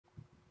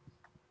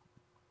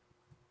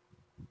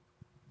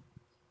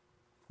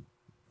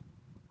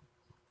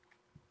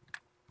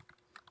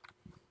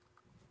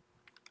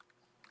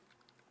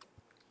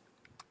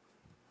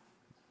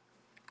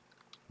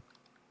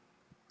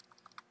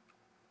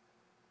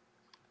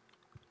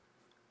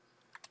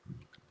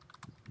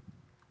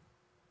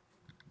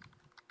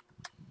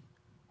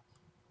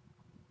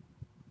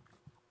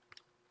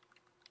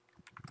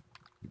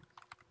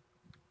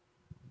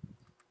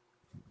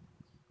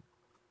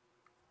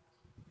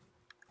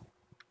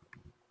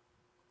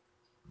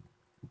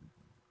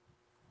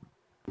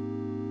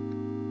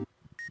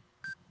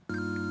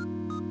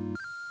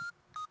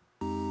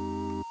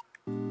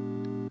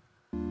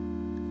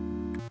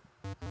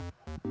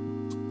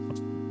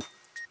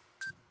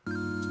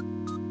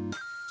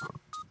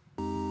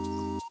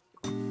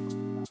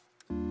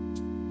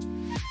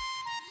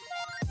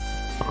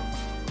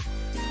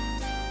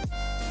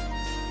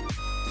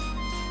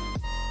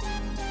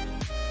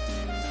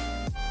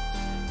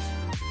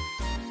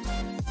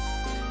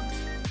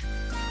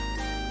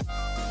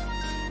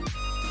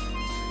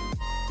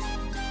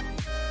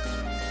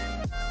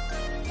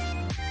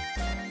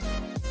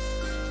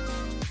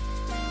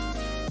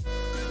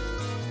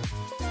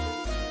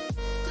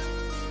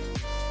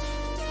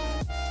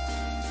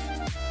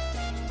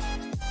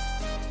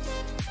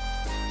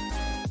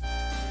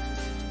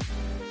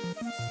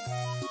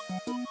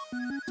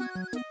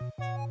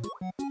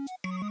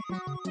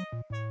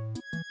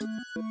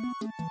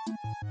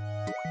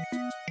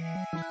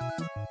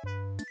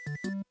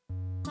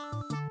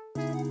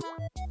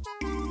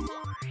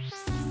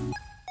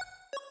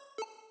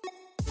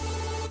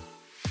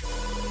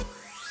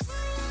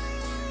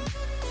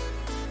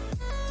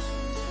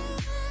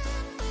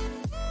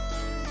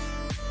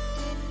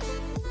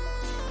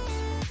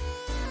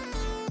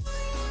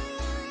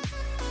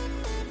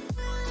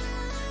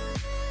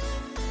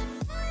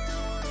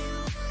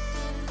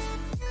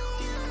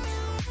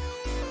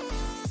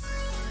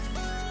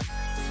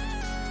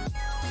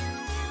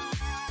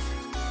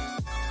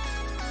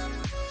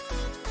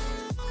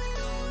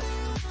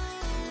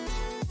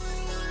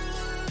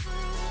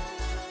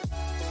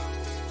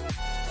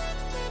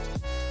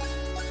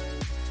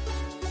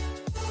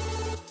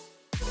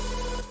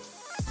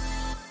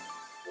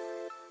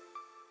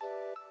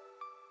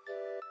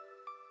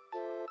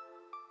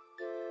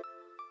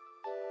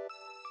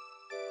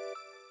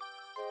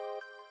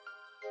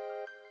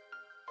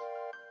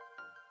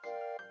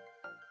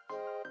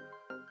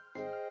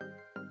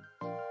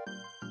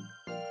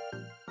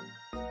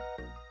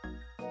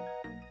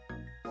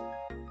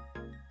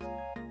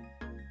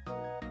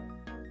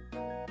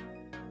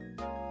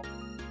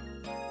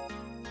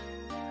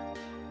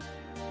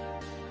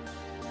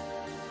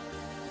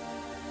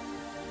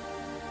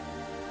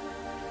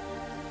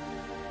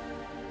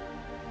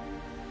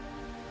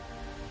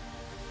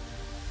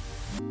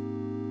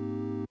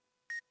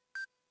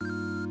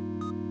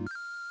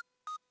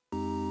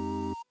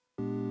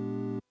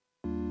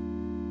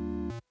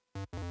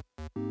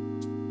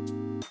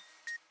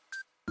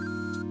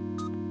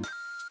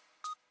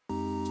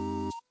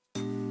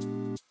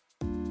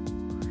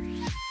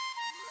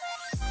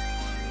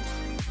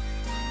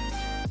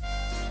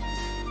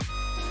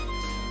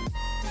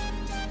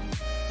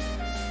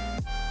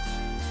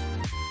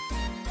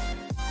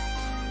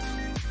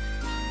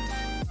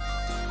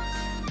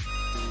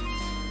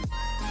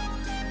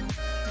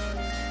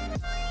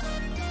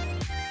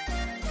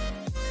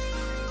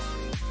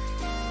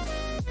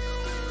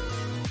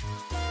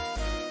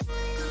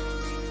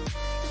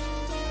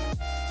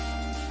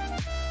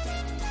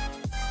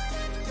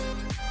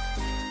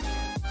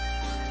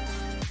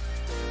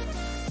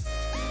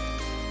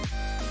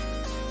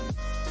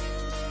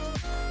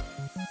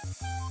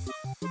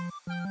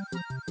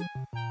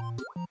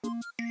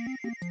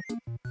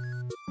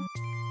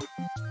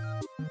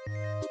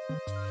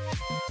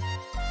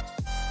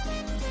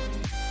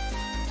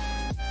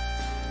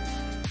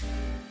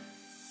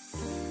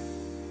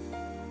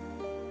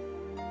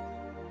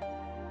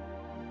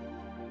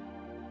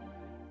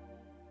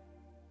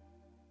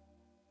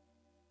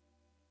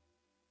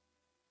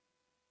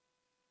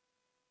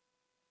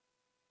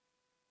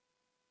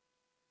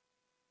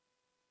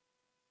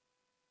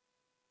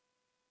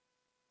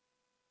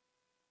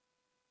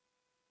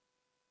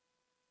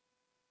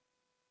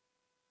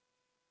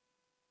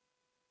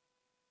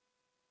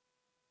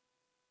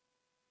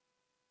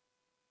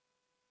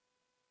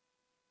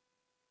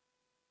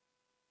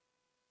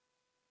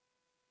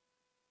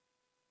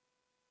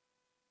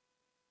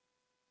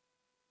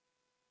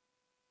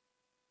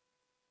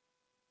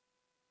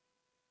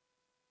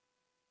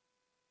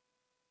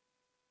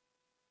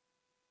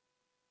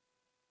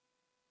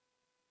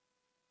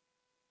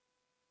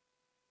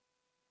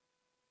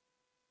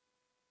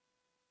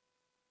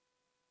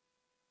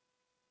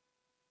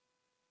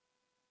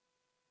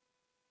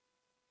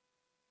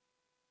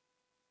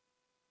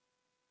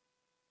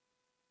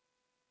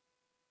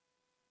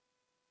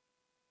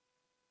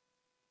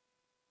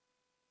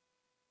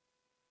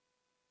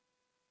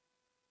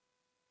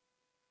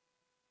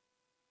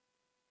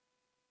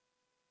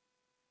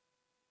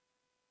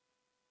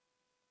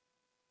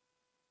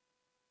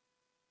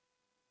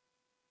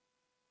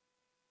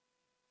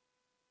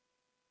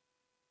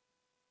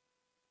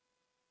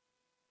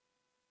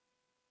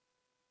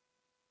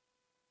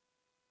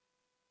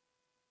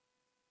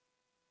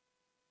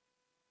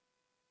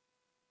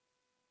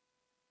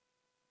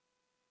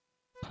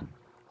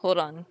Hold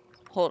on.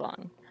 Hold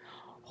on.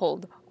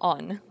 Hold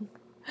on.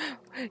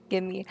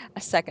 Give me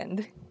a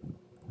second.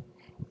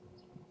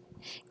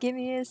 Give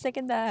me a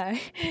second.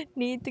 I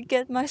need to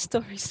get my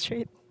story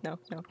straight. No,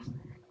 no.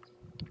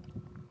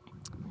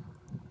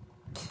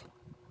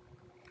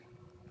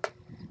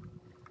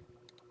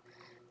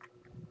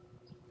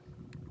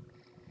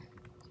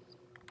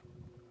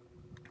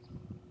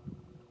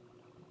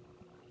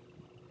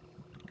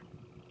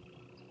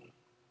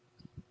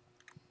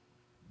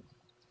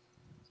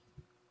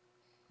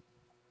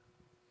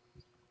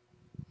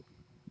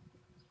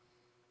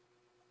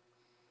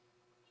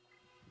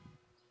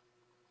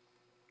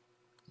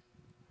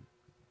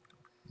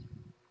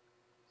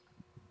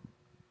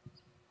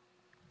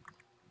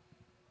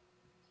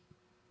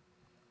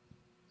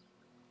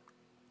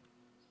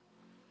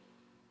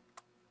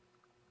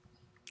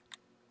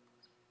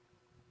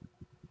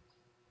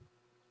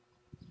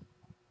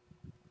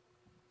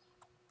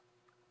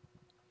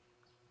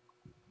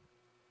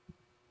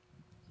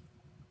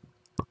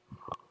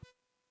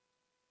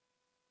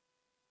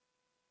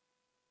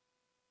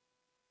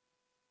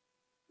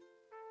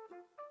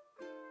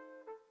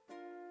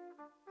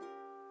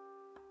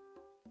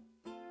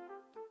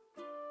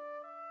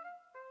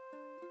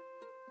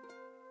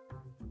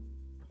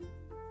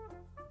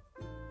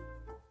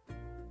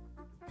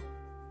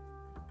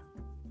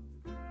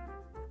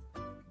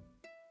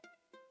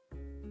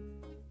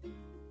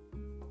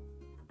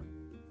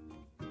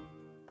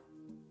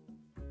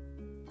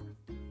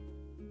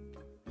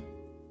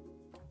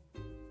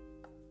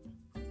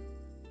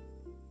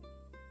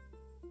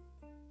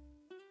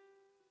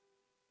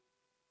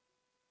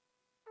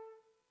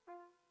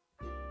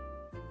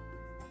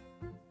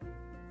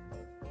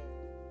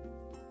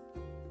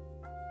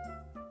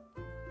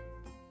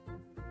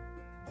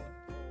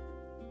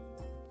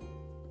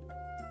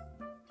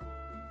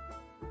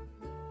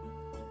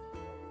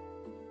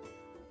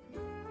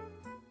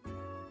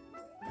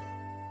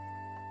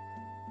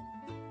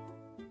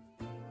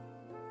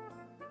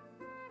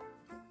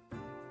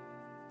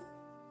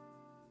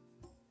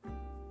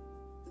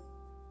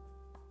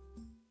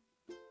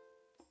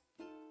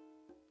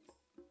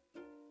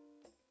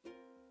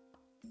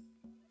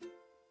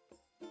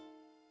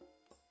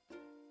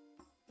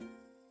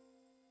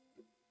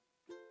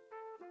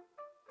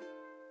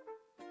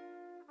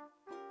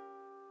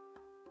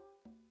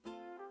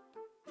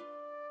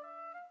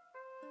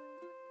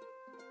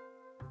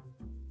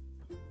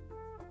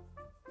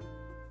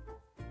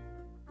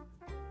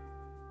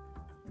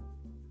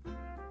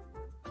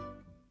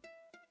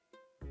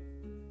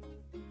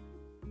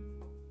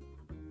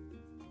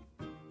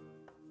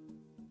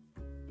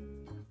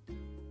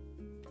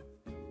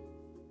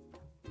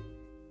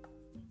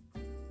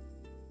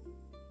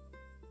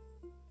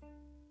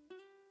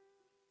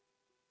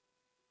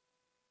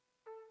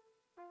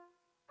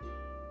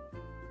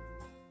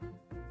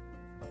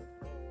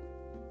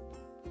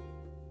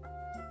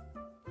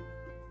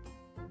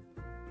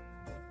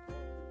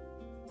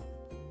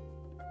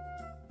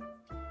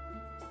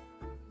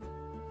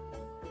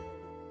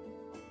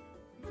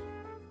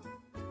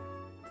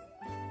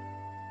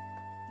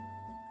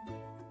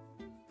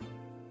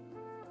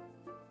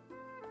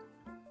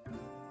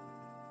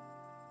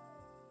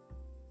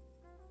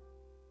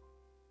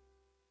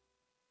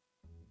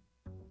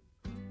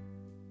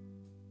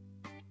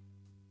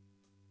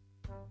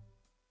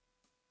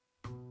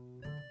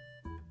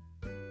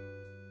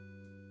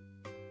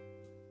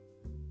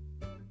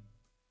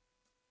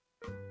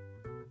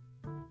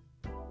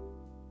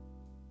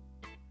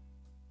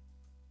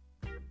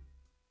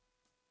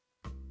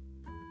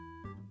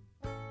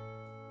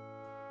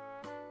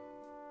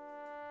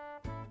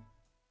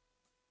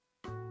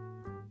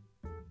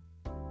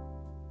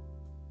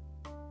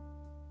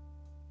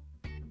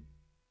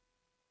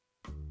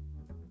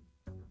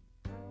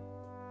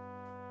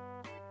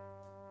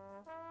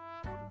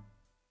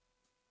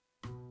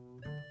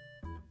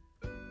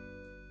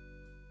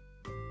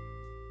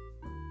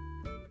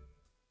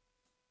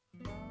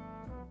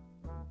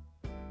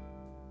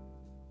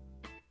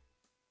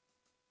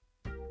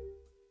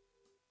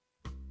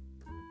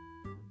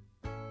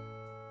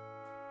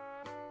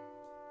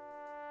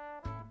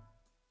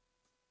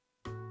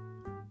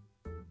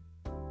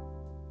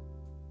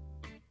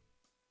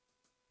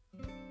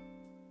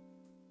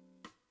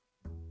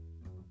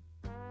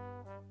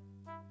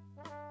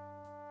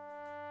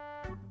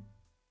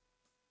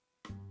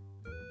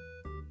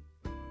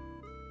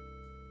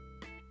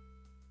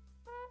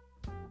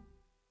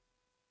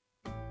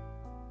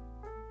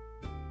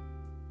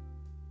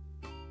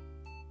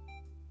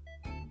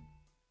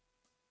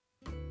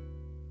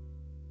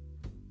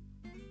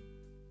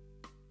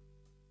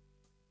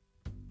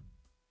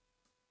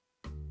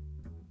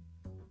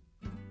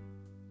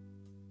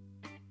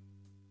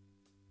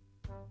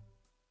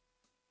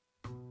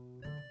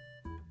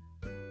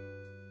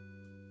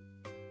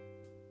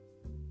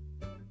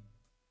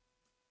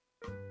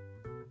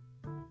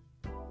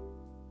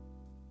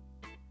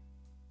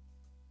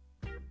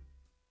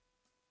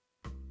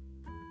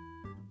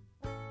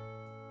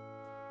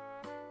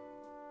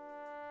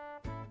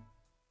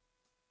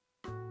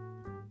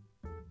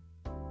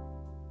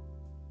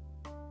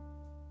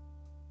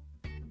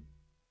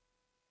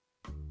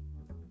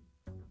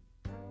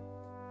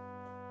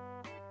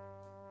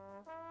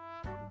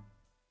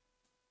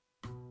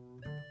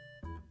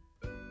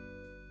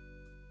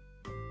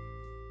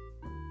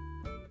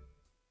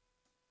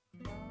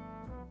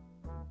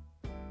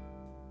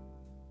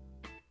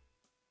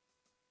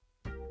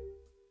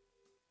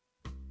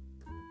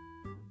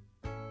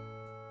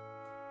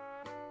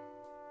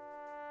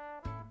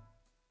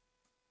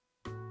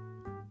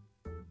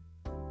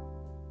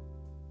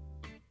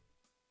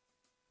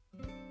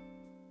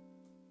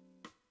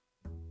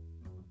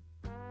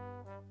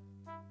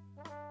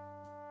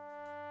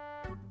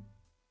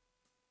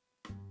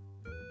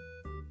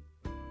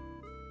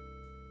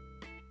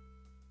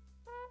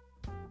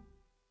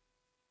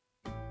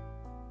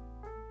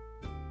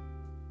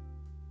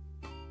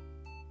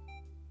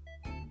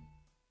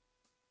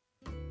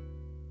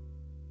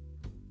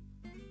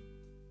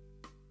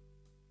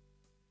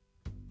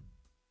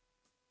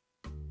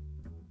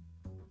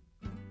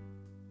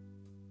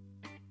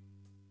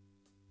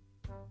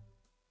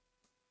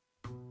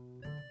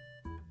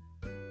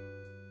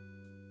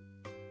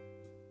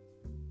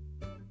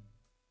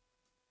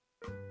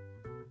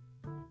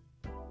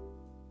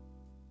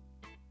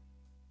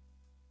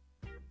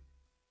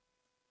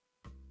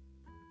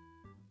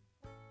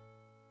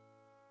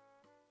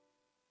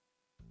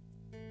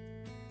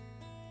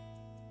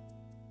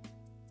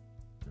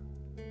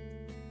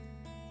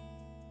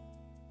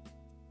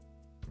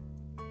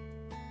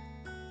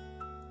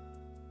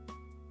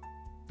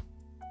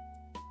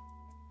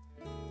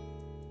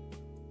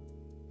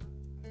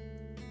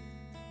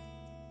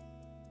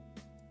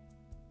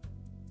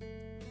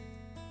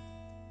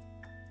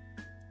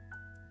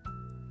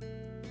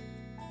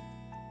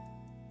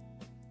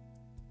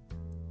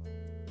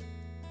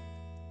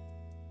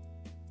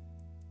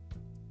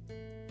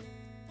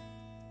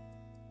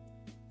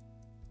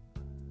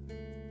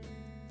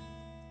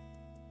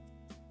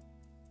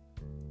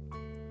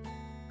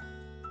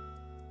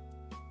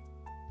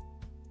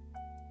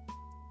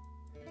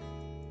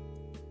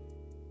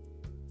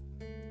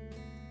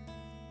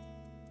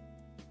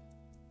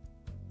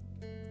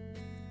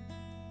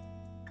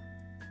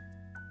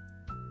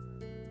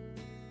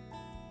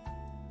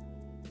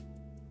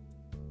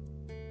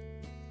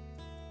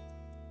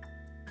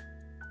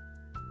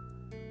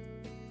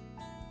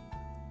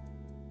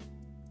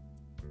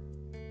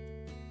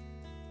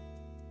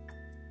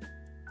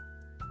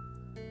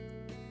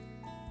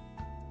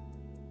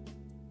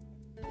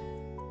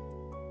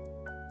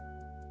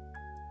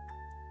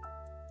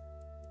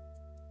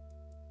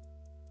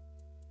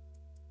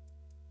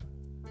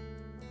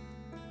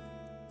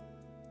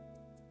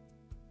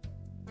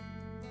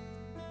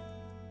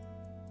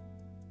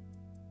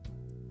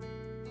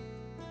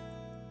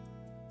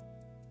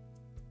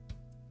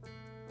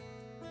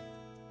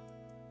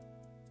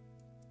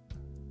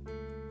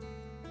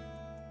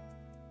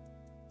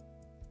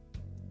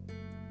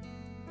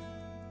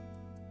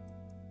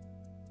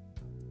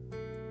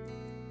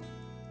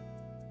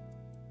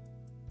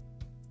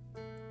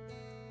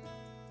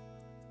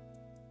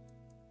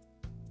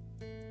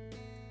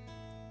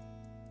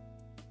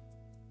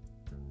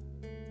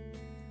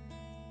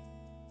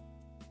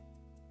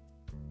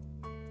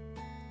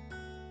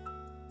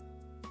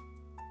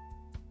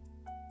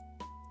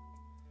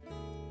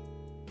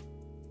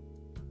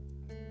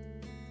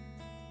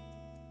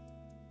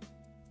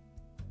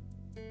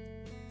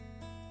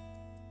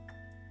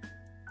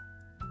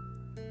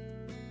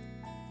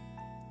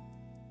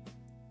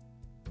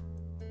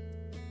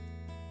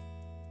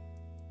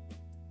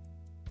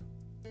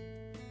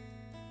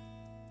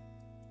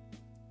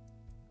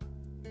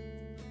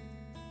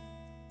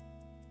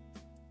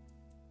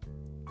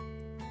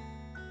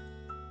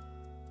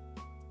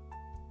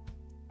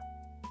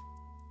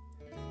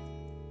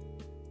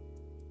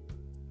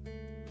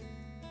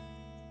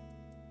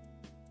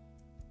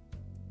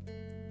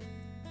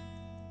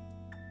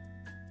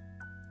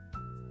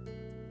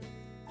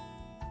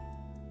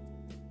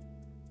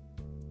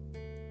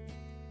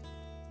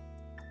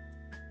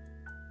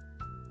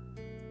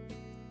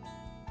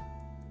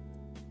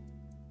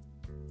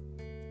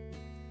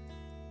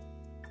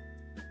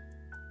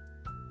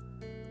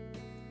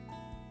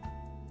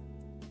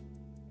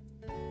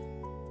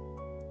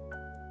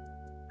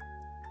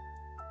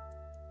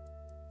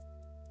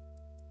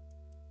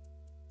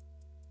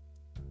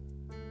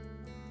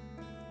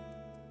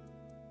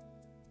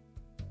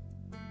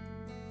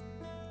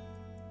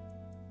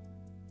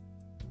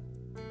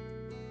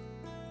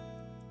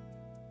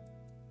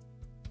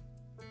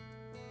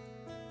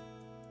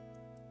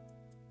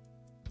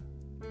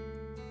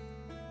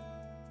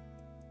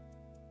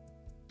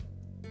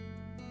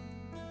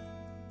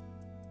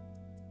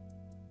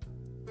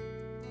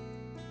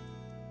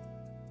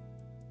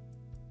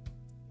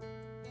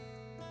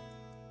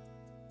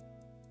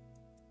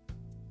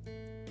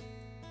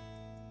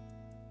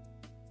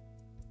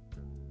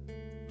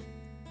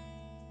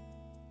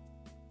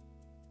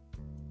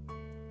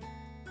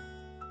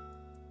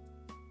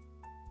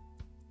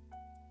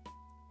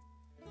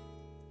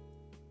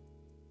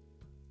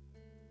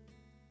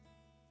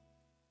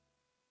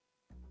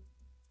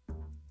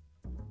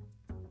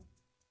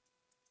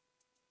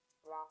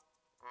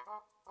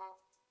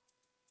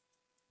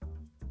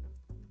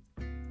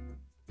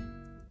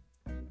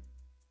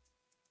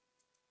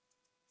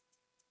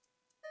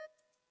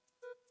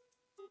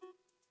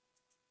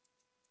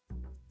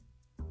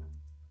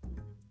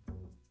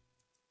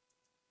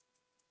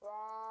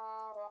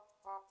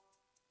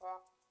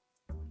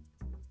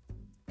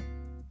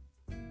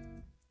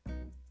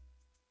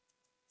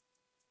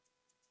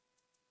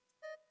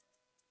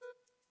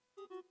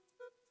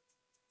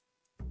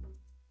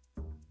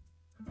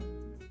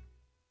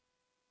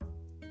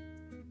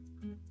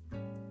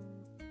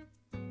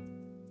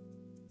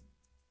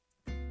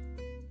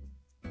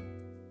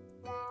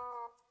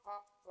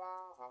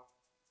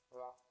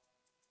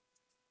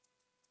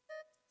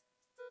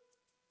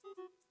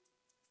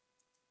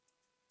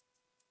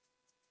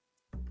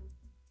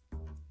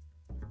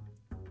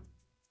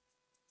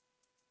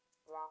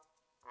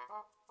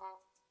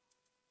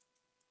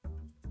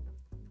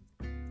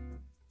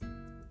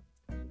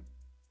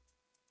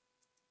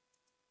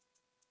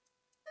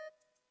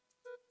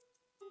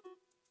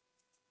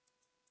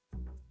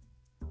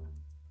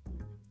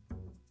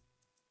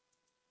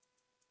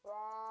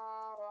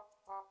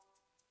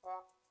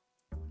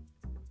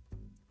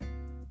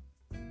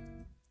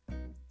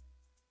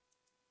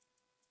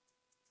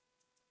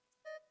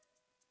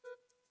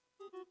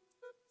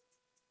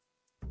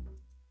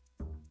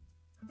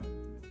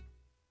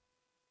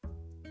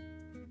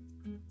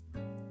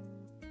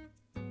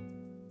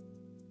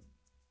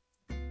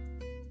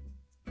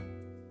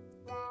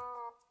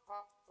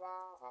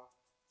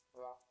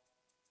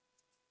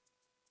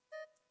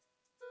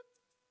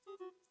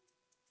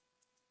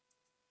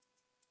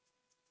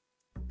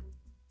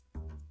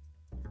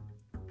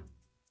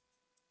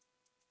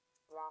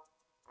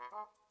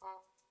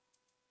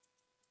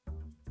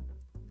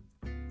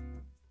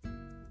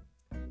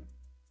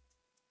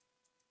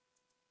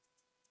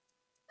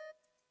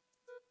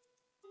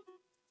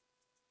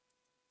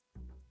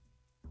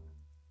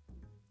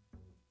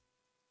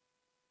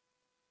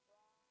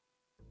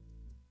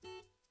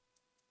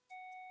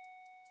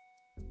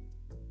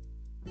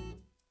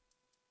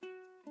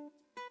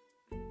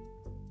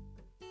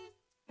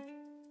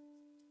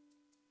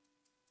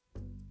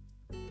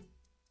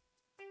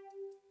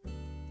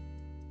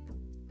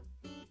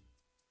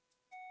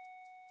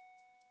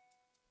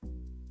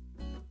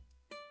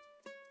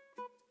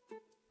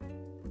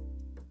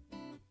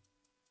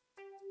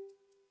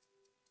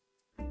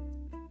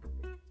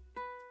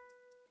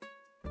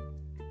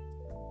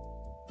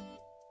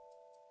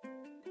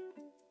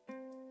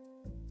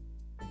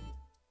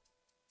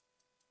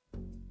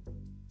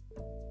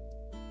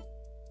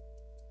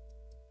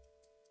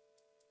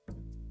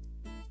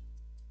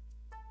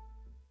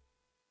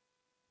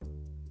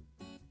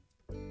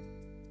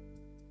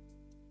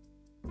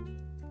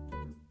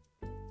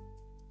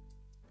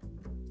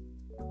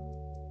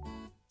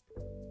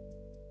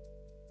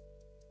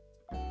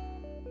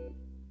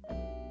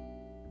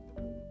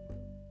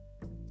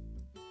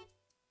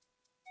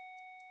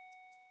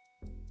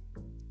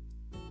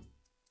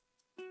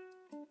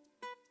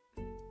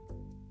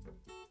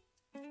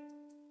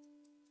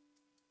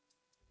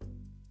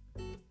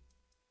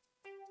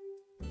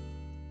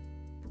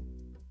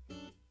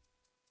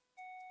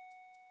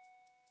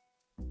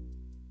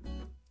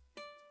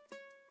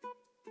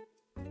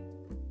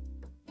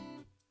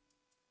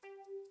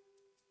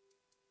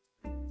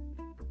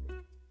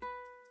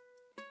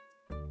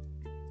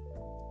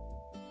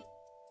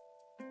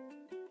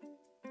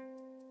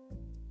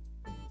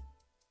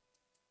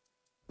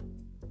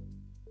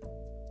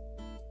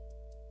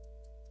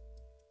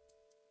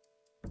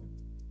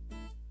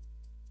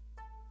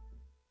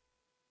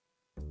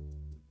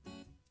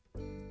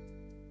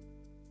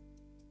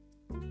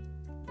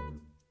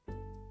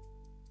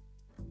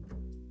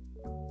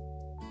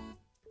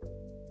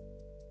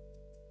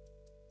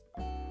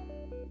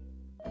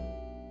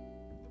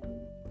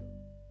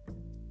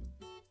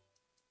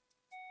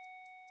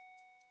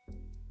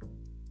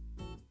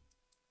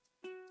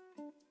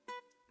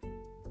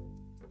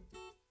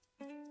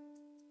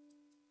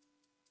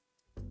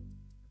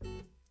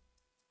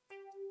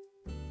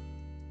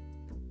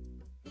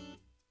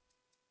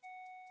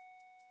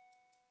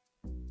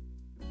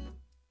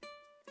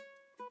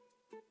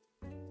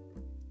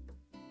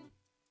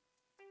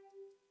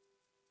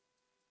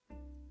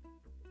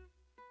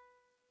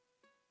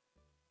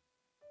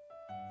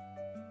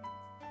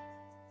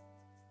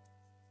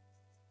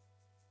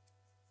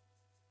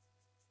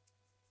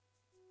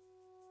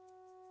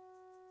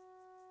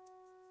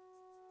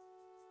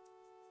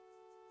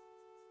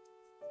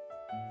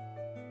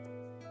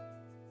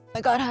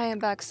 my god, hi, I'm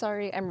back.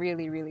 Sorry. I'm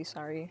really, really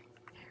sorry.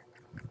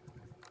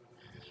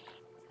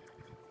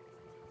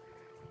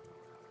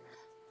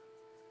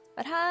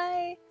 But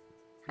hi.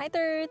 Hi,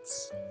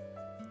 thirds.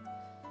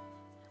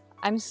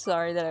 I'm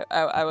sorry that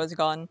I was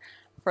gone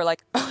for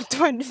like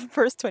 20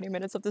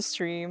 minutes of the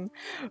stream.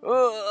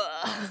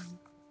 Ugh.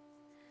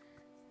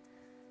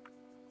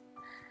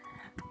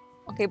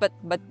 Okay, but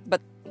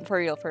for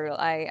real, for real.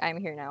 I'm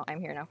here now. I'm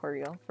here now for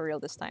real. For real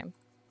this time.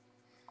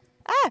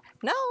 Ah,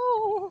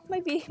 no.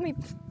 Maybe.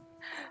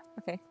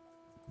 Okay.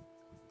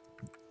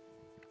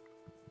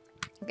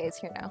 Okay, it's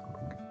here now.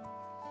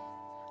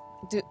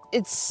 Dude,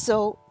 it's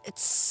so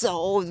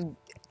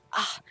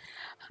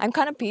I'm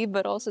kind of peeved,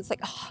 but also it's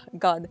like, oh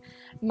god.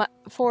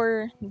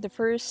 For the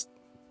first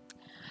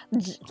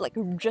like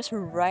just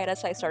right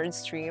as I started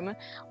stream,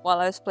 while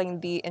I was playing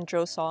the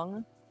intro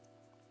song,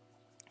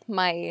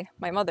 my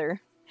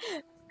mother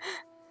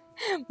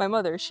my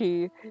mother,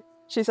 she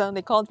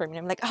suddenly called for me.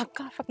 I'm like, oh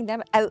god, fucking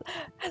damn it! I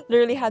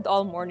literally had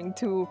all morning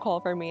to call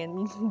for me,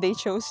 and they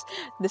chose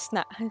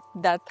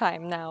that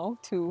time now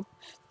to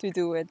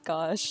do it.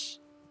 Gosh.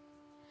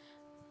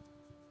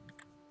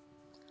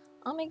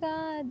 Oh my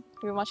god,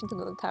 you were watching to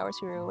the towers.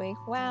 You were awake.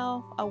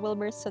 Wow, a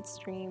Wilbur set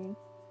stream.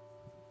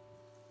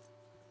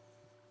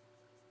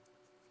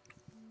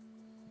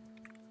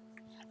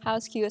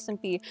 How's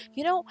QSMP?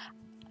 You know,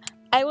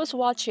 I was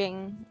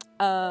watching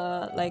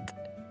like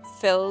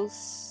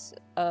Phil's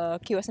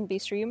QSMP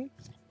stream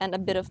and a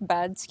bit of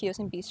Bad's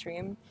QSMP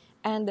stream,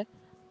 and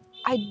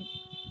I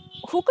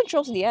who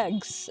controls the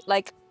eggs?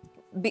 Like,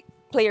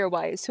 player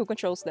wise, who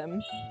controls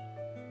them?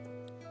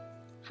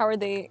 How are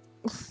they?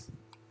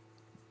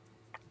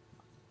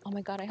 Oh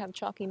my god, I have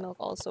chalky milk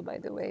also, by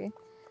the way.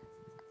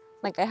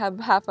 Like, I have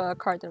half a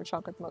carton of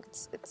chocolate milk.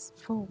 It's.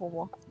 Oh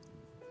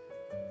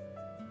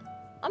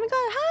my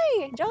god,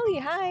 hi! Jolly,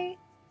 hi!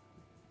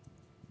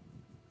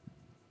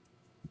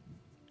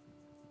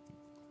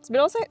 It's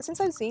been also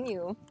since I've seen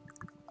you.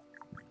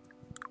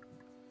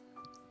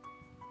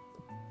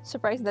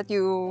 Surprised that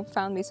you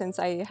found me since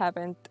I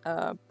haven't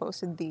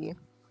posted the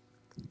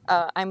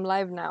I'm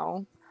live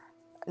now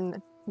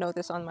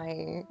notice on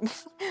my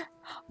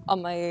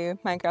on my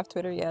Minecraft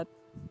Twitter yet.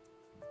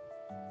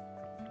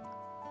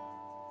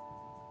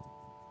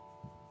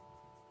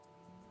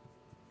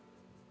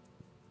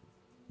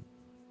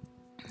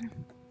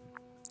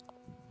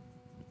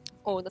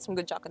 Oh, that's some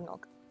good chocolate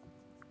milk.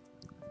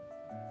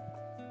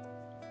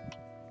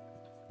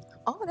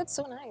 Oh, that's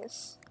so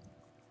nice.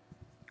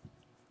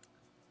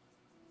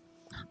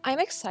 I'm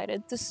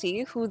excited to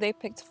see who they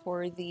picked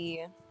for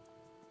the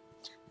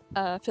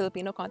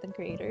Filipino content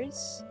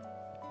creators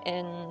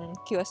in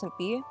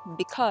QSMP,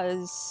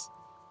 because,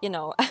 you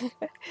know,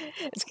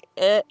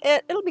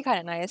 it'll be kind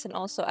of nice, and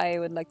also I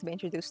would like to be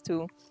introduced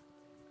to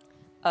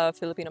other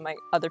Filipino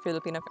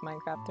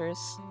Minecrafters,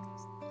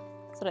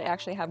 so that I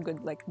actually have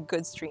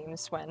good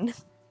streams when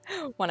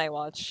when I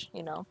watch,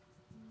 you know.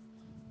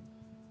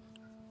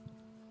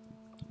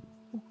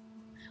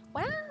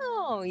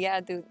 Wow, yeah,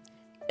 dude,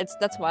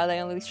 that's why I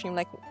only stream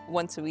like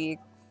once a week,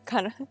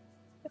 kind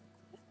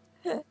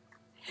of.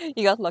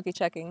 You got lucky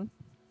checking.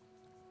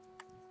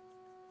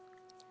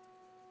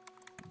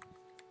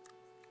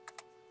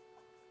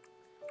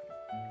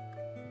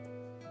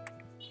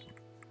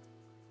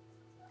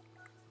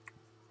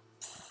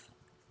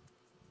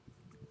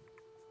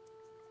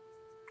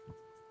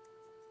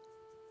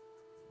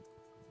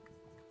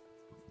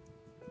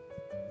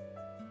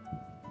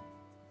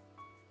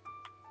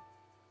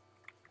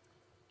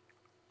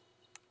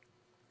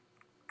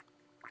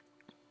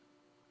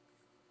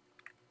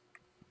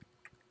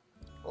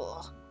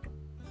 Ugh.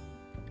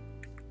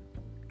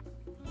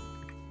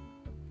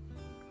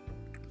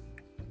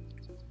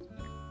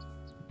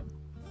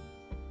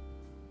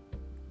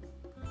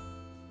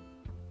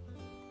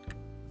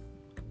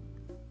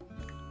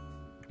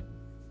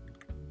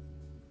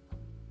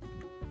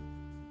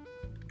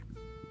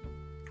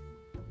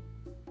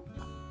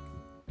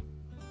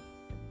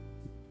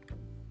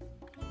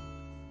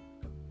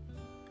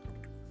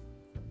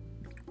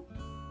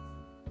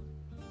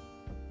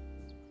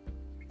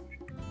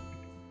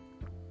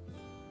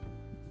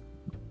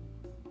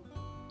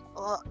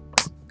 Oh,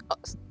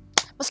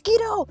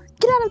 mosquito!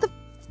 Get out of the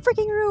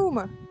freaking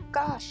room!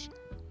 Gosh.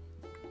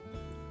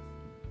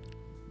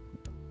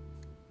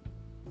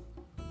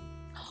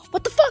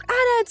 What the fuck,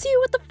 Anna? It's you.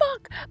 What the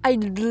fuck? I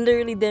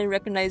literally didn't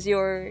recognize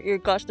your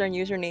gosh darn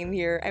username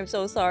here. I'm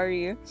so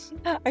sorry.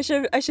 I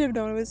should have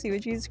known it was you.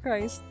 Jesus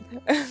Christ.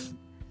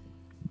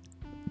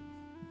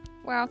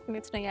 Wow,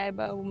 Kimitsu no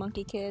Yaiba,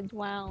 monkey kid.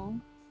 Wow.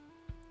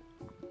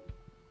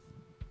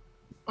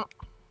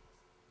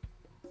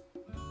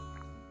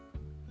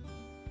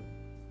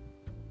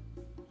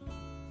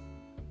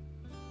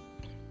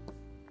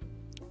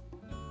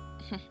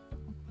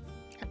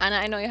 Anna,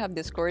 I know you have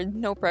Discord,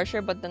 no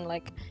pressure, but then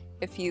like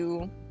if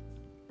you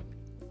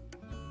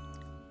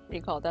what do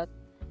you call that?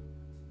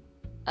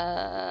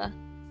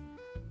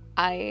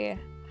 I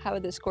have a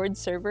Discord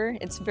server.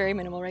 It's very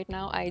minimal right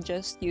now. I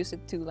just use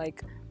it to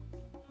like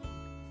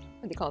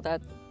what do you call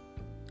that?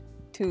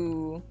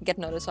 to get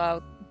noticed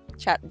out,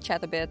 chat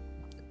a bit,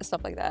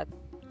 stuff like that.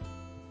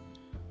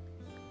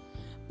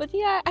 But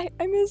yeah,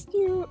 I missed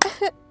you.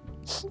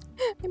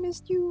 I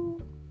missed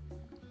you.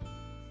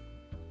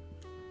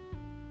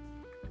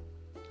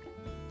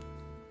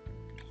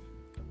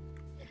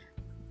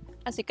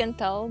 As you can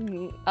tell,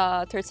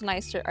 Turts and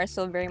I are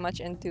still very much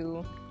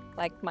into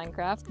like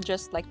Minecraft,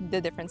 just like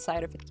the different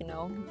side of it, you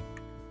know.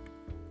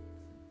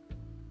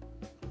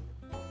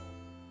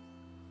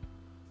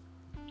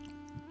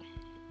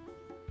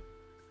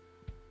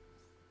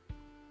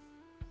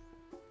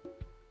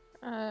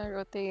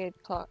 Rotate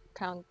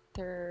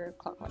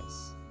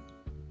counterclockwise.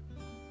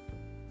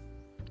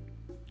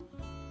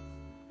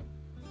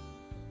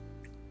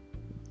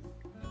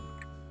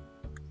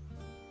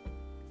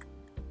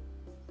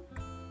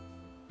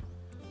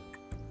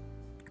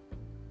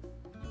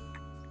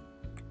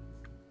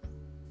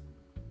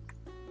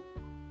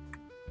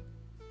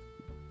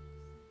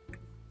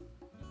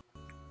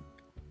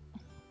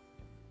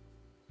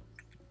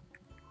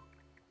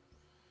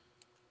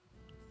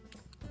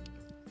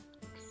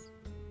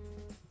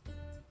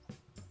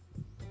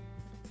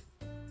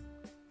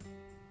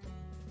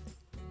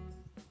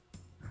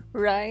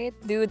 Right,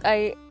 dude.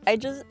 I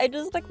just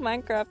like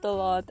Minecraft a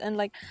lot, and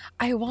like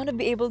I want to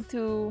be able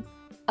to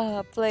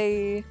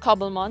play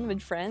Cobblemon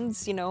with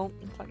friends. You know,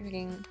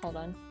 fucking hold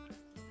on.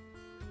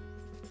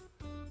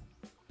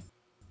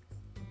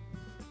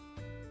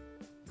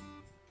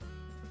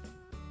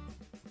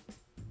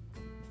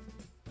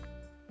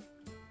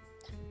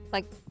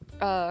 Like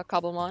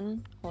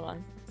Cobblemon. Hold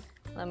on.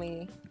 Let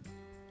me.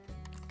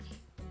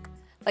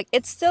 Like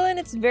it's still in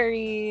its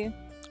very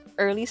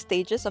early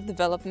stages of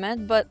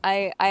development, but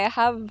I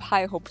have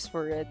high hopes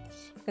for it,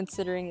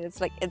 considering it's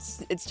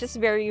just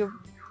very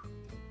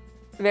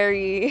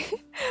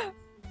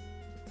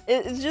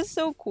it's just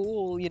so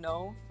cool, you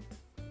know.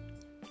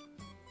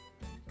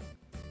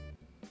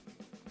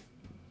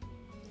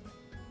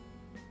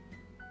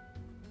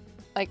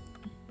 Like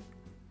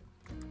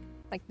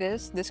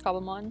this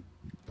Cobblemon,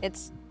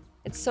 it's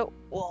it's so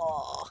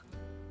oh,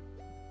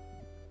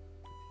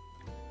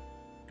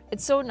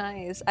 it's so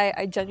nice.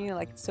 I genuinely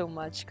like it so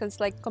much because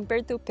like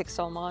compared to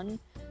Pixelmon,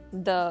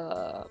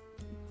 the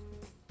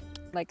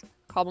like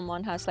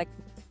Cobblemon has like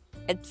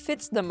it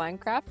fits the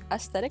Minecraft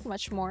aesthetic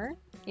much more,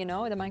 you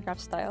know, the Minecraft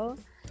style.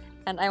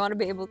 And I want to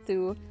be able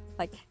to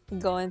like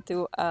go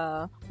into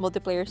a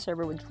multiplayer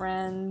server with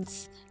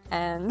friends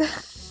and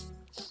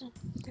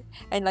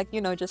and like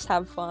you know just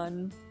have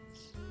fun.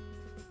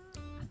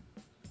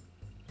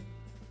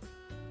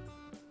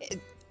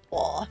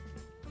 Oh.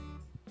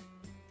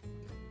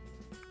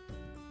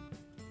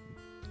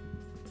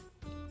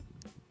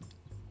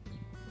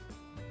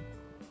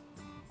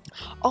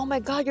 Oh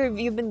my god,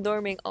 you've been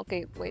dorming.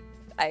 Okay, wait.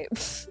 I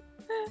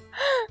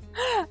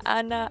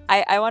Anna,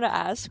 I want to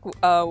ask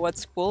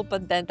what's cool,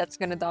 but then that's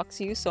gonna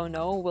dox you. So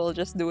no, we'll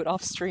just do it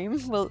off stream.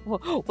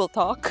 We'll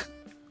talk.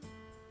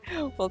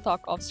 We'll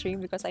talk off stream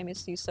because I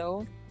miss you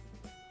so.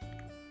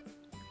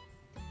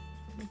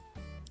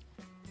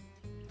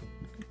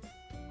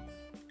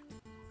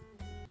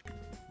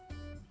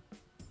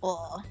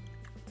 Oh.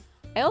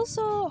 I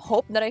also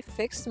hope that I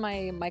fixed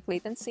my mic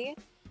latency.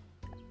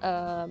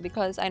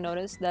 Because I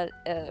noticed that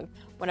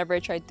whenever I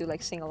tried to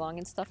like sing along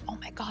and stuff, oh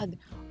my god,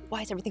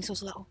 why is everything so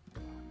slow?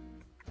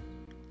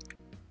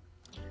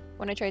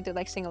 When I tried to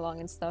like sing along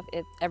and stuff,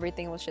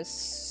 everything was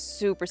just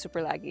super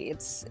laggy.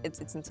 It's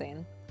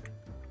insane.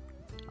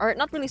 Or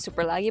not really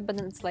super laggy, but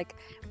then it's like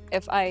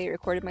if I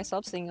recorded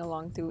myself singing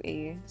along to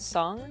a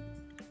song,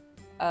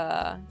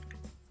 uh,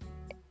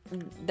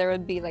 there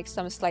would be like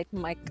some slight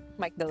mic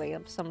delay,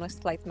 some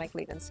slight mic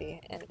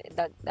latency, and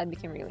that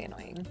became really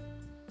annoying.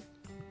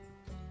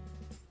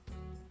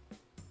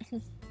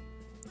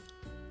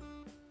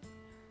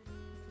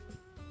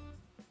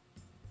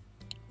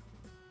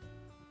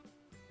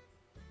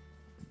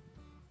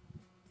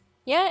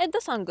 Yeah, it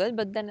does sound good,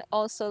 but then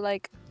also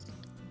like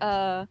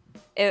uh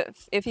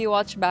if you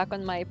watch back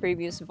on my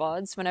previous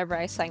VODs, whenever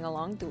I sang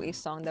along to a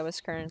song that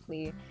was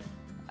currently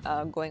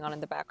going on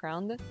in the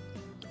background,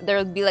 there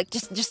would be like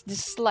just the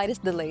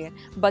slightest delay.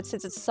 But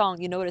since it's a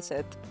song, you notice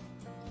it.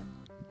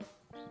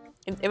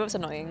 It was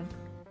annoying.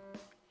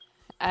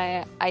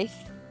 I I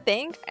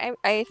think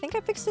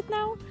I fixed it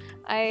now.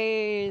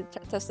 I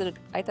tested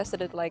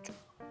it like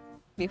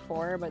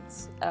before, but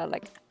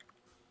like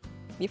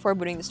before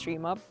booting the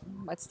stream up,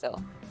 but still,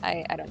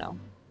 I don't know.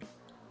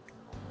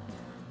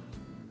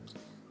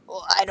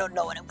 Well, I don't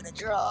know what I'm gonna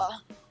draw.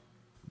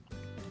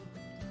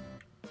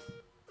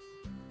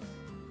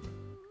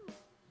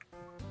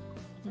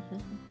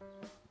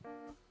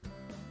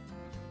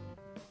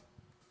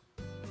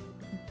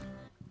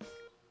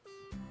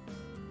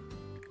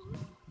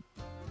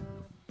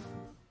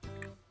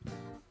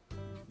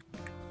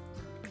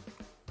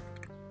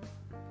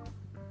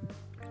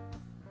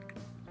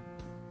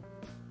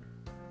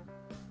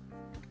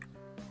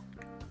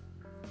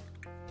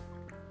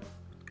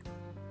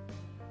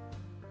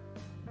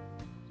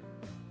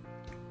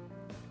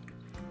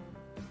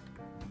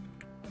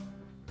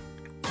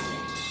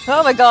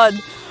 Oh my god!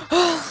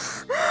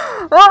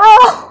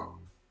 Oh!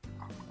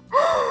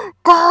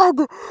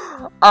 God!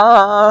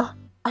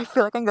 I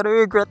feel like I'm gonna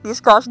regret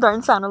these gosh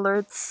darn sound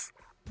alerts.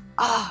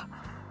 Ah,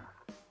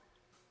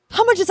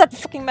 how much is that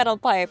fucking metal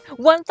pipe?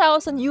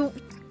 1,000. You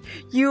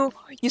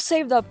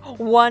saved up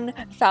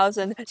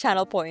 1,000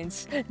 channel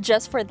points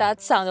just for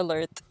that sound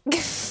alert.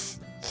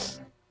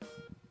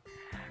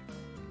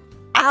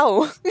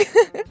 Ow!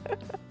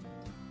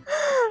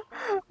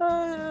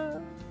 Uh,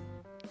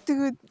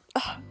 dude,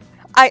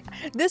 I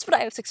this is what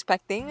I was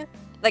expecting.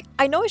 Like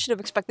I know I should have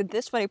expected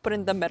this when I put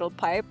in the metal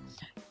pipe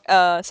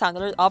sound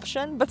alert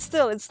option, but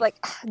still, it's like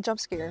jump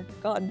scare.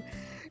 God,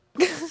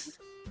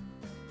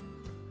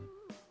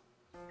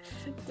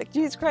 like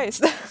Jesus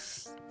Christ.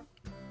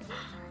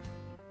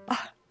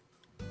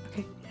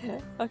 Okay,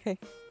 okay.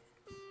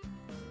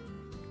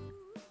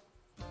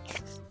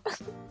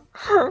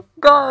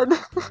 God.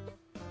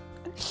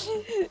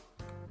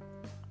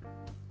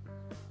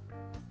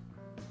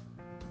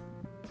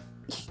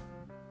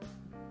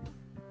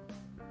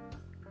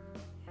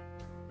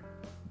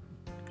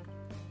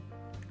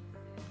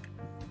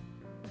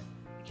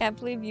 Can't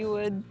believe you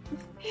would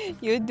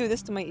do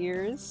this to my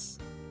ears.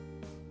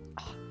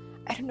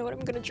 I don't know what I'm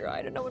gonna draw.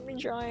 I don't know what I'm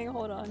drawing.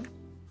 Hold on.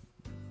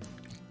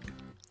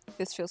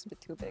 This feels a bit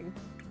too big.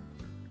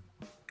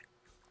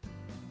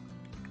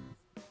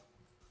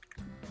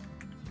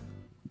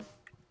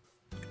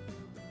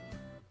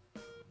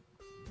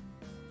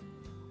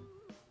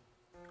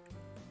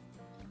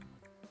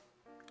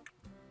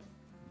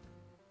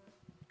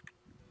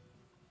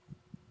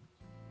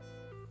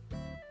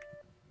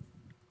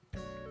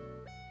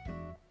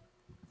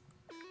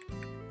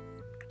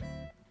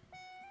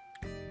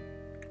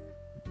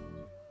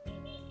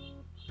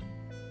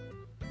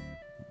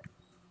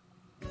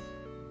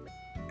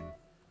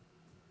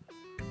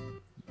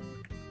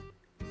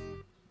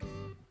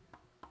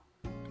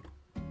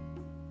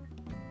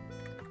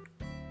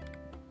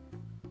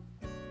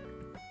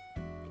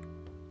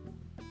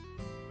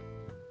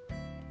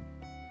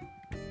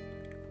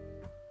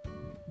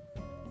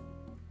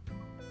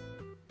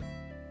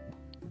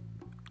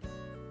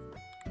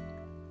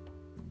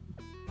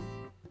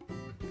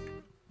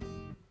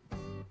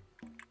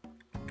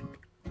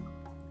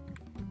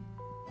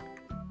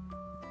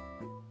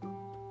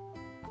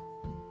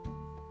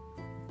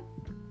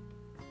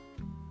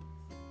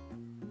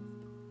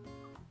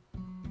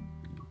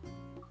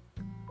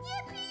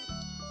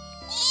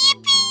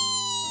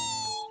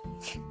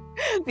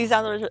 These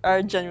sounds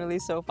are genuinely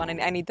so fun, and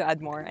I need to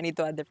add more. I need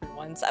to add different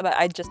ones, but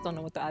I just don't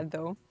know what to add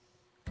though.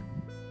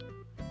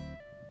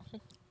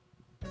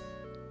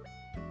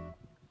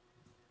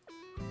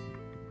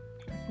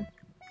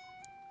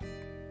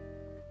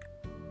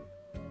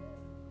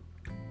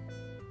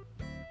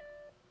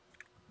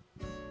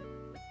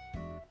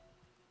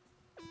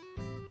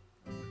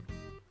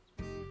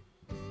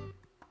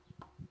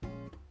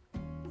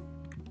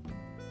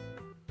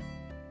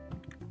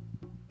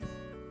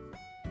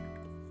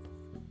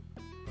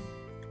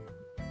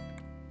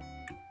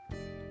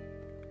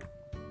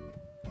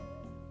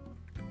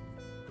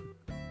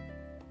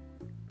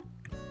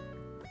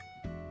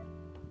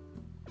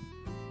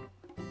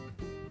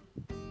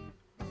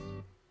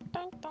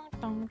 Dun, dun,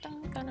 dun,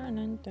 dun, dun, dun,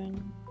 dun,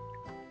 dun.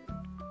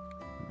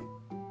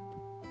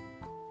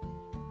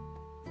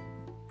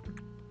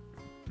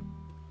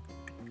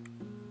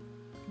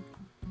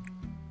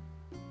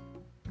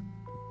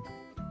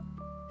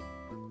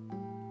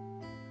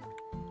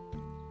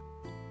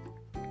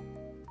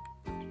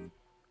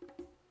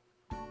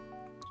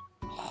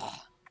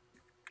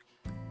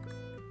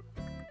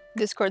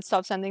 Discord,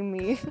 stop sending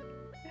me.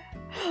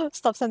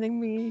 Stop sending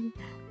me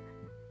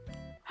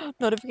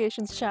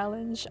notifications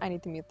challenge. I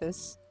need to mute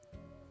this.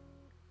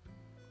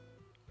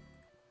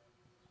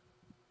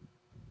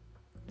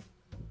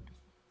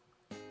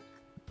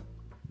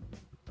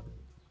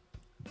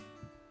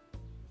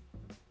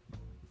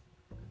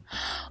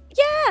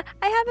 Yeah,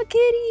 I have a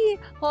kitty.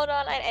 Hold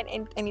on,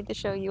 I need to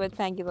show you what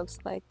Pangy looks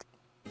like.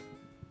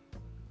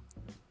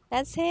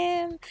 That's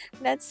him.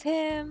 That's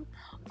him.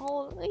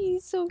 Oh,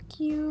 he's so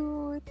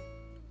cute.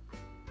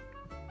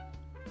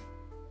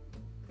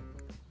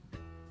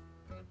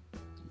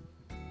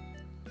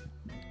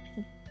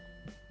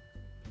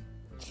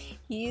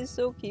 He's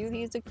so cute.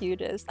 He's the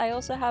cutest. I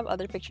also have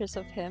other pictures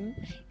of him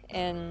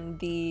in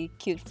the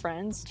Cute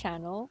Friends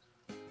channel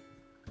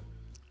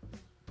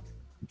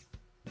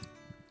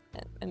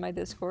in my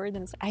Discord,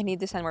 and I need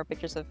to send more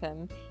pictures of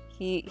him.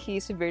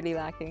 He's severely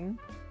lacking.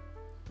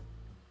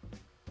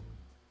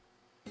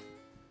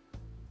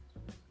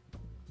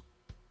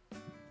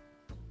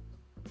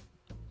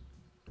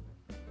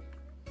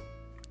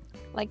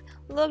 Like,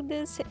 look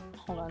this.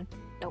 Hold on.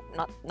 No,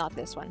 not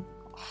this one.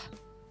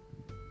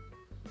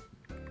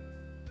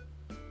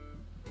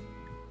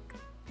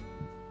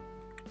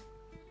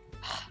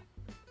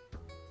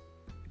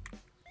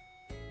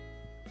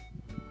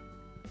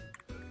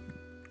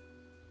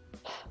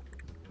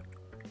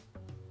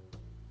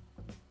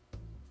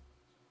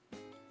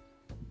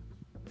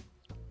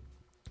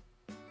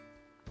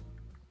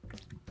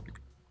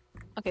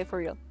 Okay, for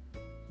real.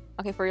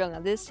 Okay, for real now.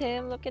 This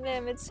him. Look at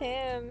him. It's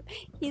him.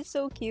 He's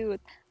so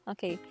cute.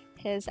 Okay,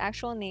 his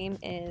actual name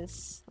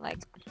is like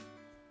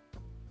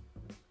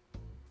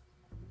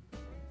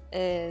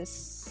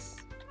is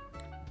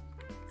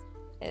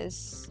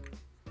is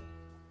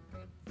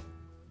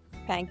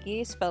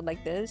Panky, spelled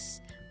like this,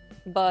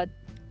 but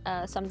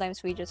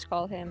sometimes we just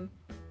call him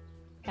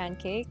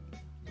Pancake.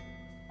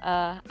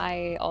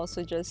 I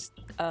also just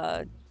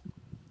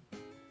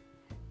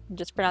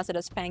pronounce it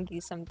as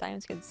Panky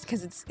sometimes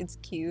because it's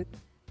cute.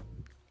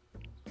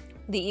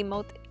 The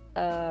emote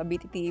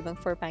BTT even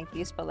for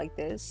Panky is spelled like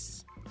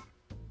this.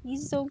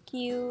 He's so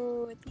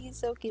cute. He's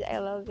so cute. I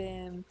love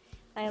him.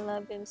 I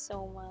love him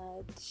so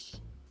much.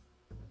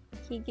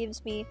 He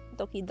gives me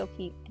doki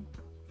doki.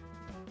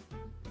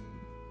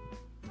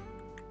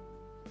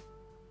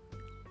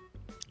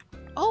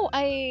 Oh,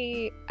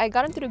 I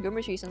got into the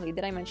groomers recently.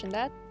 Did I mention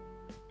that?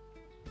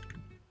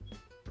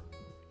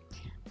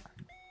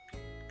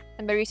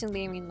 And by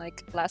recently, I mean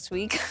like last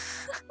week.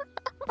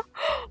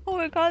 Oh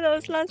my god, that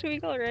was last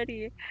week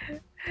already.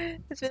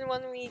 It's been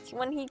 1 week.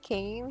 When he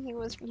came,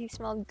 he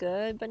smelled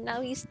good, but now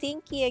he's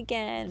stinky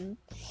again.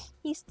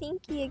 He's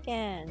stinky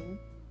again.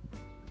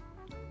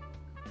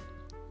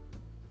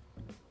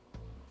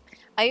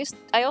 I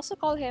also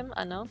call him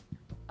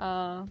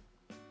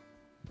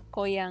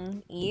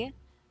Koyang E,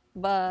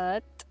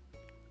 but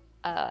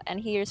and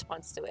he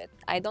responds to it.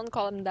 I don't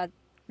call him that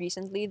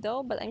recently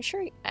though, but I'm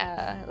sure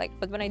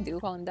but when I do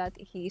call him that,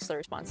 he still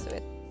responds to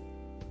it.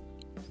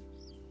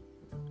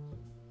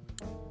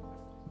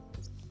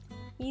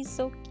 He's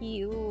so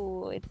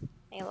cute.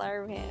 I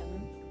love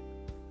him.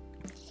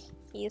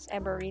 He is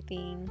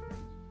everything.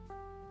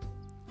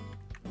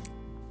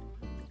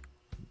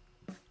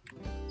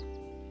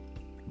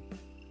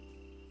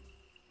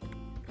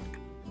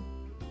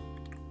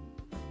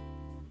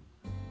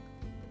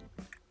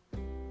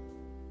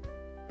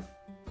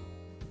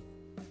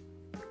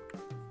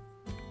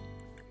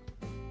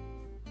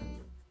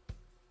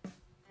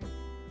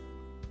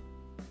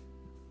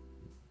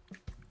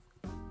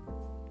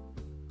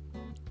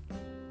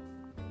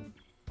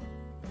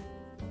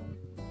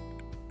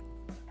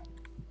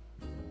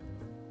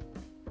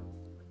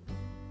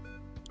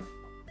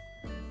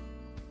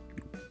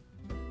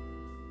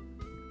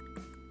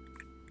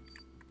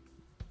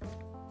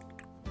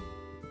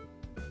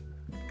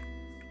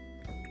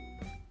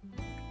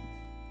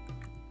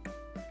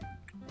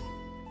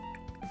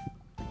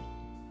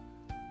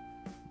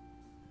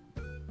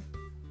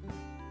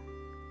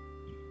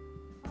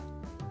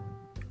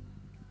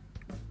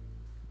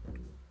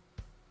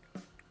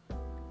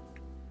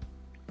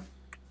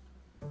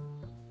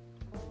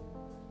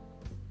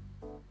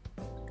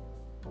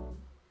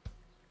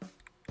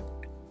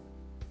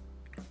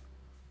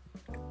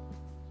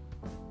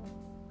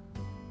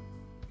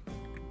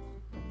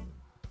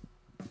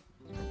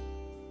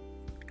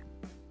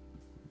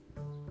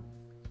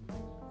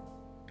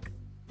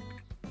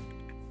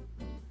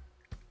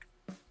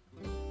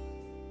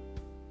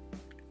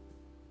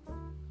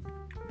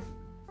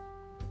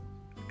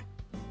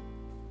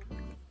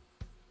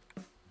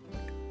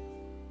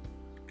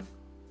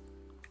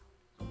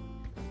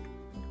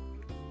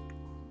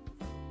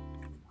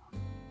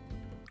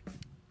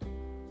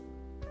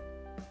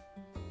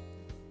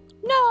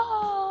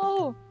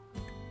 No!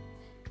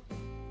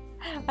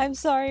 I'm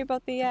sorry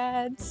about the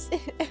ads.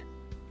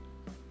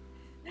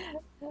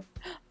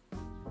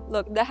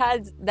 Look, the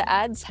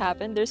ads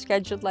happen. They're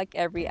scheduled like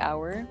every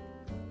hour.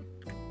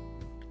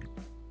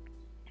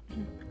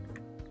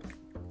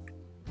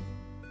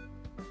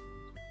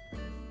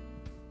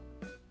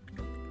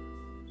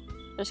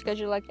 They're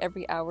scheduled like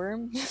every hour.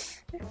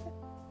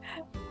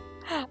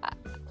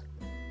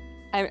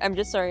 I'm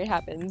just sorry it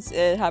happens.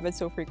 It happens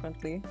so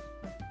frequently.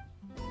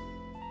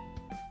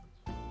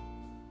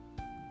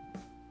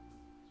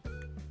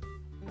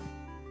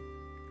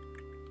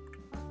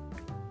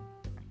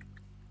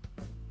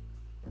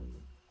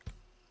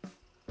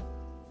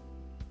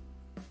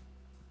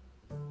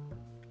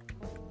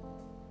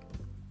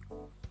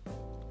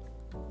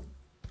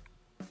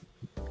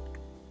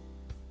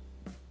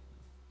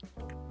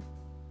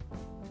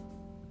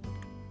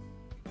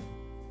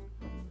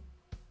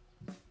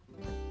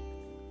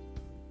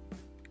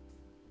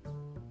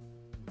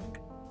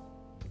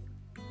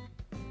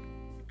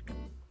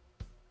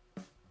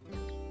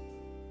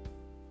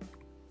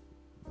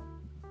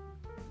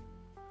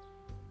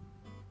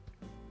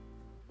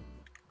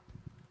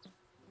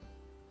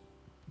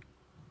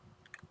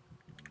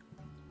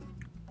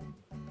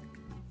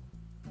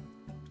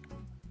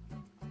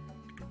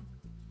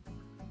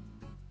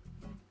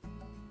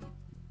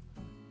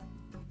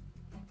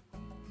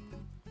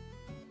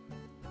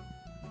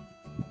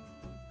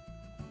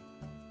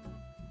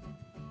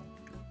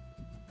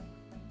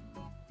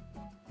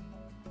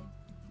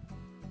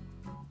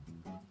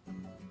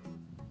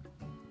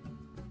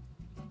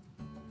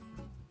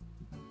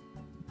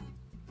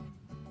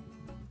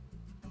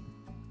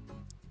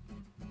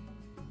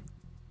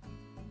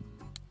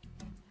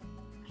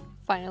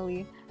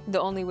 Finally, the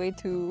only way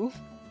to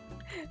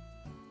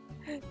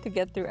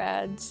get through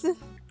ads.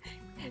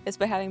 is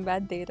by having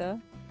bad data.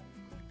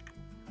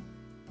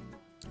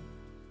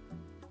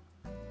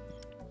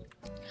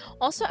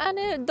 Also,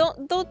 Anna,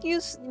 don't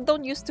use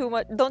too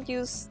much. Don't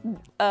use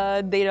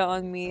data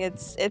on me.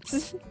 It's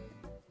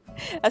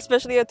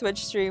especially a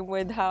Twitch stream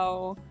with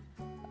how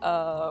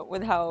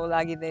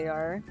laggy they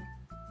are.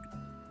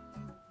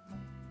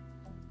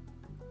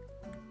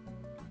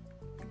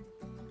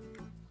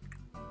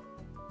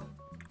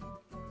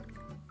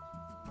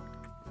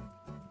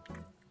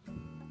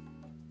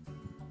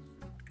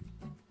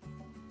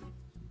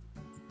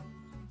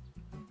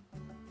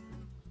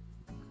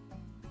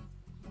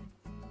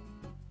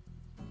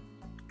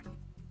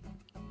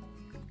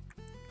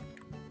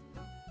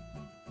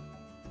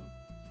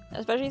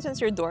 Especially since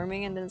you're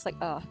dorming, and then it's like,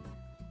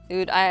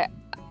 dude, I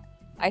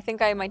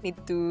think I might need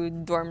to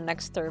dorm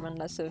next term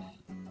unless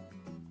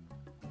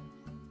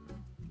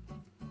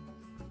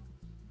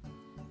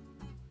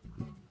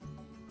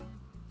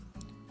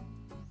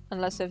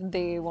if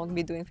they won't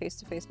be doing face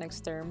to face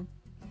next term.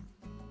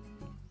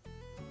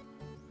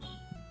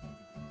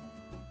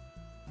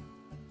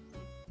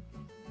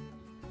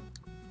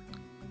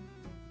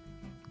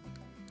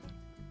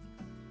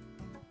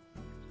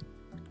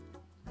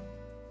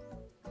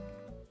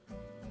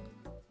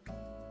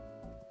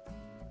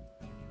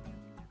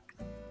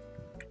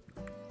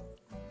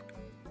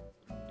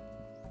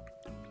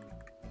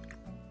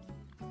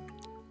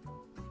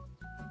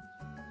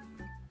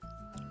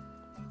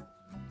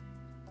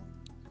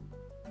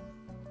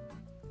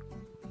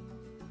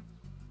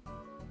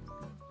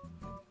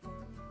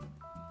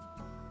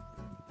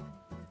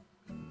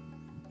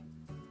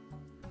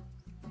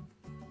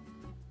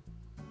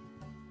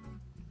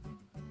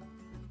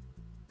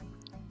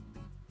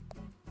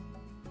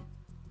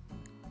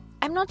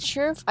 I'm not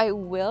sure if I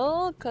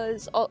will,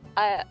 because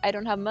I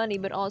don't have money,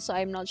 but also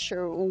I'm not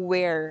sure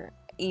where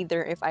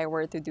either if I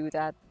were to do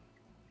that.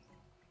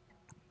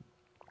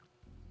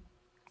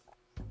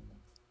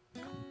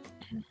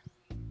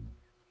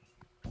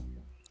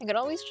 I could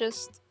always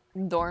just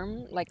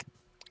dorm, like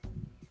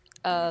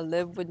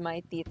live with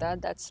my tita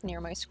that's near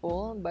my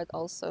school, but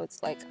also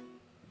it's like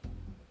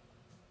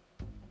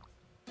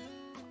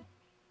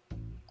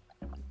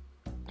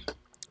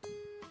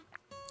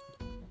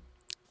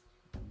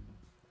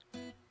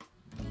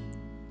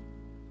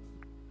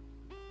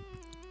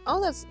oh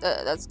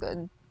that's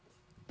good.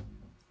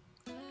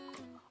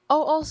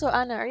 Oh, also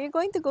Anna, are you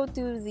going to go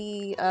to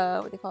the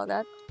what do you call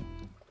that?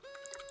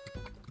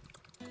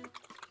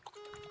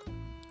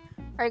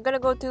 Are you gonna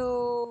go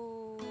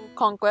to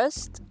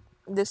Conquest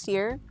this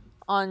year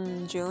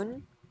on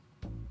June?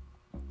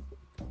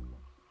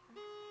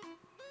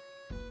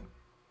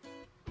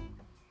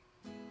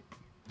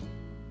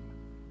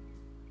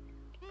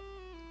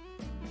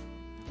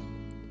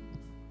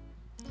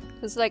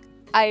 Cause like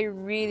I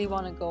really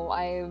want to go.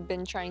 I've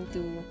been trying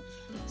to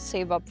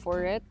save up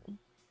for it,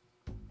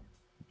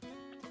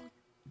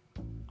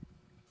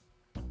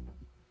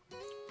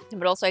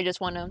 but also I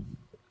just want to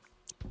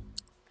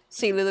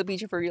see Little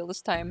Beach for real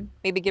this time.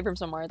 Maybe give him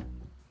some art.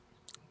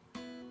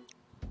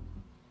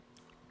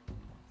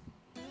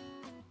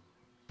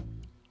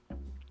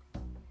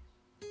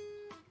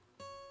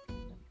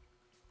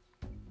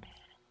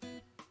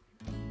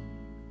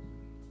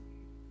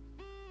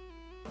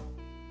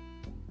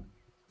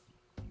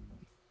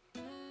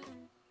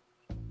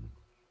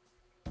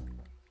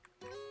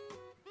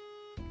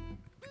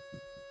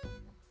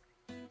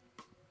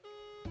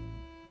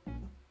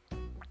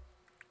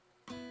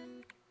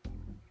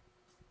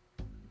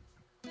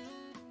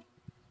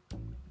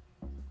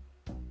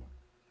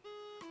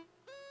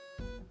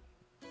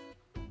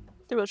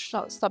 They will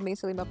stop being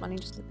silly about money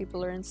just let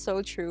people learn.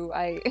 So true.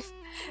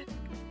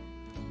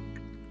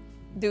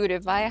 Dude,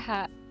 if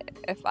I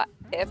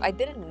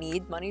didn't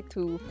need money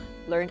to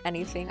learn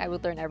anything, I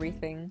would learn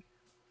everything.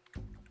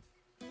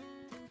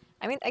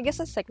 I mean, I guess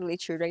that's technically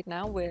true right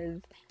now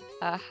with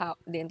how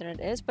the internet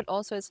is, but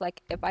also it's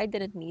like if I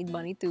didn't need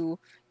money to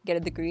get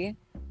a degree,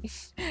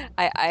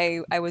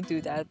 I would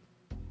do that.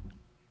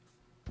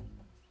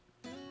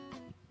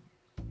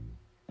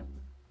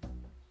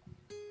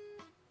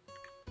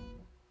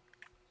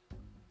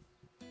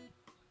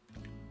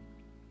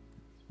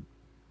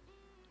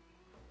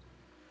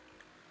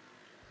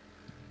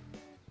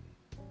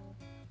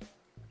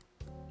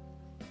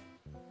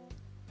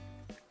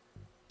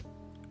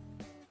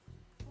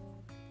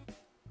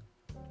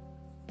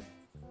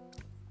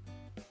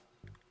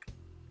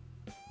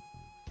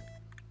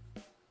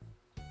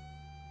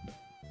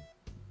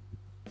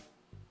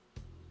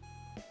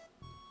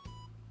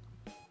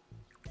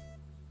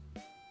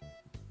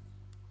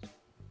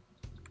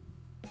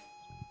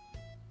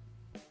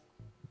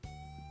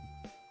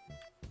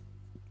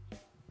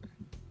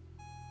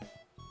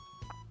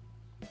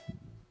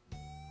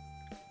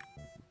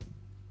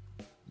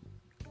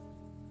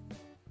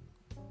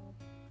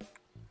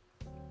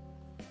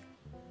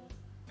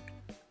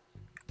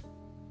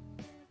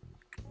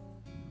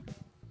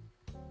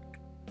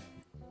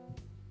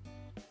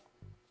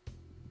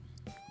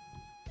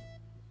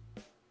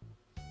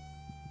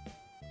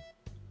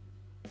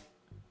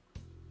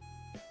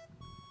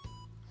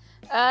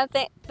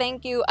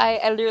 Thank you.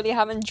 I literally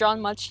haven't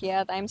drawn much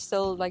yet. I'm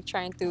still like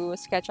trying to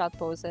sketch out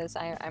poses.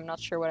 I'm not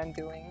sure what I'm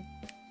doing.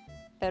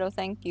 Pero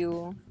thank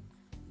you.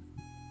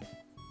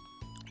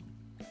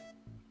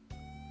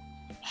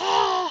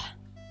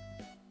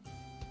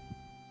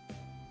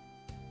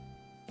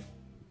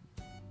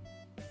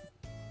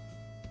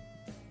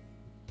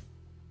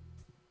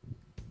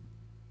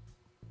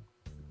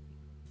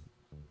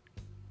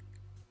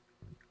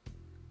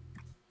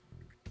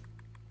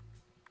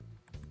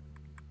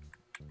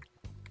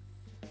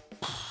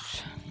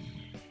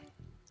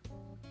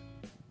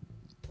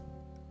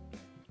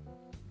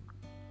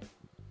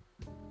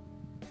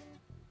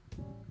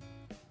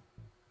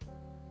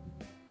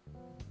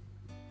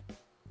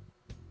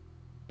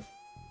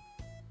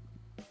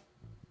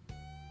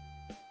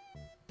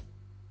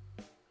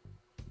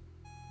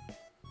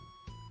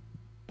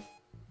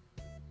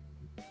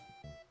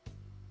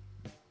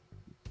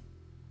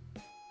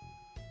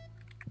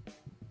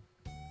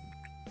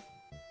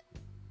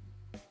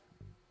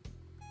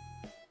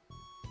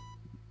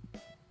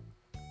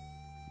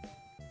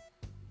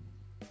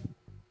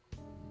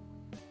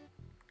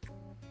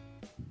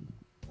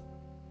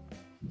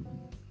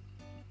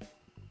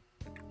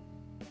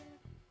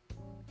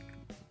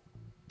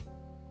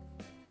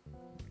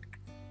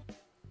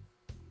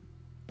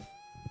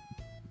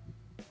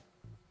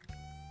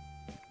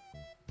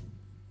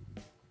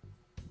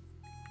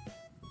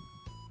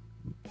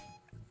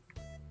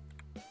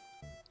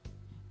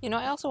 You know,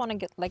 I also want to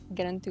get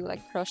into like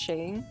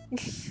crocheting.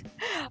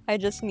 I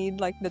just need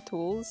like the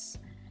tools,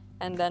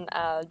 and then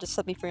just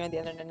set me free on the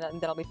internet, and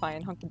then I'll be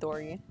fine, hunky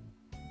dory.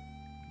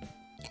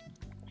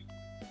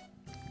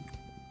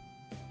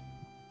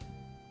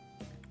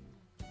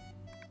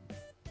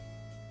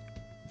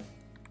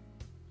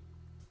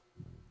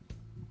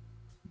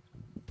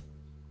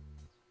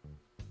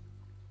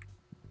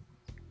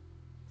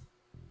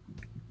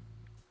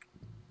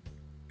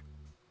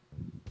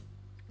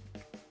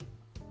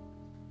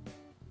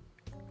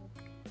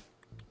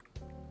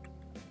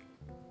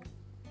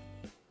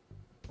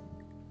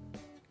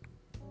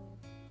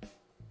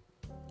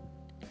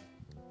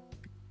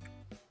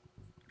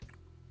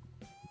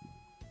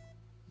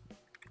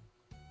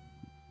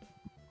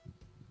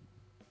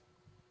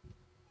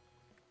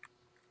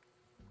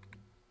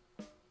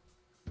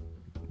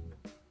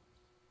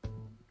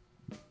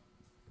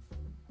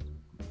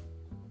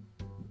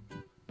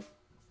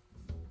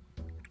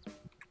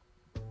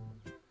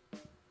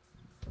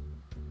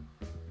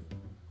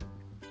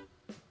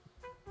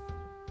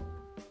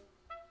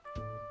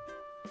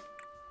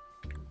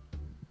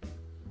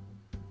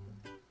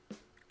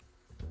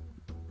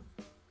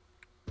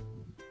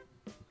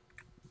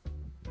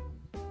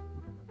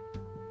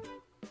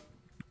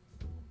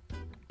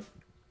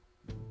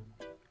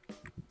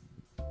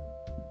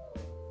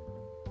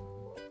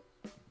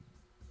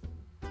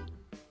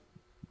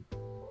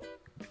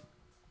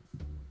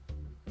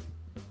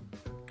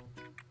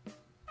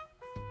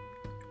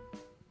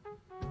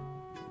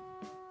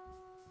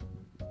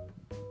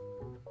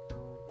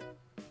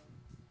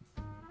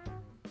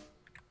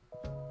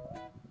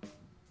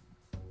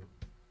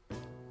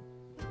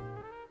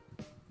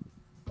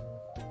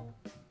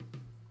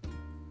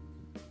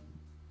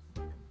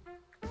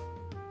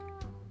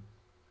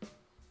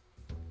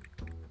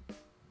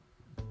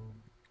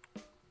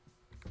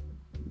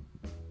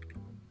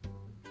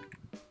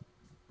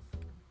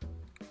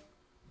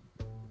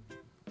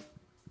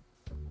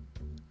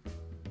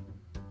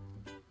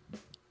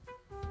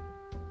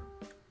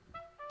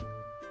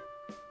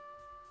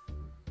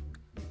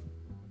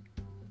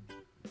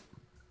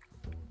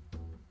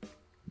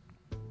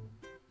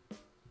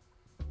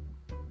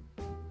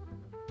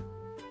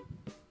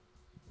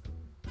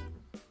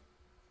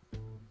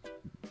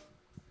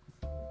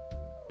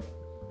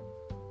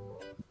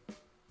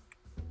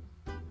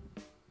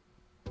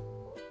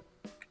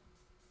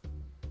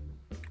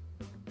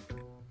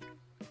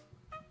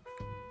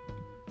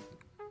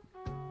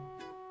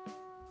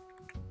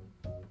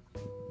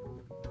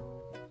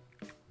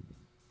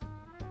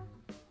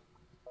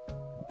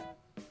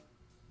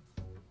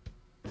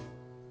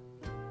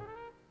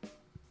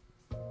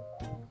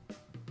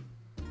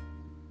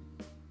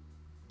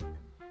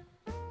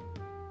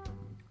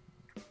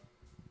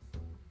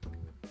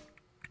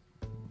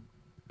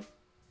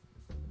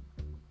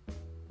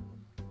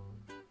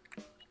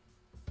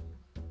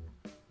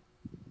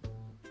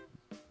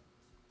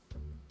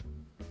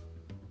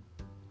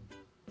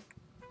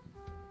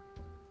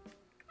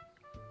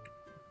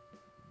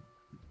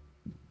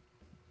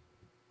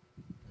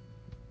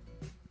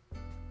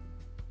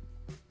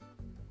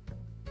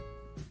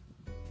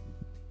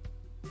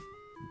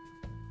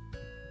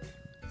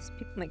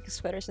 People make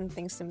sweaters and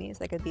things to me.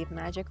 It's like a deep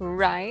magic,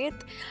 right?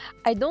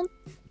 I don't.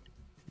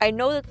 I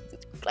know that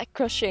like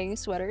crocheting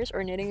sweaters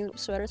or knitting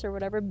sweaters or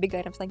whatever big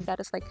items like that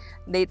is like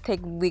they take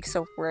weeks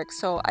of work.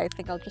 So I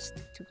think I'll just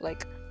stick to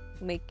like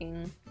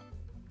making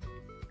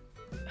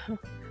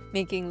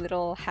making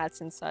little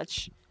hats and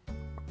such.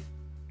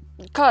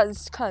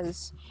 Cause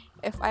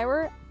if I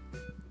were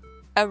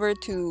ever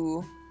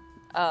to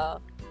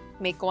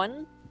make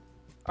one,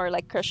 or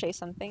like crochet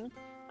something,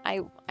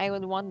 I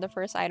would want the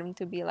first item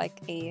to be like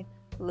a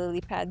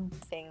lily pad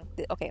thing.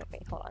 Okay,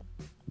 okay, hold on.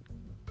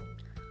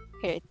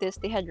 Here, this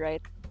the head,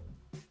 right?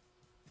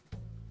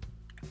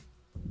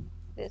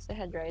 This the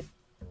head, right?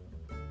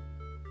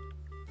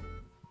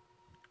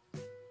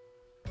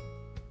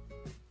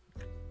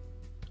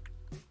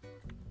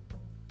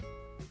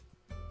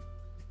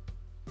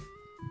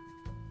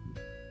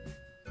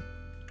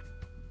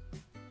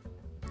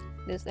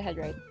 This the head,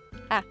 right?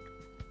 Ah,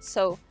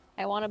 so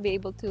I want to be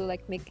able to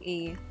like make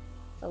a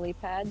lily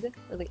pad,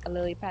 a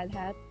lily pad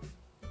hat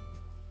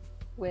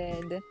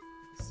with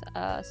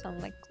some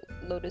like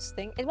lotus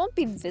thing. It won't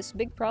be this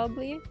big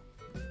probably,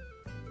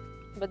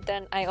 but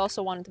then I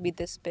also want it to be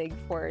this big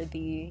for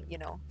the, you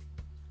know,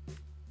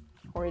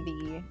 for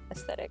the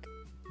aesthetic.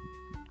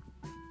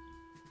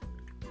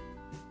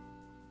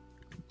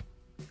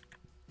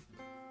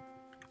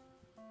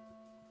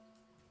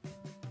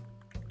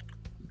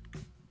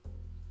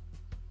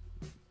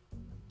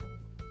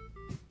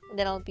 And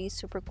then I'll be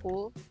super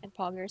cool and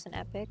poggers and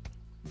epic.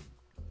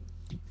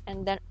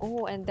 And then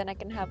oh, and then I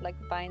can have like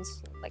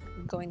vines like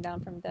going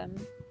down from them.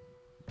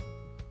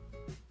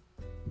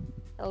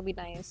 It'll be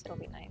nice. It'll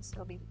be nice.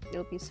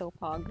 It'll be so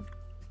pog.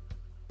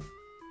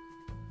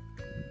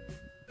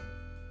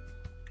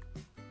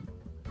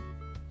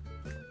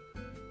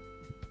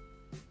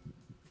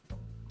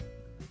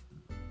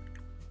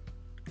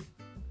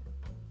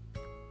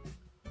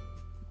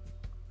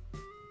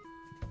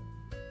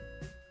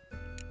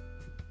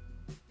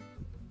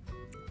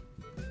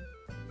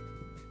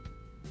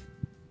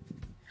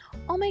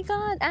 Oh my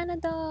god, Anna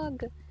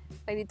dog!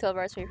 I need 12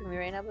 hours away from you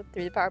right now, but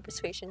through the power of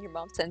persuasion, your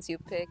mom sends you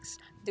pics.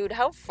 Dude,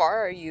 how far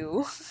are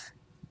you?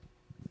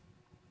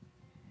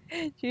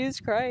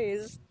 Jesus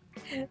Christ.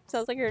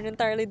 Sounds like you're in an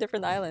entirely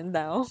different island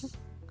now.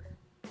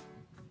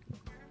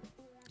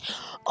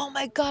 Oh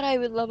my god, I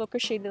would love a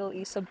crochet little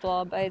Isa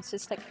blob. It's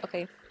just like,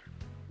 okay,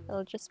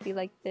 it'll just be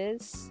like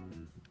this.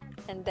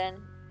 And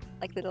then,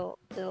 like little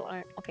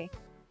arm, okay.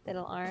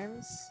 Little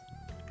arms.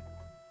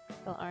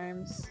 Little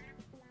arms.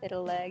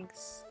 Little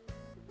legs.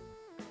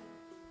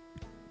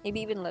 Maybe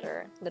even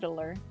littler.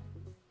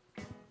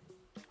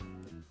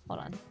 Hold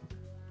on.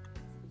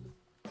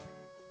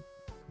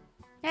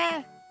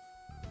 Ah!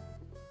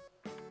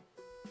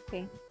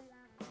 Okay.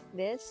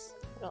 This,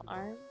 little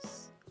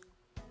arms.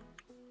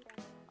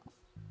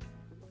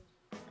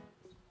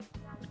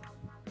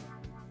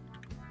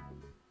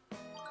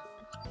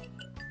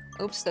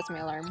 Oops, that's my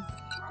alarm.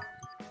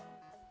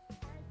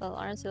 Little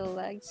arms, little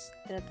legs,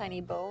 and a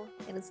tiny bow.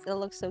 And it still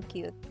looks so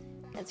cute.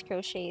 It's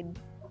crocheted.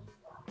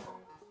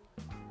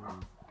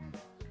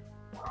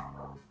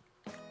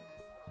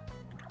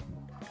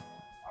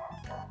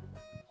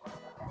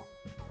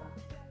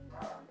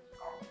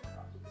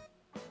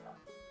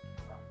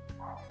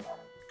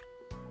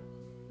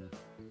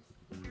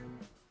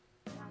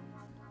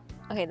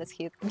 Okay, that's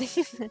cute.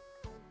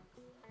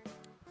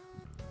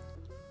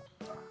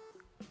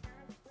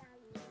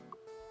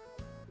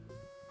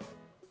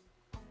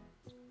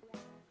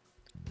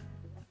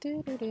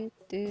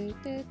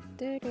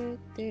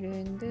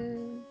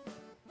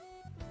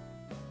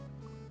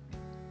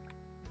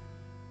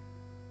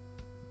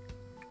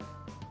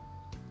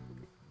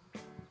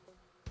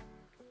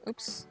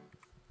 Oops.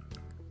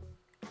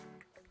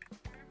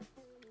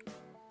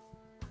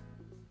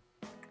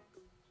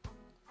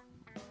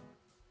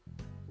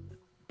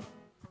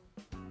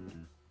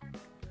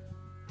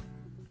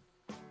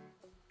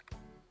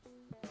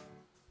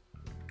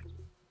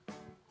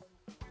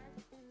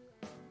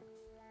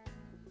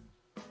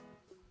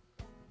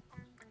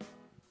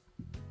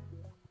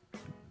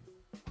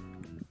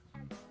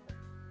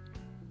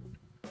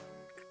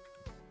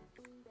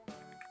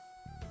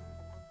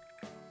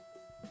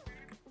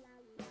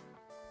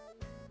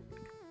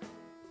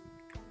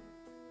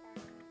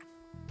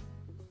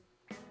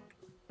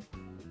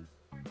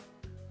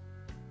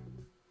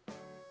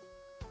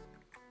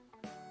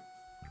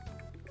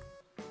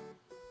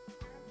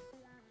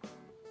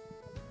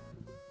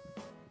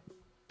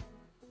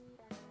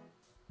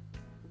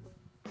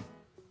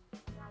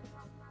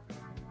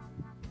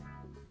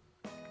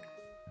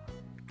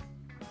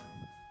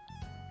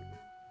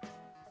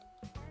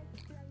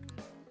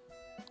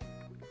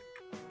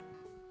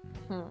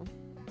 Hmm.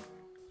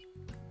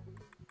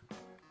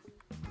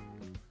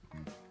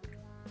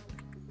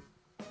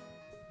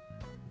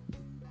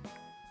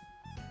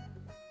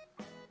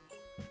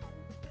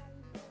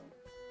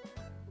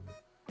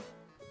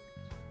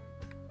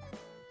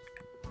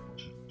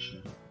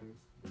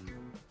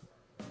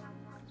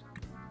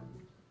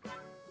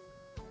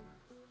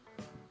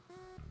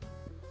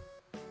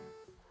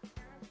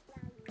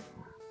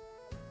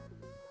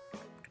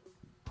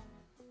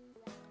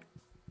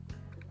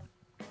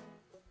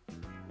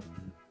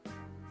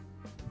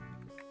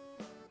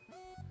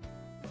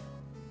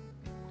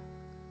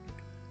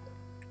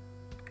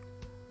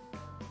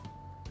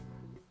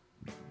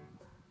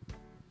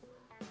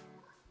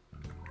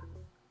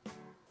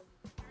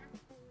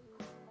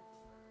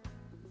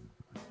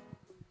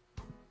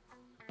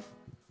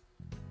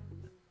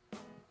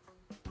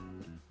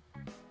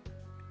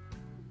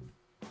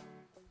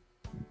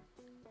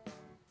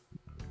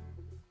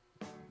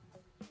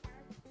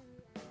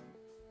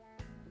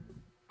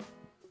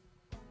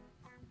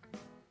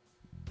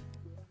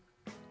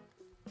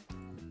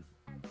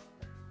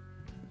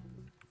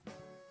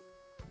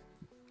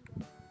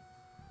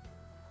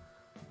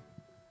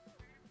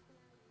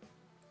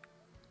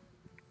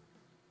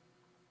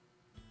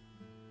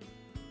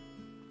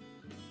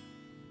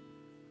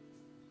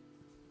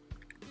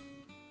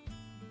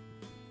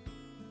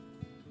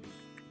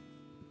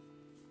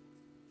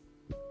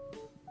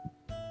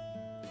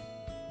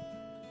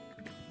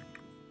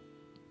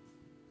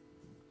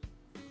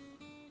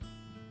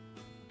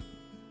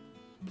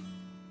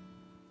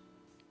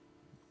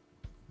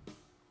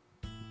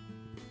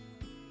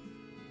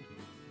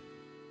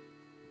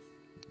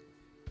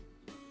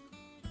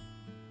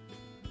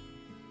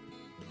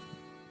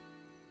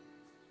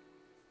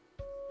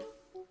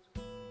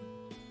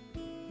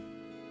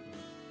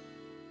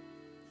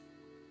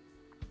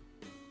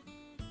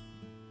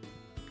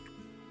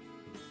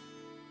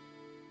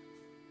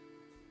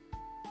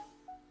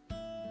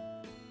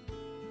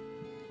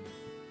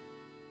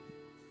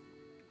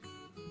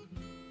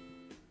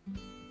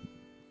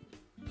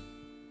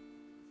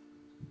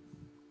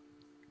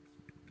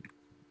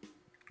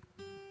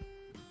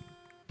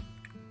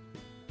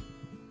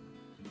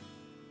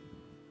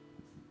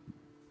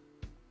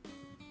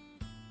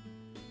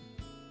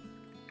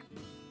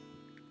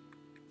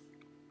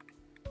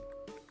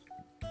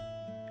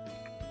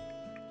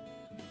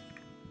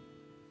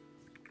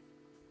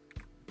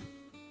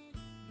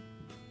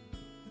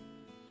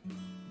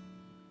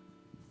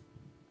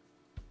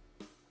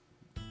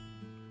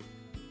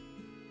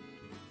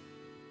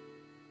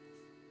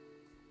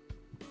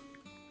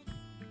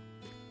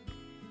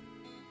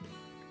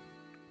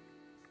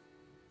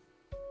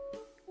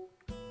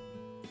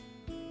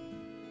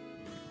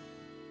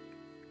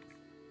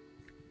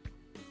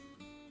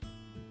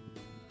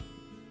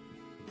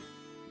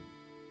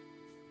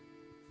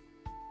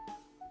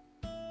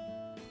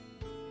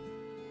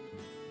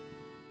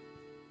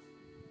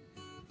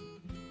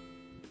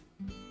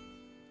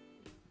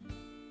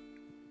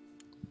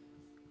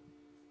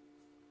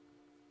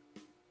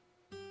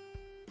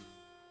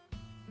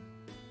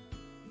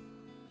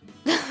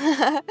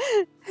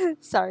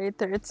 Sorry,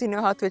 turrets. You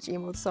know how Twitch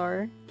emotes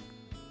are.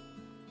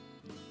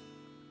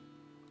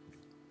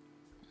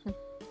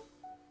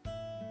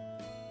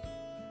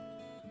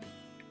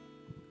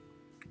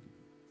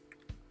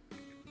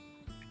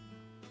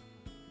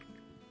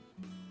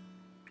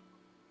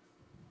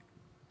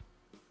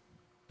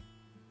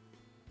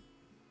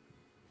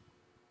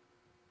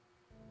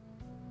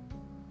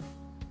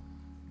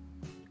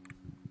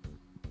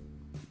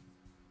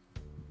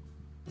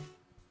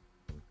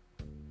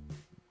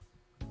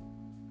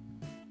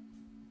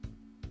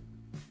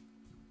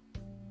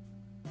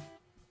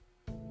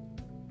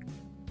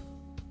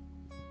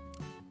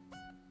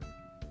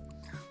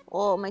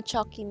 Oh, my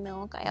chalky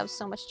milk. I have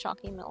so much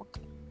chalky milk.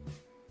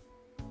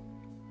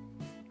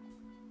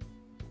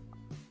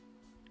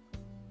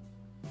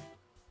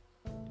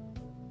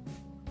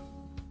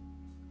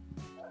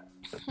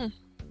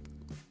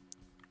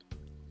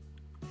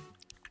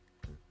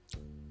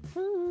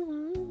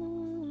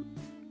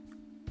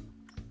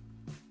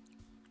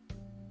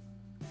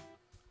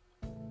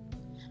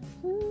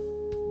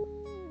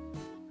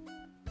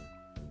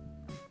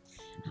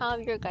 How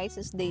have your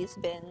guys' days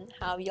been?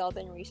 How have y'all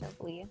been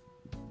recently?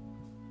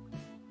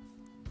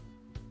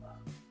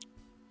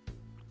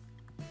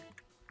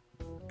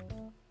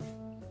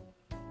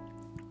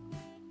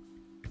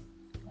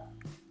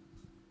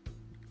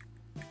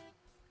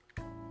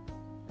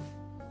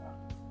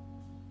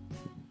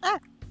 Ah!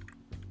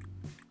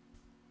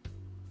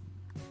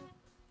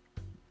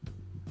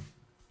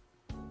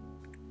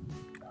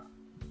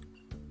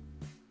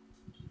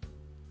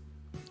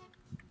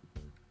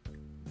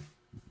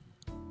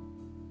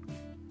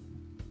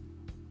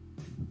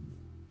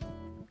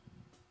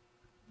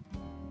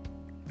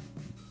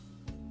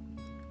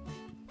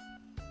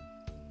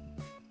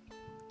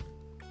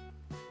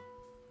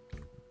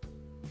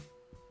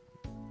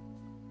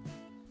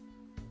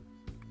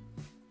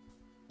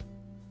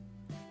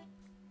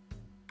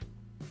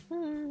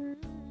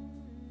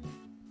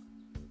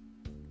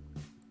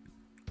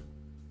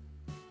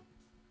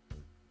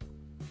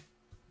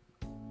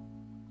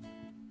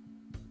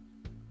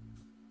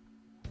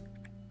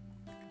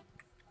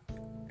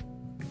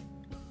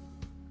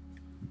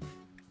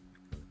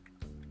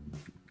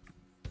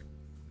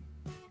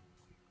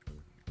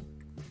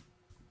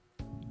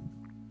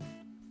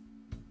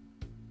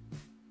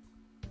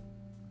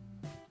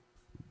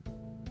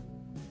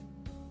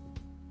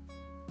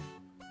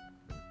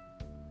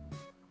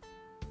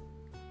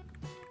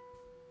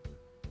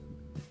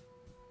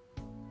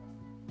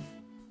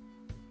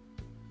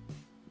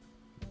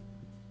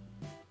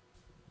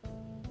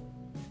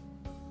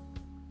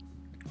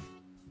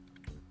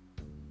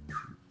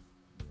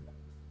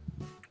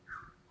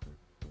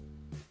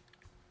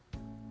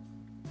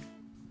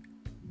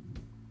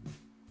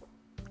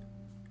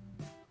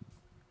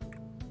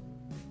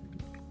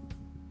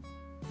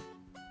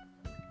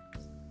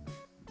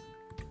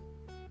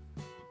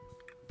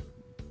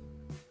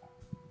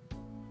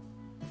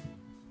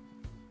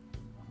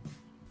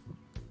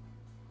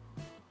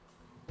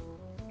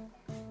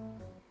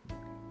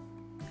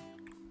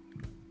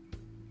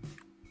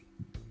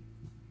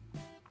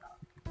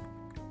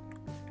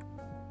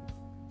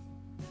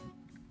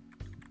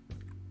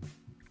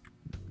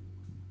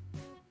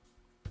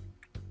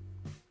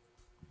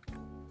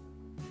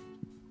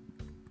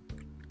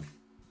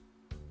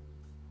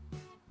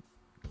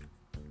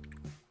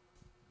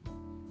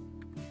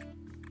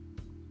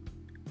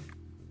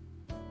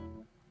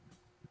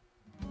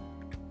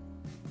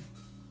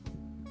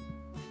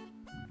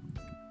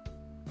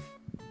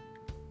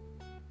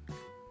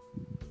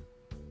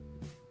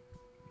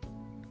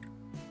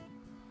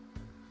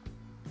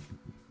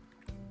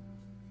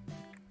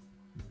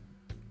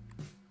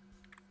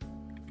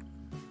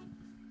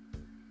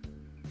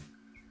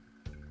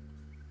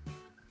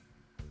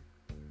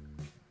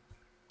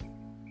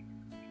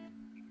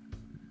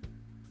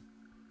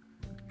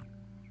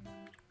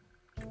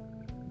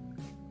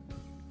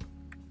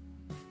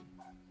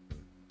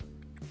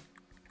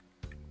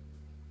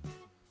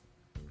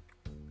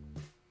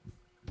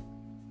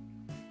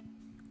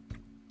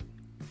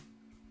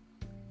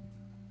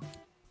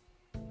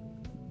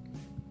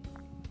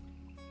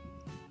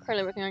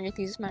 Currently working on your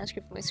thesis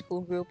manuscript for my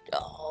school group.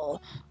 That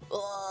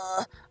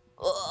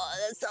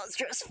sounds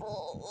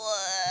stressful.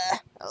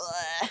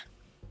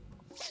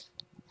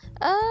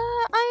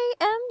 I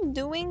am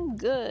doing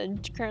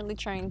good.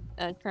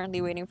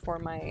 Currently waiting for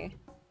my,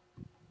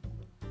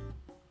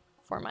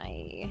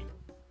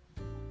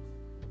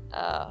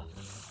 uh,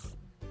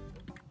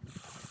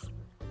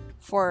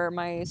 for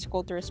my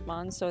school to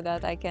respond so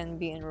that I can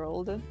be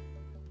enrolled.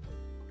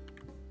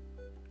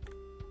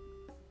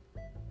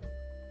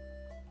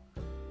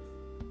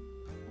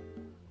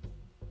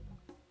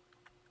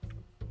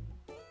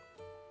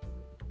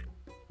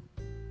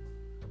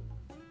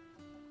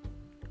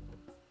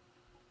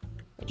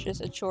 Which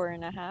is a chore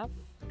and a half.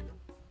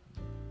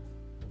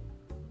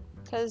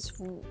 Because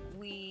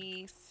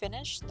we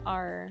finished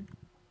our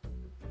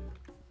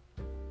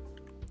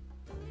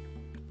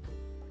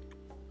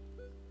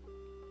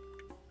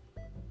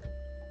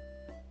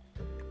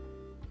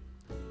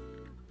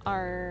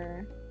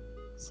our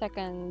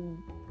second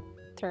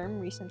term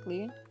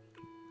recently.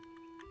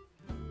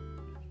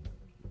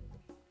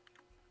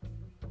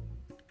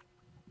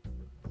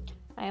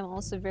 I am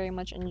also very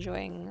much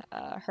enjoying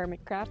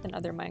Hermitcraft and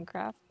other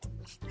Minecraft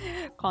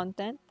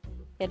content.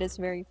 It is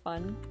very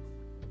fun.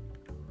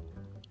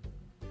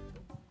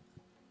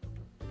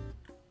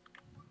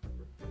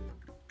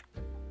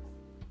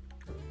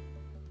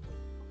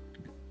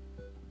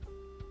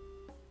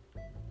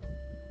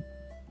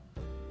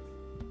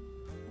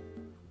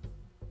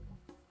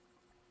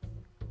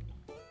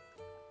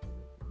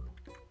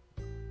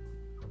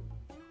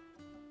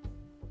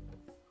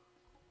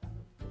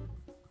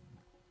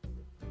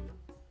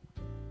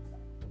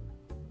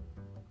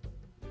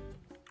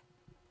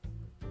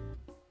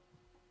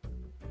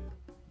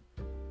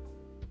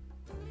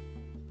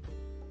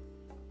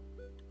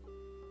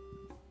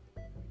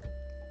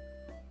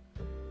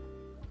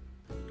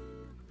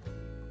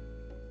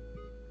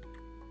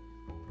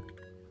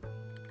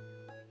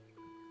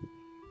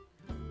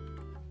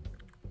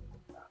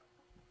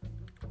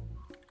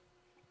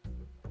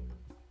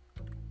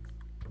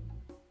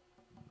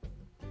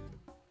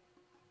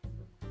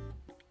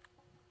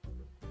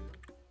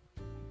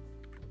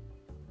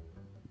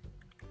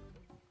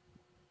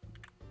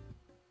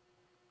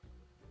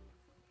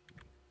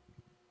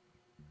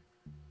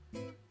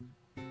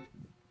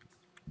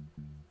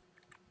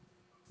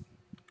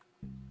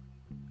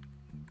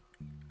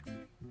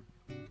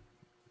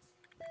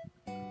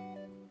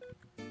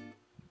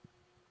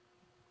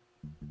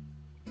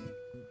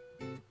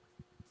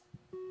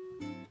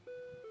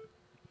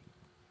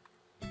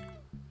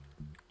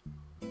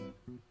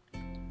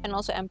 And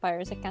also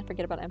Empires. I can't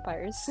forget about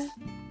Empires.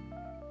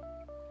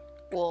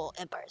 Well,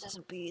 Empires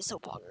SMP, so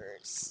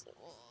poggers.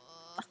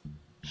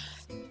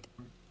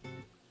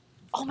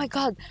 Oh my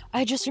god,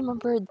 I just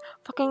remembered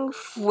fucking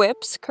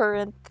Whip's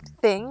current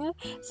thing.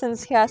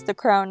 Since he has the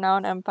crown now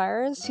in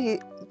Empires,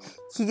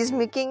 he's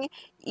making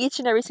each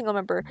and every single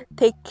member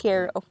take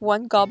care of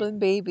one goblin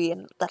baby,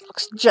 and that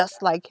looks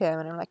just like him.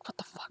 And I'm like, what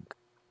the fuck?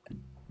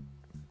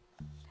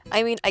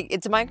 I mean,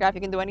 it's Minecraft,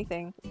 you can do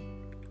anything.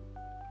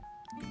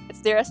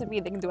 It's their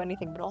SMP, they can do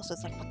anything, but also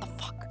it's like, what the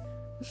fuck?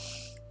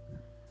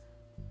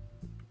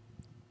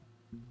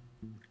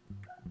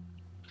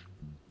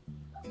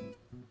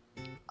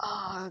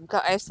 Oh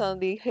god, I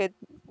suddenly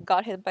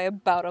got hit by a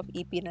bout of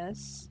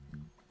eepiness.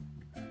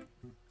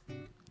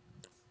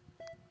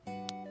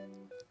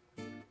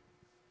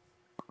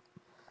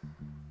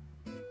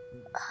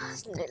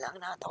 Sandali lang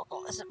na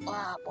ako kasi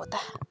puta.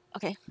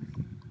 Okay.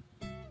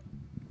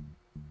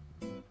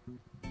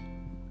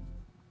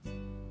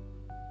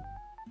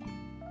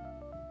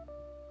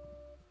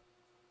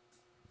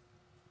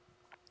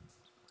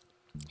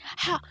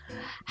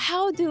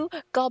 How do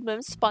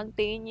goblins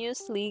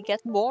spontaneously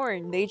get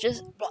born? They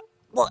just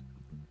what?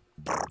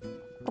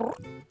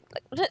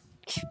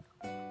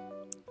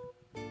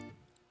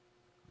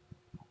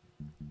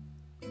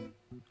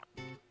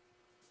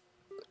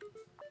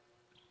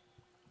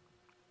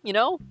 You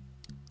know?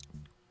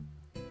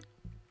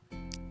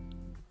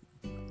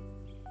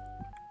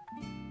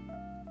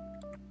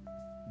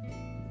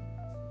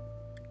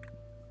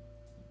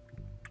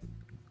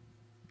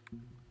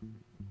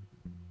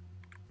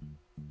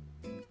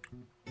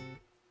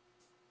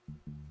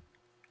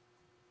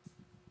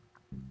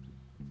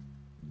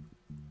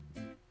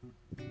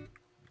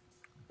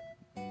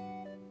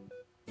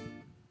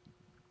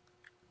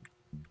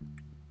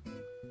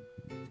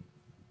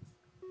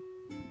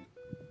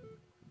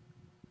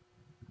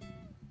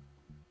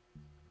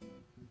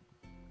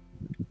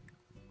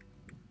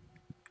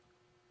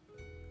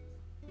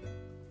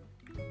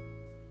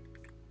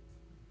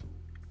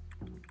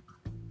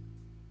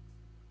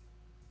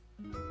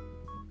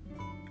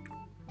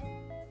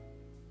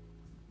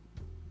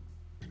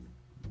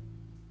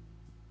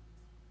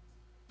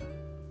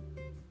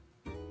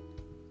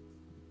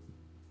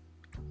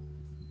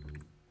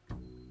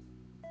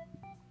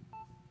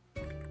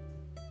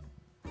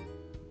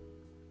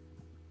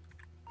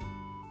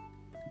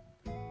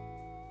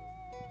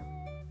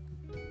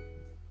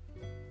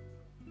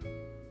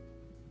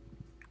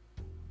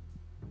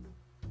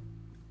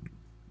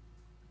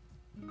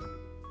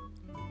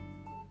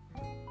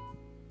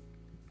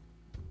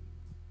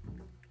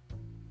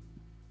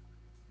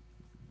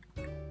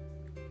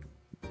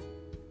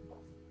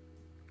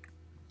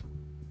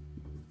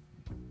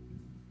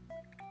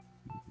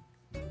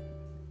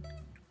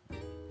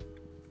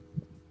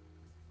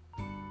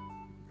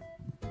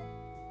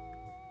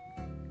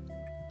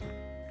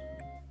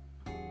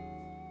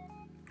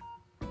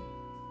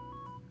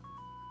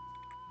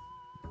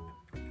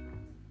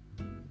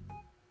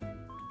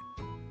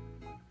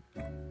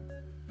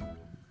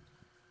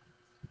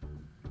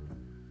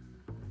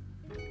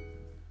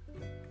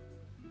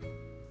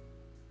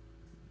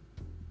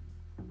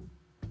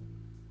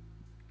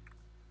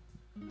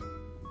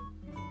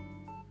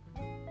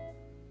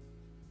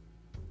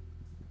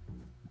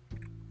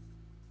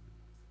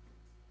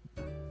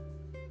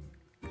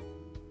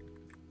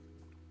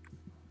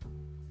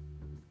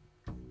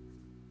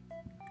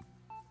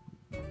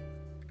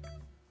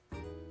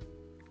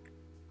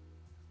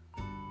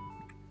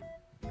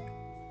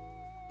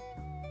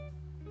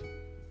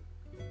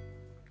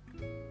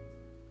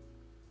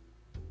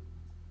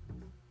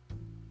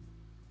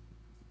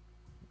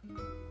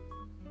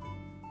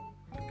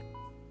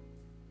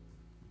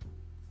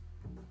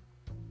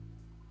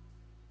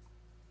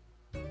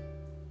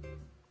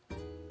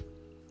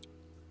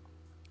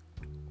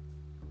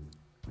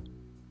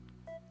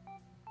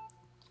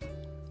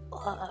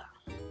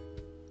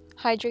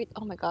 Hydrate.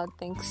 Oh my god,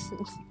 thanks.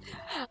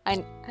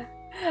 I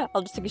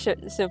I'll just take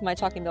a sip of my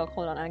talking milk.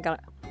 Hold on, I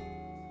gotta.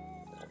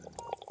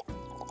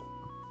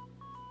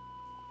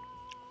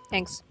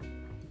 Thanks.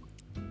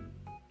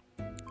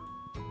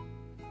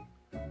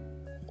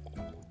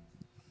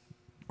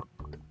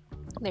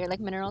 They're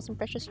like minerals and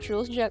precious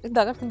jewels dug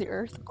up from the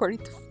earth, according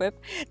to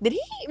Flip. Did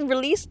he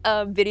release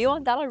a video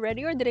on that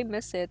already, or did I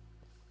miss it?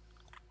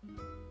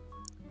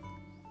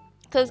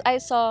 Because I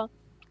saw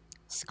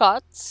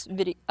Scott's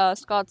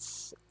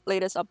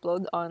latest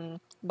upload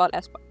on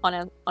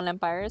on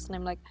empires, and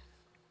I'm like,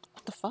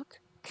 what the fuck?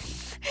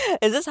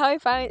 Is this how I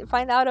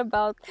find out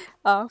about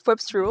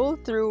Flip's rule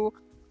through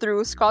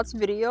Scott's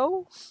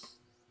video?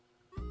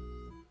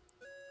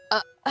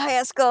 Hi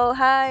Eskel,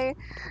 hi.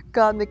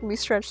 God, making me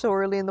stretch so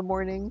early in the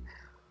morning.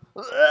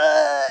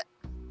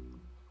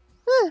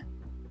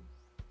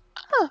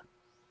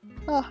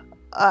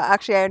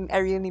 Actually, I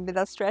really needed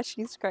that stretch.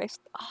 Jesus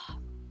Christ.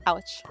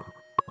 Ouch.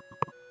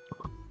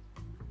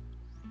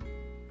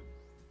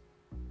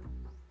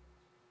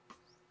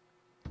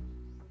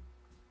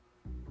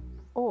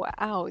 Oh,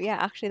 ow. Yeah,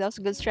 actually, that was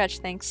a good stretch.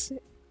 Thanks.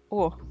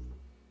 Oh,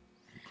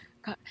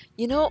 God.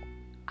 You know,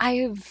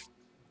 I've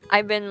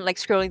I've been like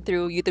scrolling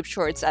through YouTube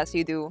Shorts as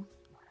you do.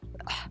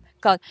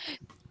 God,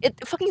 it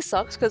fucking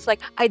sucks because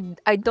like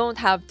I don't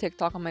have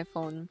TikTok on my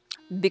phone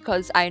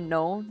because I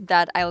know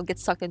that I'll get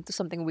sucked into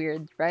something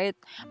weird, right?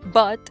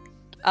 But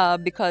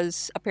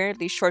because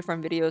apparently short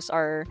form videos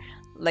are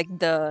like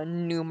the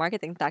new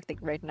marketing tactic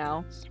right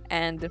now,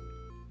 and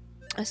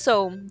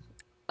so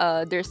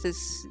there's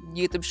this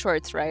YouTube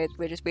Shorts, right,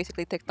 which is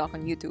basically TikTok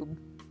on YouTube,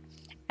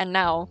 and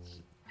now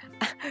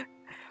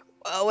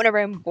whenever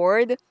I'm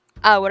bored,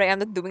 what I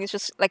end up doing is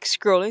just like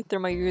scrolling through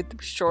my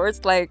YouTube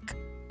Shorts, like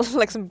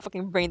like some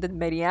fucking brain dead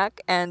maniac,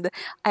 and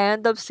I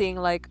end up seeing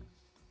like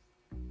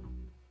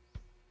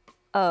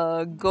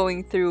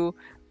going through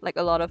like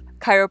a lot of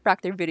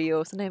chiropractor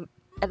videos, and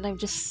I'm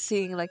just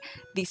seeing like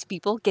these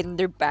people getting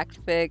their backs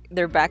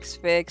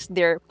fixed,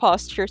 their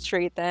posture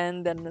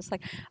straightened, and it's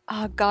like,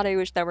 oh god, I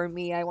wish that were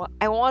me. I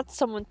want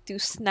someone to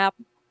snap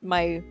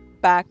my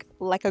back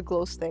like a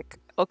glow stick.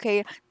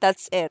 Okay,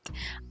 that's it.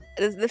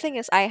 The thing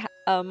is,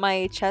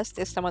 my chest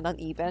is somewhat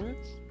uneven.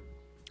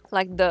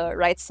 Like the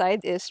right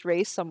side is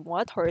raised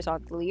somewhat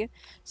horizontally.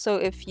 So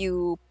if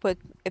you put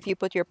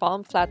your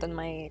palm flat on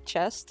my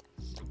chest,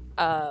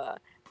 uh,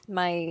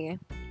 my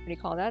what do you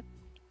call that?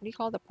 What do you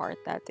call the part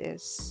that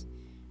is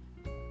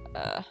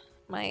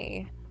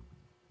my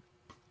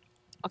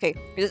okay?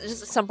 This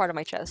is some part of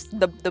my chest.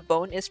 The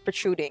bone is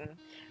protruding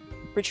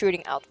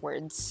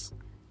outwards,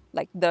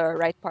 like the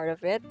right part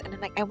of it, and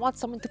then like I want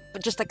someone to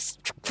just like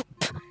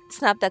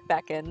snap that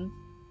back in.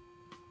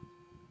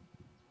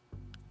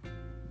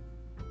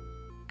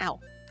 Ow.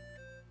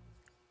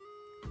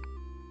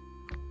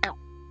 Ow.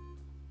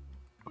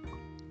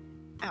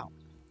 Ow.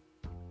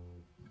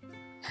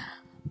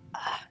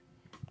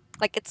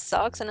 Like it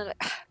sucks, and I'm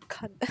like,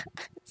 God,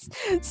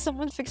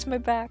 someone fix my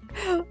back.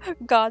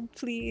 God,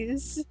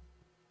 please.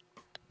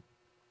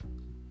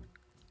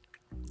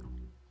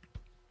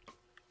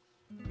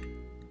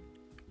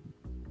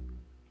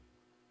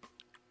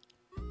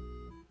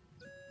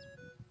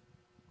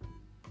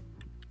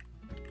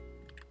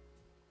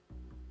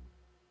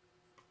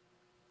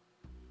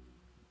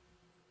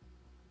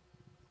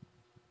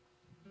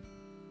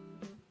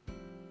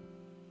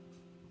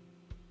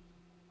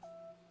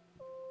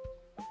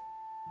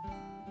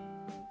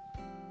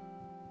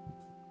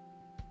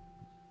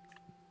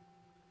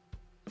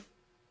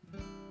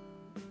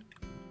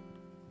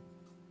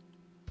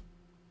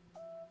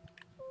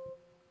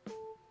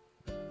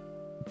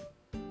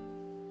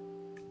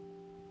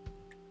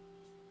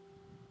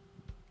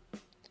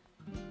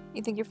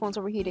 You think your phone's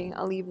overheating?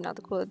 I'll leave now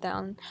to cool it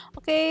down.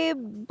 Okay,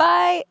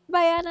 bye,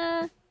 bye,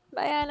 Anna.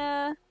 Bye,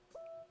 Anna.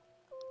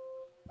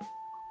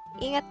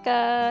 Ingat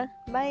ka.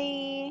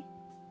 Bye.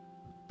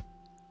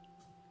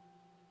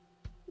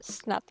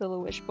 Snap the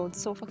little wishbone.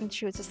 So fucking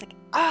true. It's just like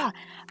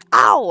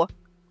ow.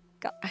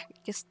 God, I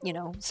just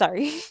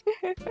sorry.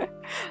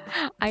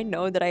 I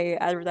know that I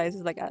advertise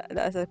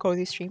as a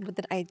cozy stream, but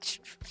then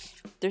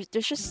there's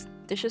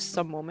just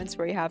some moments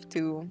where you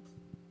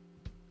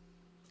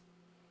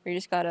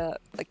just gotta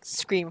like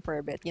scream for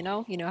a bit. You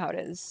know how it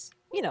is.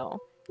 You know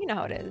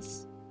how it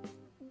is.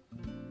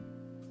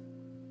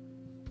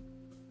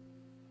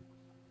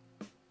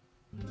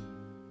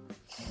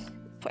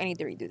 I need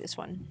to redo this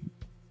one.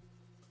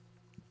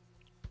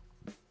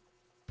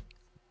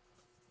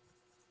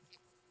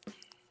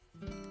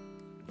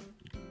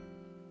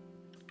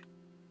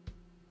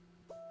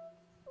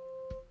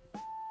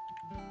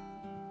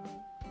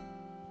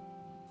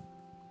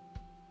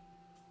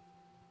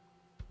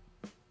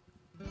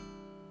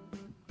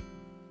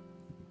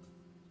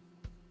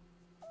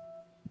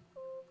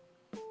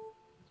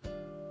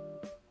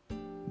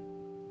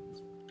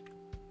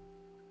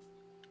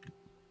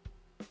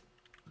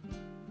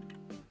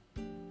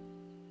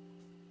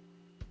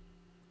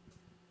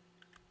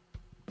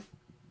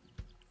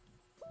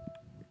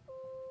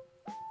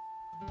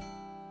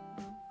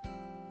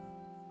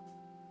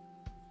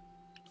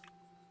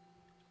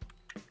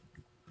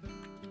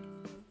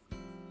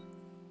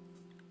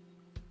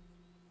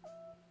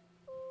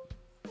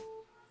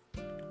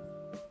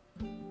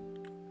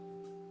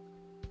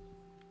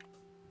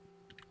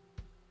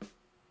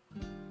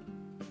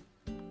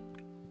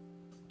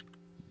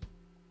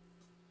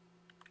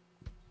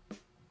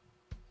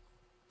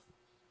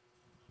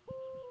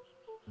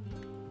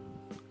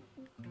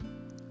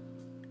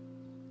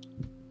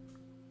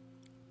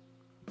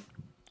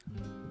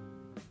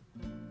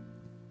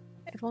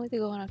 If only to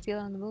go on a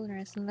field in the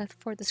wilderness and let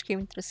forth the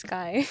scream to the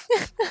sky.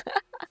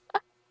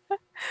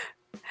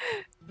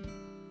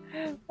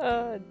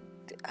 uh,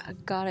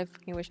 God, I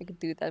fucking wish I could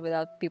do that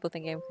without people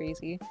thinking I'm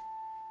crazy.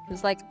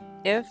 It's like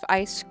if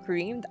I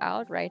screamed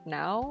out right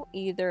now,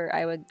 either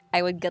I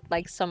would get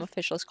like some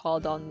officials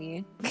called on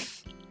me.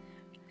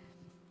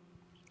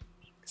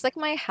 It's like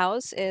my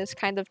house is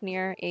kind of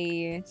near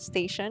a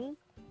station.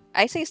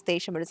 I say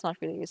station, but it's not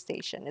really a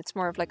station. It's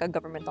more of like a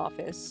government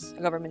office,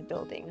 a government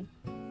building.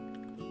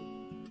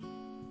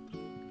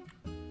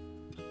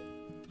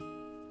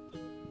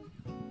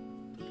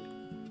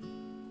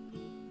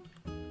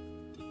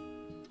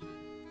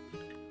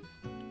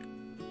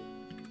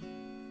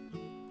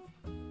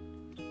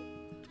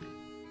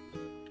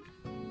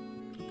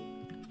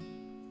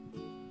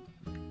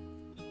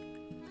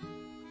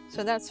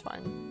 So that's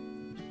fun.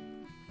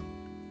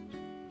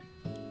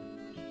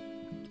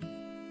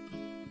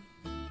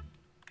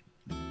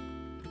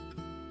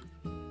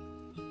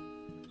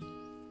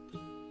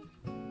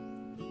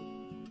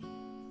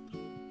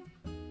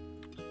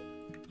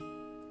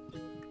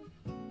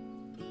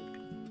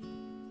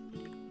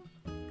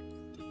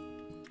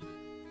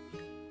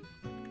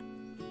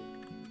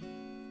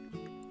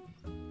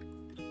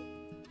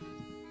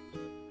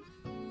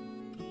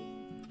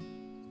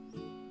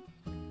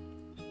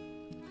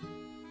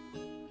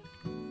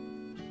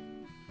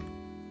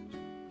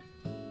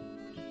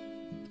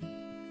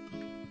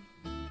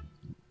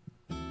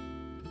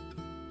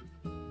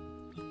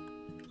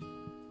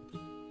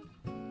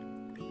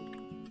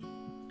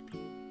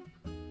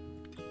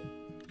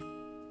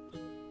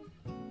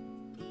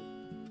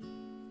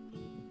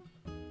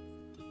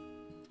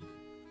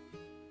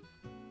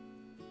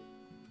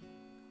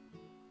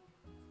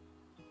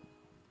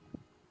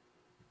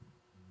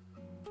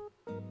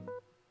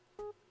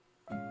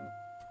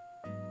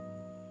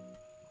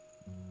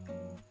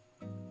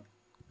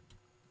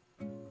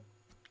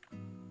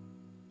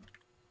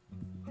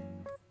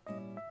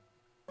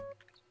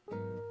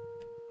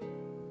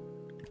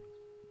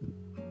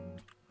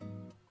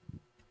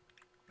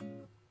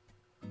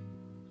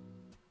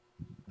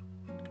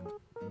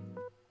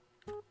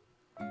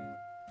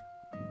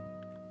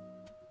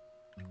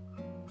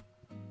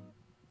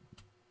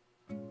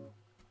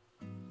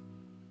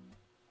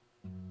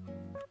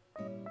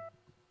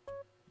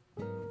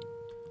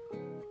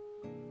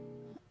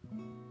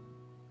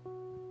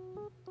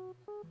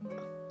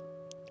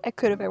 I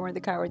could if I weren't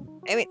the coward.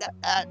 I mean,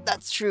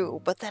 that's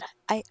true, but then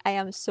I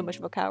am so much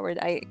of a coward.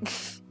 I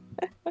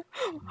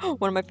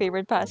one of my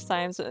favorite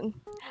pastimes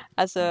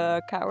as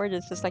a coward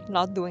is just like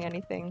not doing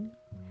anything.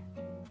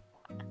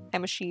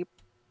 I'm a sheep.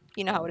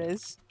 You know how it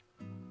is.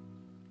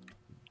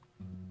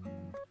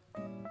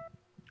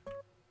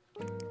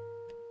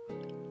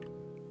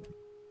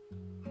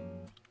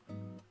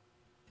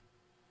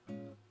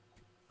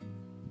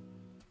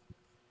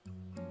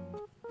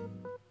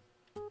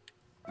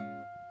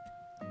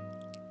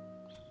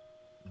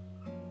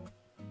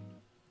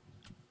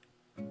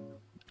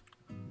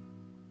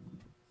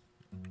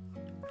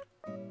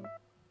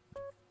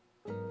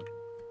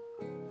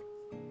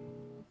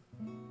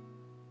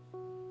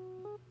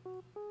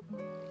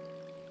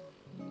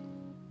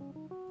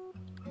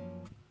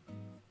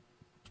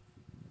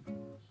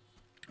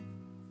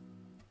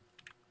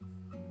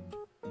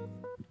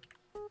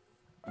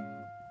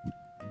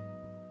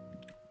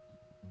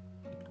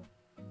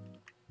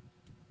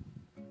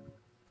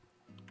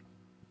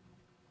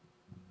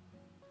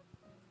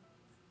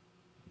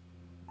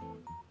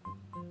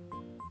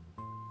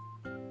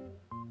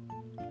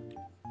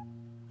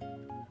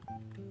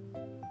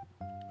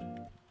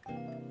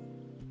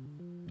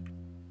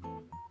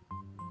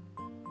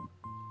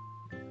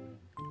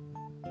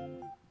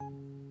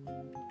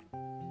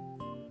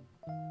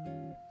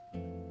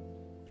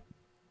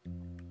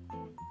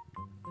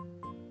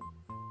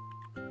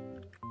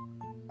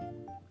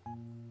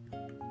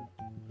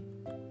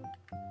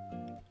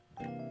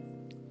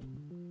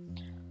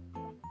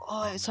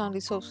 Oh, I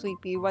sounded so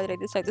sleepy. Why did I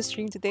decide to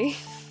stream today?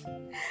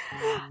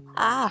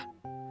 Ah.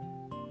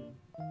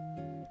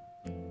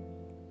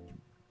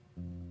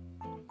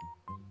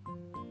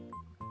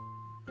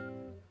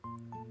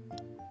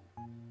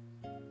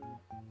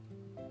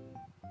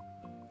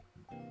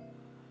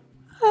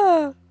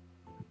 Ah.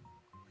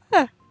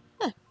 Ah.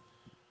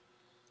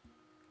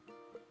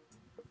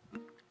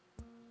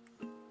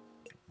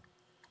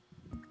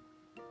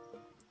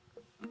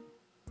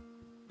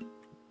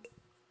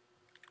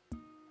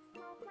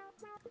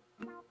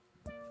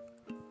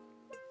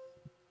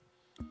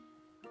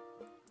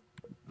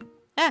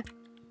 Ah.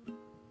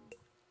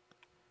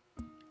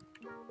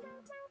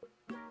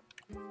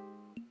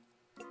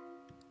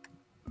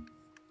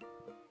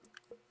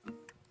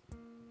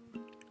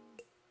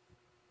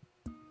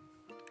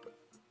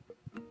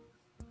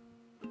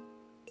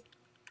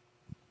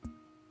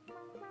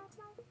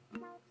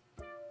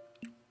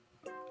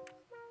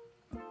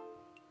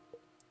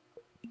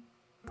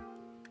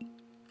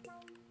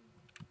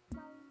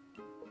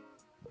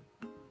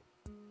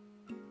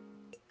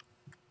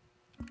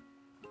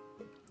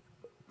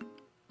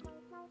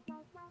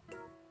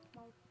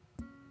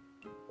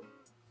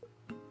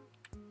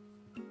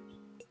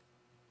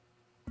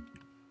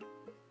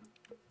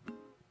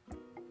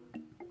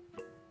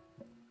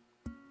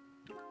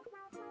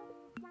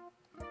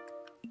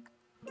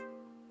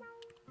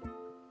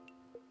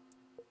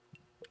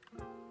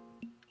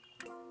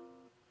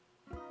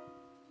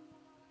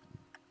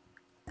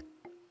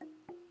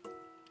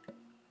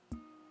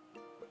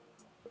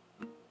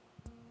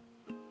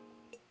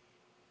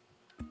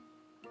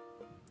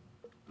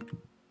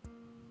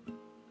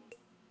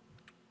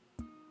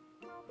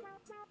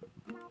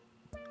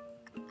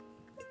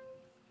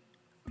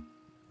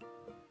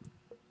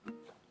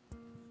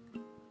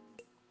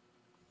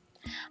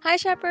 Hi,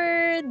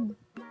 Shepherd.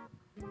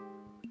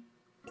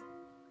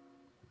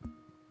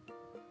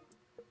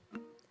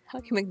 How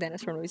can you make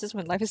dinosaur noises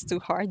when life is too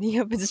hard? You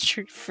have been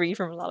free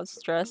from loud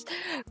stress.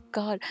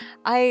 God,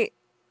 I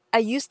I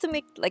used to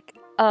make like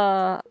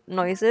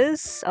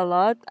noises a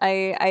lot.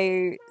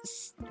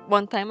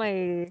 One time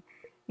I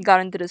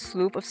got into this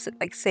loop of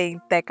like saying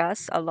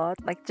tecas a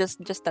lot, like just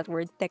that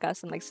word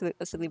tecas and like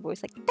a silly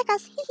voice like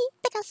tecas hee hee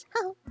tecas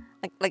how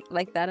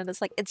like that, and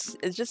it's like it's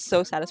just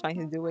so satisfying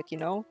to do it.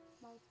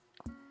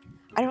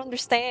 I don't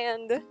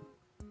understand.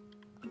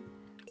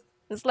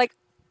 It's like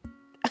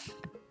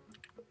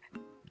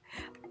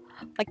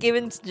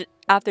even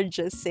after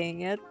just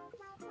saying it,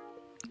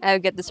 I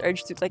would get this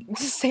urge to like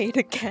say it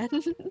again.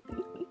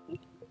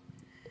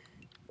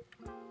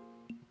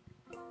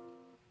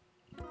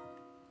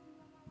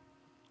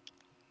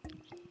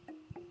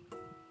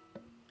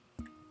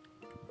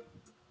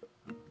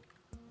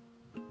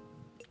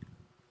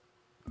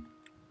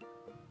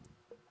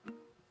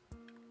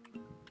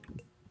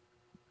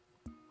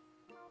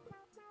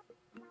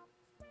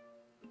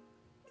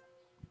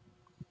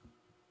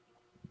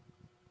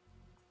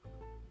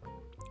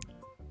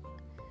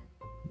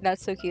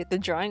 That's so cute. The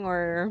drawing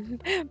or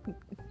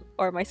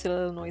my silly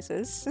little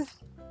noises.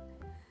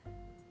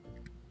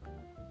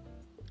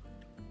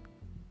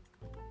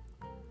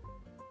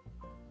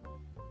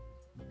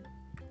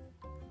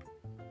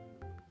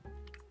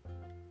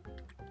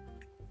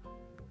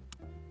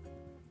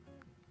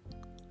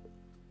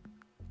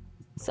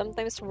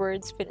 Sometimes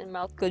words fit in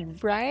mouth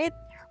good, right?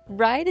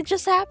 Right? It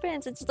just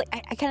happens. It's just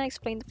like I can't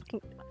explain the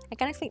fucking I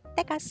can't explain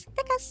tecas,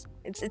 tecas.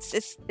 It's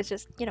just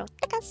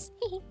tecas,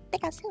 hee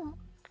tecas.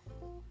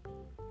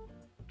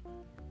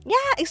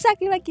 Yeah,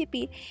 exactly like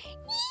Yippee.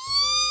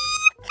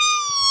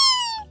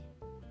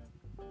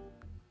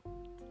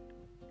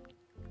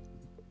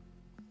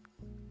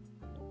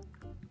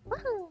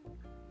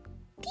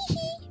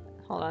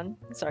 Hold on,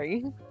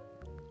 sorry.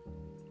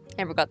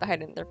 I forgot to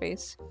hide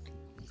interface.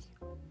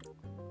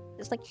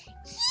 It's like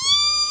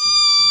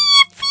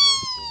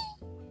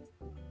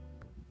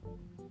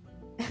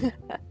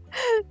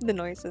the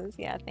noises.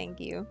 Yeah,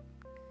 thank you.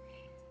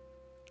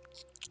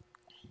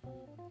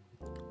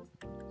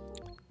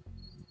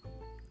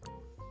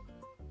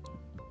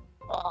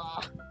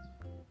 Ah.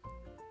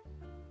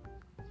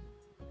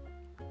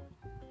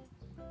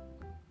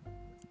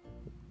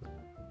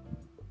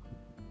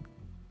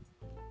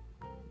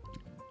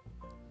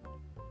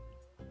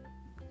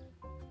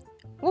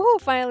 Woohoo!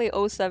 Finally,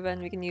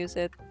 '07. We can use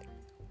it.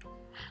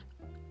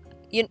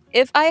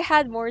 If I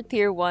had more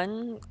tier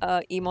one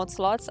emote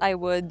slots, I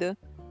would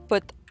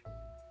put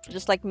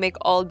just like make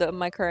all the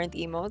my current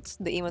emotes,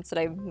 the emotes that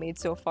I've made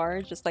so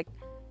far, just like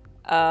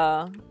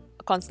uh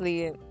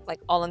constantly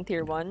like all on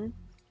tier one.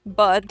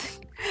 But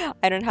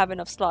I don't have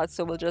enough slots,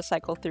 so we'll just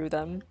cycle through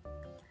them.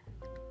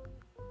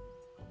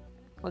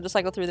 We'll just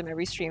cycle through them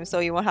every stream, so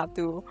you won't have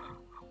to.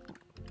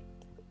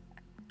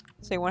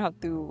 So you won't have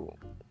to.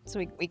 So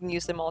we can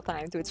use them all the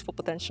time to its full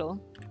potential.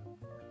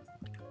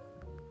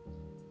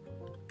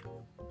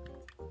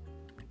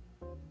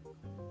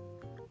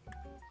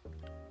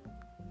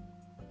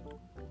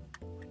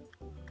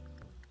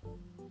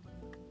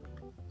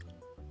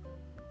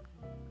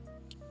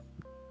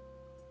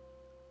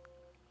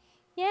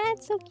 Yeah,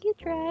 it's so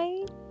cute,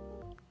 right?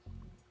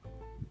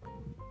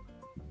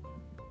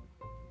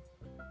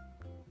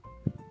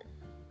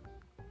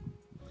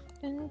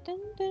 Dun, dun,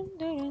 dun,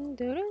 dun, dun,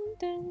 dun,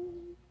 dun.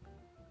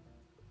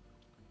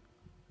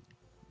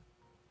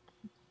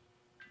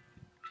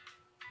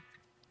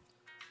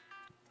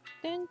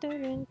 Dun,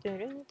 dun, dun,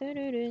 dun, dun,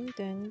 dun,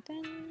 dun,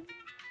 dun.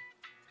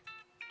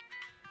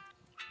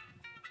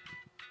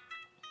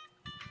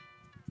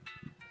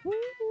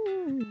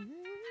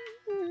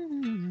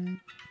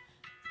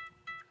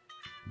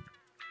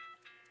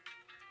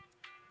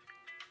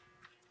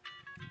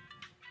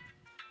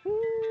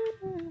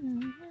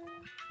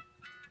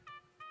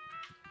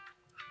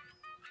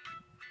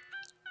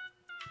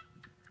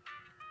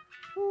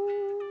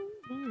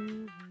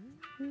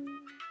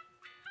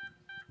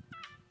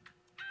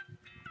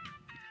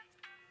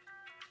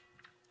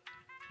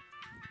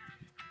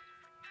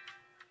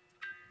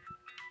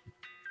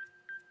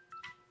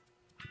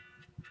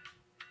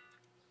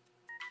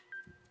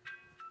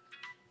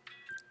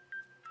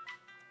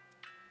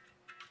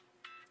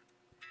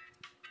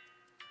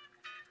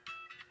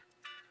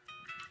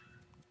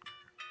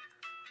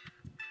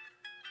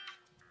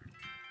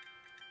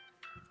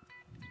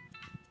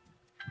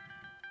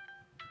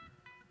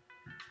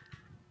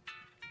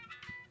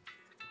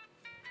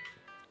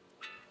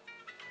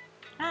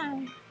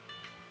 Hi.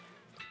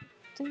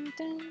 Dun,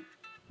 dun.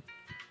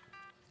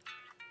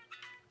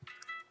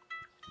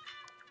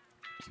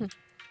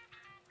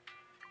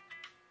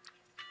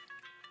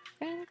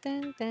 Dun,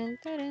 dun, dun,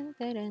 dun,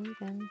 dun, dun,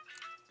 dun.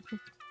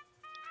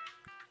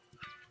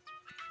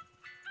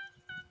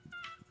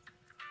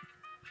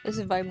 Does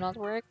the vibe not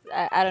work?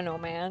 I don't know,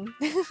 man.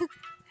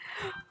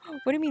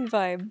 What do you mean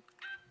vibe?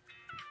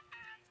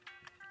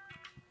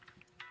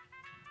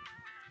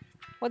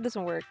 What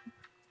doesn't work?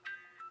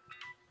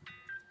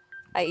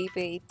 I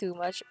ate too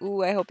much.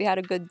 Ooh, I hope you had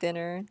a good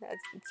dinner.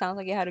 It sounds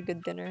like you had a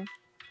good dinner.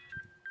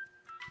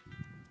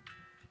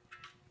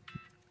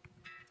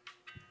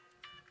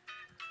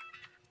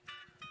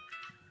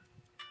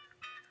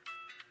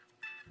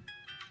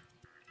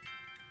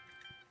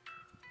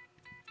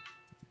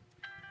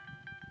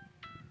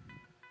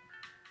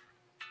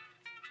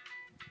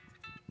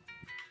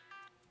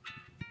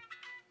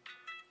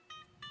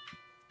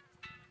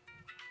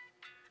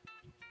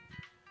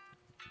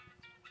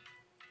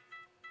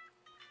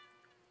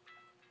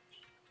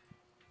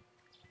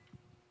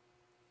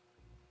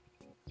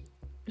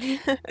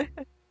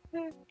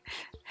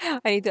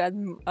 I need to add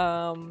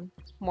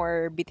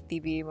more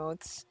BTTV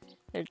emotes.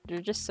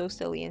 They're just so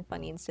silly and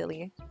funny and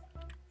silly.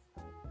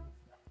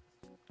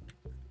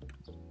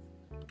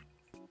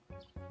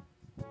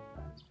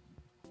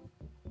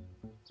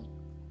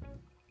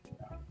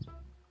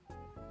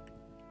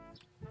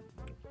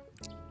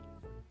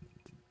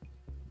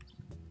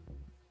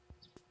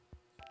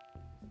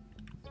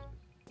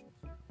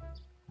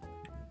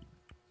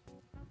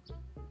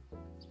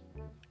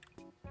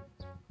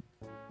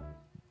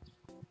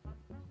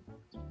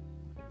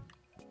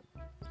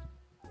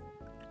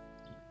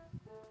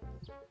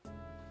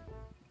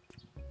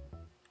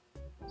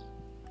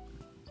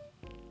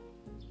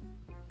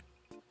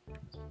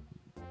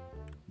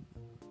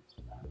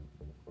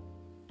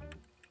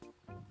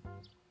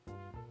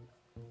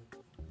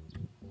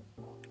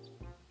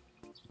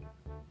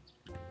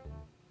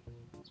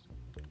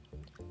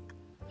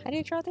 How do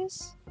you draw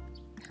this?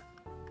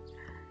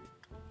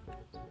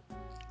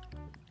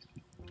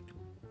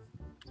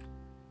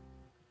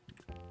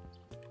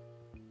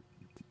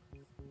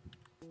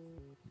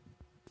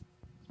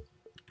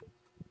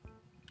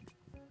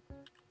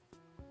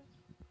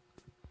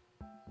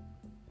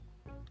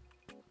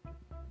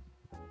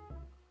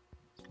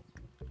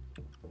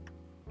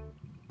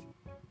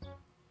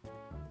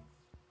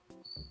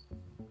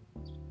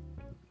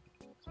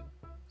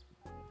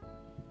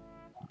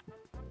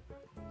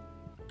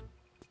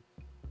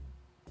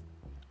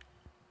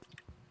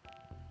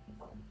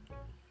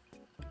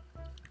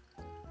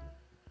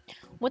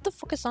 What the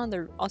fuck is on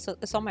the also?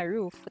 It's on my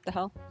roof. What the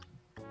hell?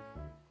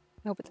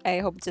 I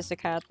hope it's just a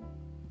cat.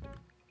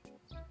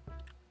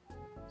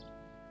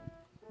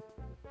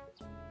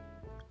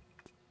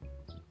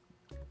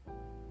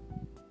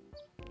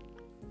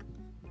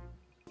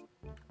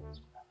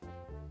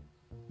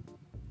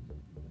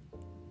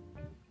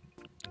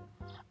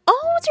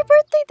 Oh, it's your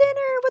birthday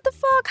dinner! What the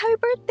fuck? Happy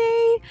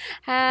birthday!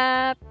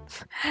 Happy,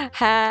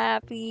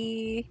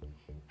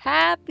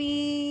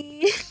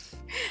 happy,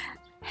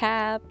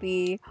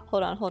 happy.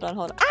 Hold on.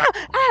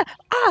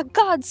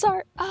 God,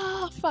 sorry.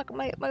 Ah, fuck,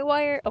 my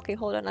wire. Okay,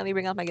 hold on. Let me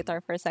bring out my guitar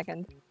for a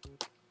second.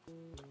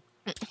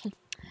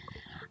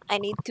 I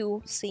need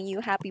to sing you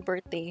happy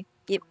birthday.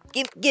 Give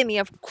me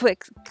a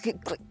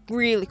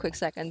really quick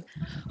second.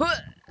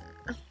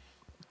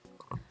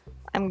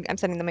 I'm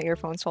sending them my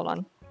earphones. Hold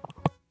on.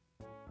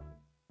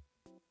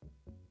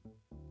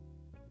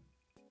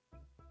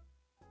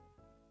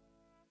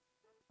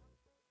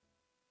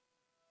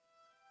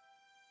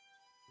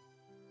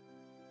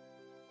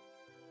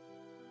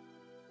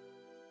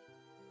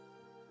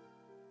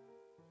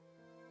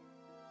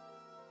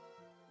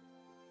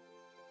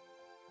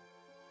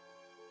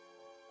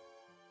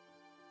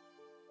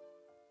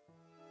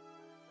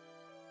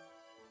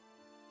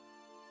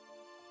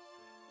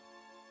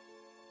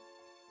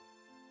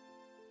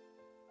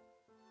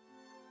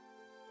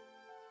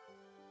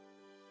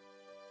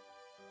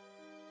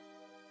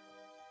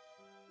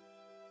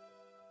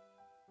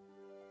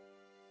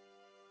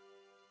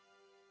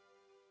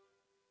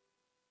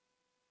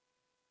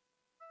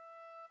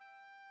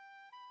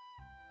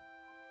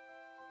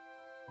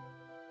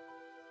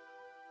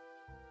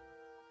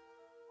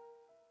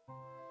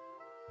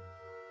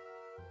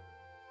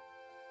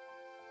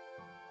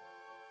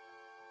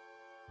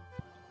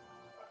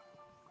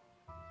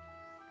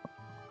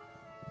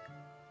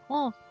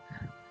 Oh,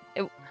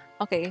 it,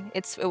 okay.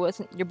 It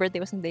wasn't your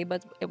birthday wasn't day,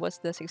 but it was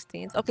the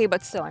 16th. Okay,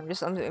 but still, I'm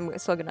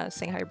still gonna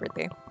sing happy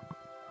birthday.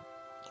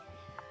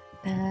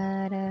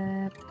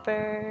 Happy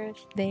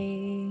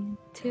birthday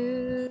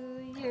to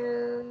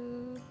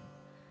you.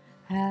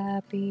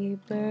 Happy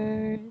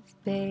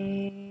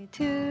birthday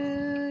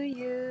to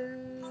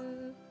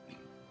you.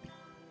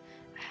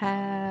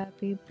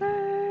 Happy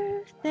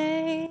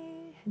birthday,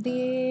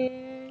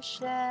 dear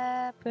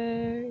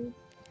shepherd.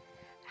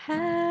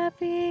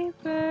 Happy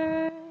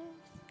birthday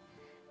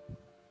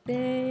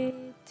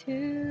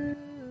to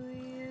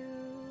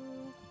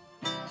you.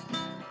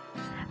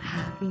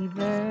 Happy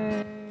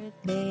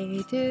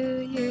birthday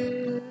to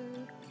you.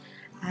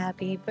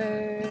 Happy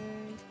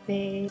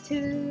birthday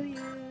to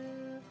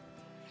you.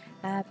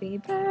 Happy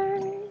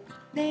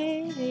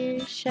birthday, dear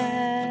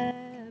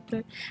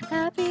shepherd.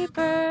 Happy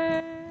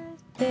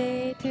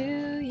birthday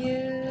to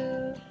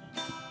you.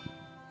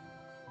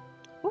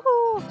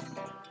 Woohoo!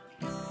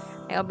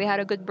 I hope you had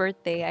a good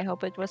birthday. I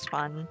hope it was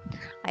fun.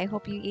 I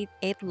hope you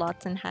ate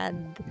lots and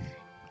had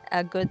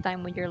a good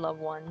time with your loved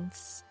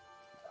ones.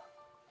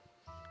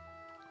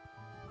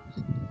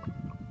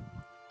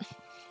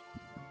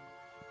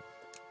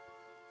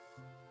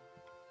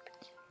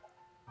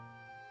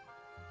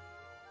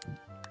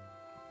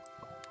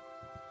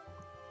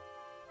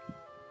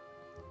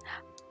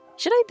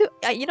 Should I do?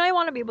 I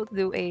want to be able to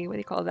do a what do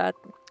you call that?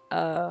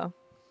 Uh,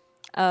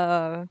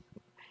 uh,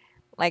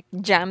 like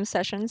jam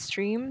session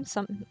stream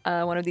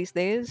one of these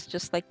days.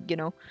 Just like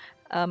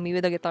me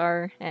with a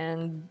guitar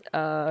and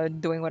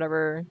doing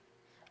whatever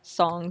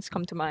songs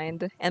come to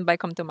mind. And by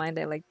come to mind,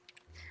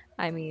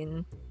 I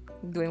mean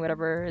doing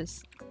whatever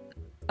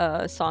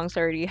songs I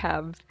already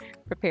have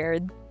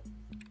prepared.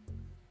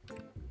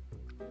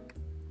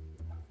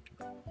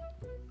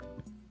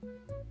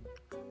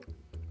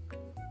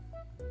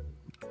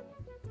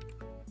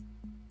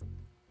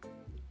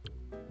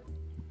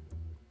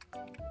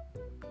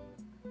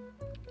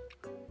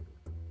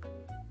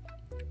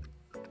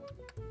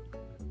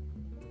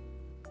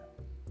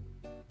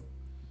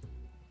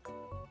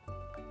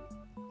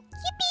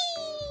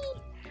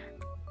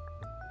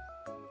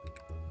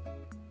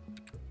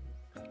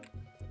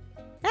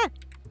 Ah,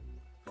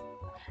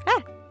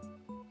 ah.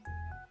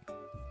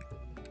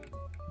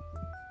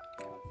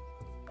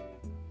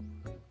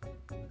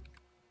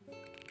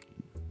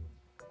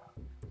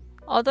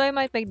 Although I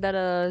might make that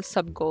a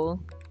sub goal,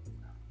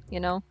 you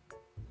know,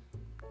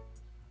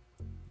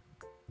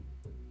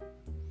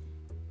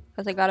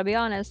 because I gotta be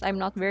honest, I'm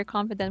not very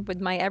confident with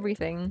my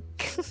everything.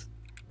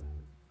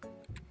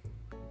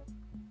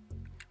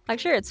 Like,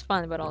 sure, it's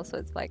fun, but also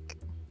it's like,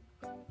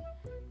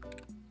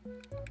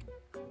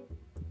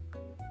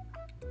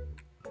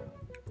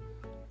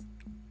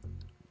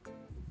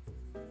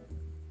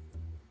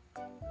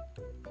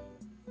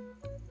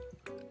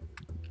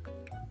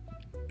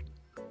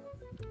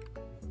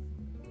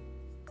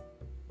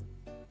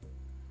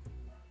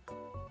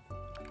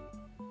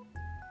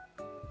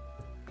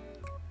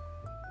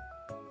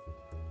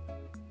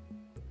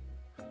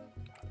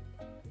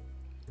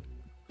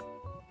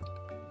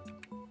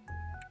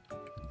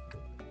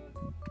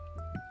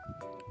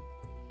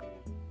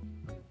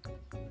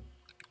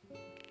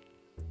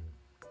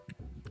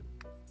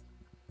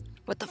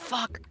 what the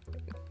fuck?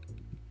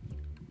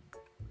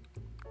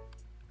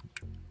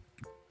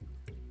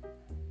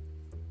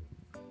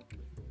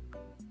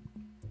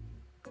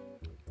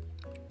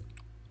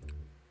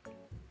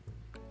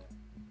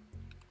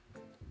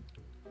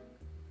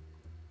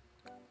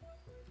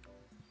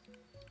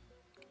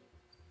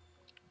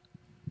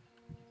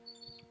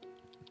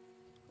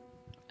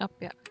 Up,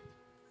 yeah.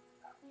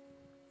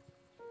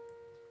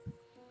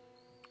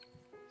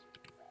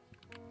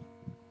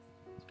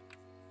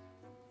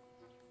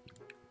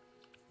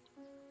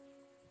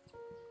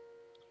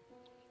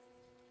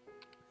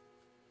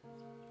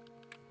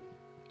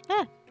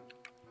 Ah.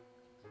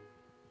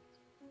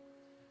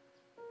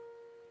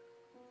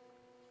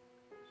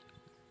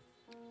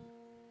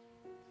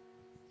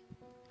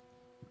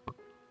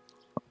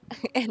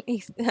 And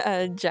he's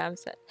jam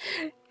set.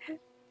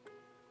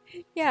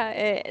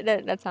 Yeah,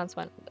 that sounds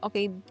fun.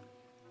 Okay,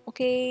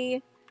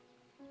 okay.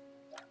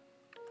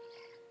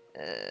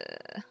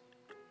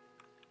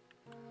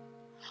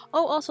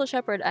 Oh, also,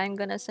 Shepard, I'm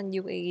gonna send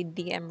you a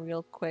DM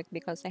real quick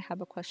because I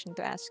have a question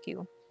to ask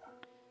you.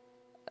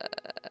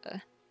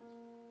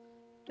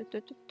 Du-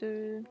 du- du-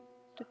 du.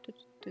 Du- du-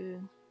 du-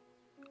 du.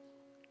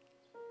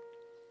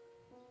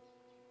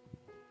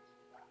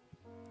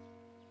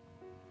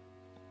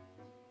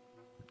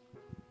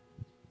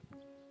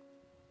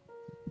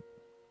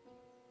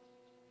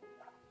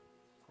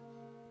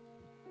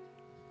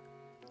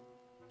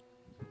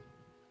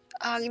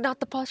 Not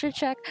the posture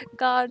check.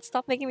 God,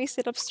 stop making me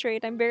sit up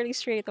straight. I'm barely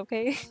straight,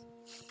 okay?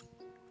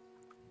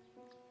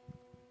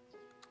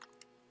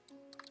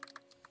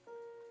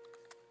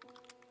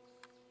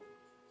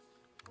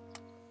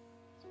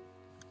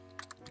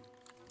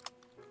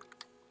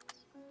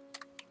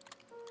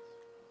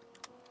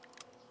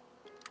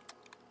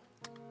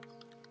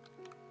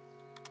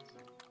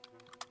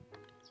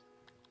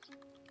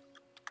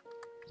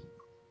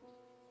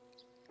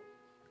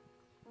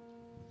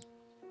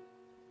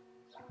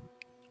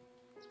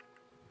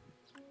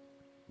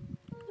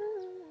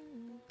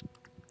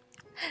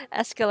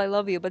 Eskil, I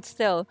love you, but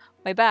still,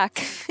 my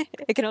back.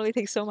 It can only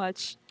take so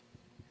much.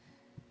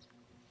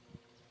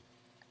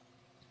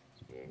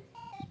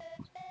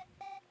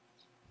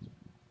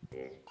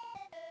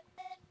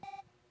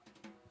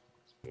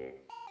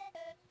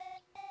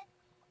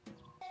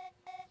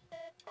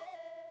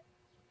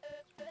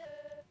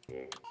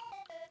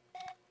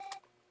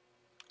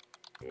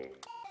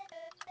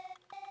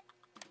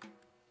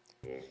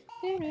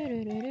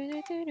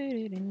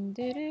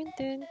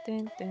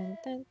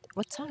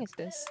 What song is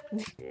this?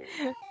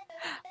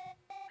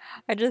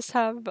 I just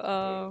have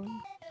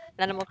an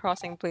Animal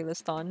Crossing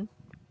playlist on.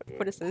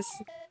 What is this?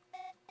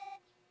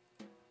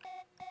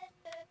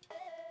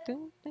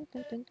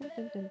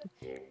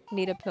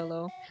 Need a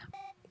pillow.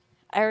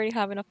 I already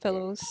have enough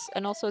pillows,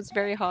 and also it's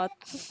very hot.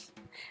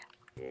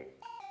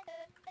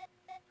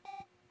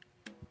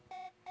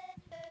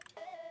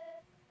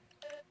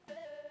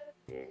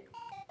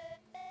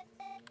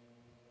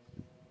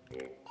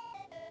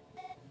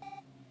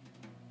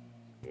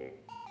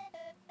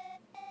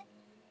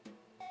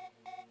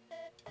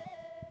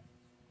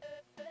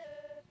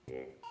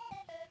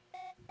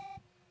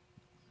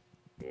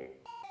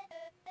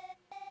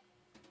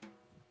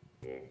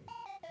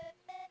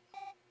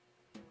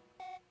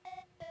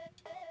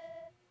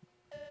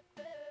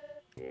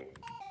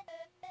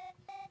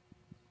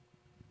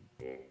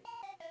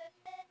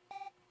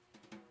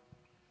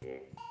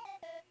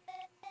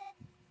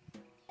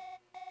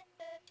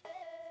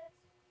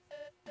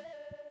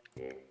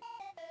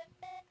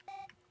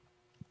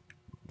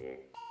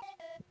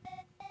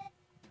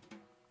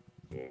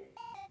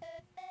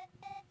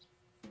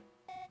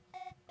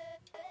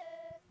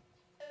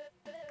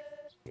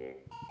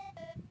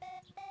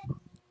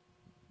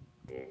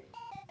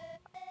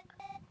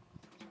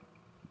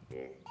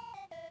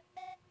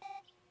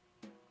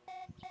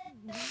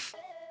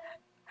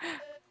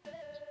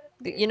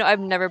 You know, I've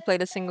never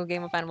played a single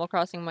game of Animal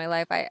Crossing in my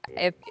life.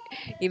 If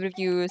even if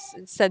you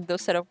said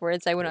those set of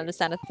words, I wouldn't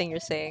understand a thing you're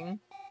saying.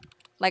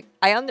 Like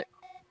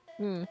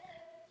hmm,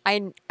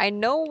 I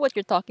know what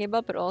you're talking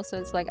about, but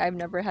also it's like I've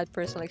never had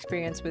personal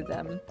experience with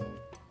them.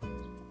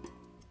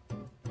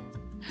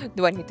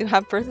 Do I need to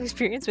have personal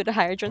experience with a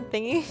hydrogen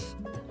thingy?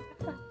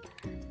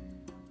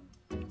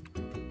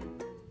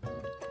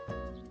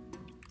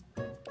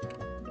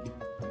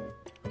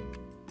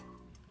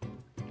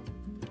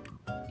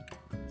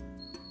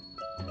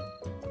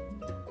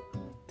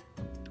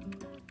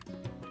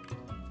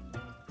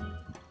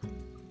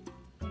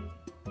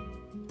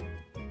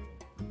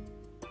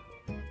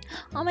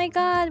 Oh my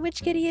god,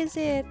 which kitty is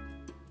it?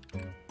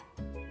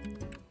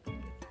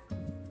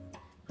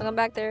 Welcome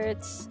back there.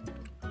 It's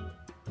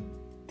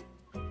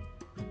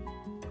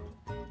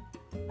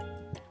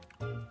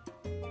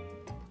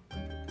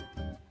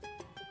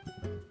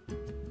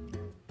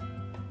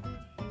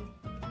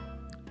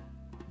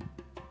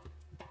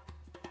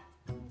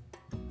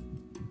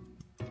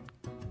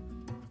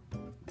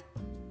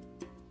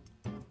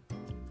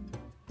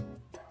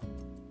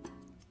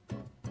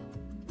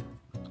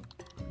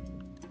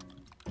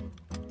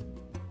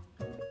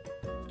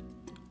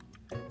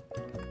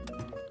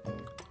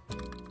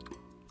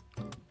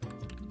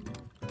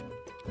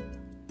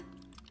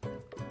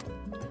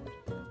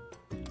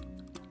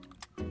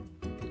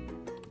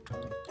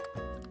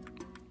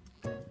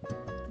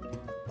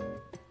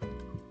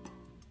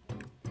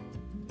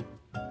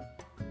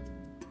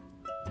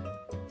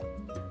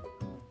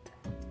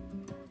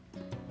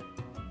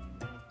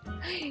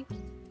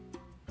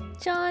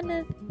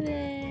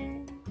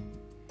Jonathan.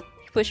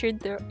 Push your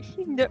door.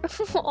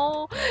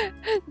 Oh,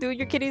 dude,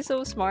 your kitty's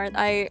so smart.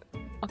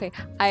 Okay.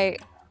 I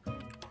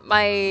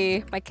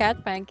my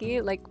cat Panky.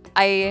 Like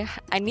I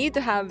need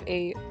to have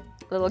a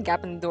little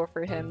gap in the door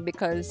for him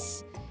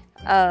because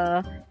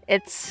uh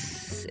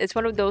it's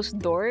one of those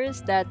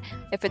doors that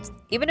if it's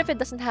even if it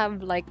doesn't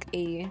have like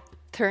a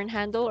turn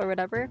handle or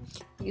whatever,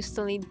 you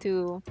still need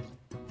to.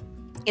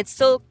 It's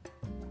still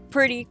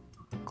pretty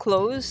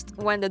closed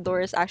when the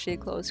door is actually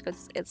closed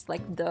because it's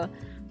like the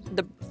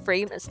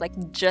frame is like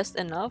just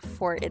enough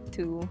for it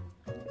to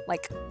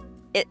like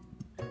it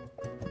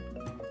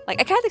like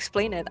I can't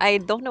explain it. I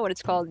don't know what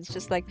it's called. It's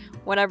just like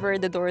whenever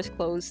the door is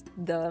closed,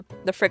 the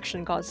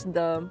friction causes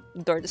the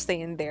door to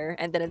stay in there,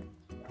 and then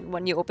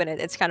when you open it,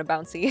 it's kind of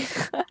bouncy.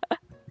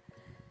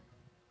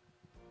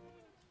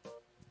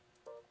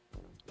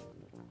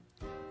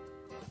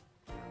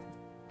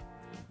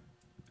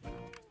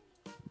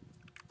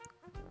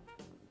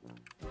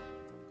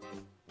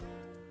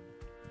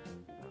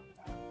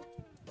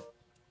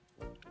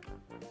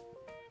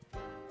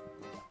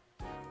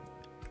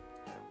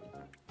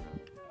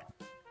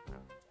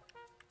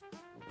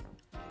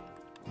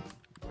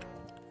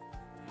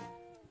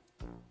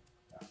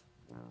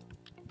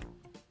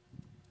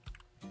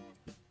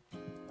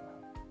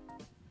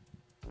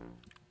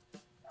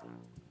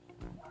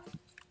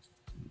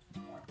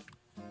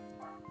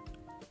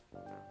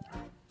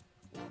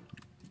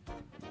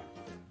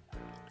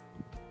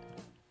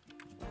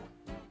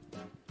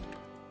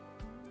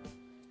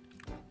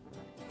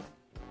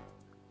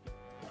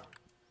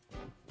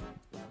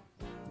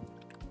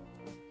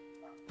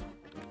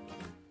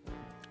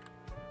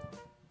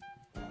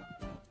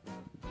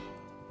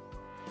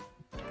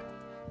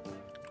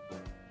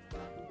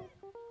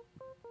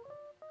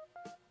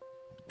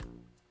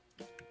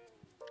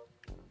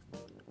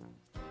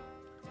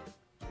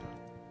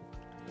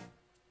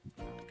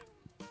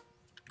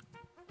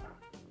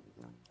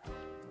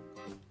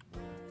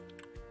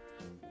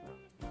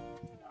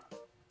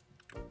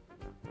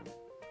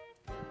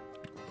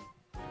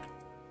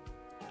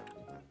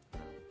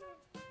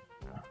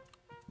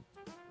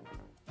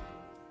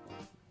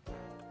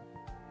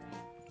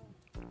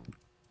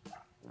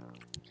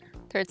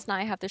 Thirds now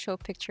I have to show a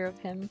picture of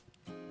him.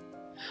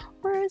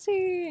 Where is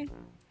he?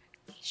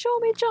 Show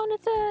me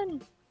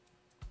Jonathan!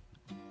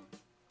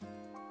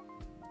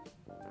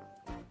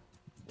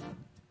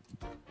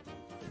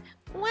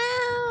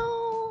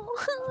 Wow!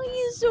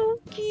 He's so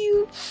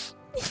cute!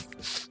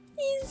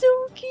 He's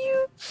so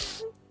cute!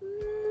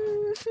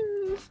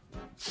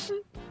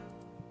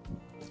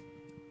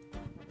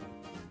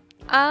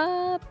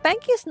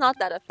 Banky's not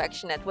that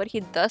affectionate. What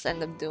he does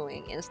end up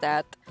doing is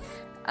that,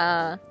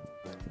 uh,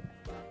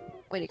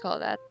 what do you call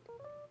that?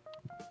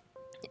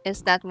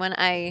 Is that when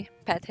I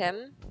pet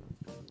him,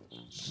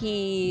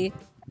 he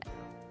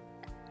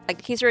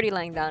like he's already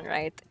lying down,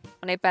 right?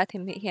 When I pat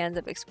him, he ends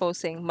up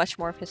exposing much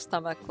more of his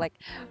stomach, like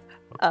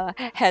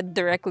head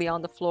directly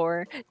on the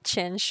floor,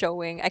 chin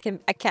showing. I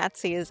can't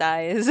see his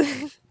eyes.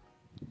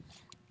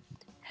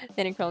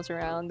 Then he crawls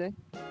around.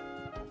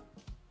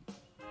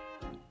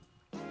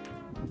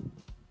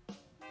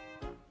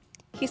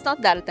 he's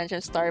not that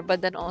attention star,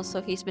 but then also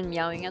he's been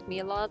meowing at me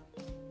a lot,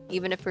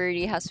 even if he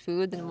already has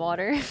food and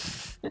water.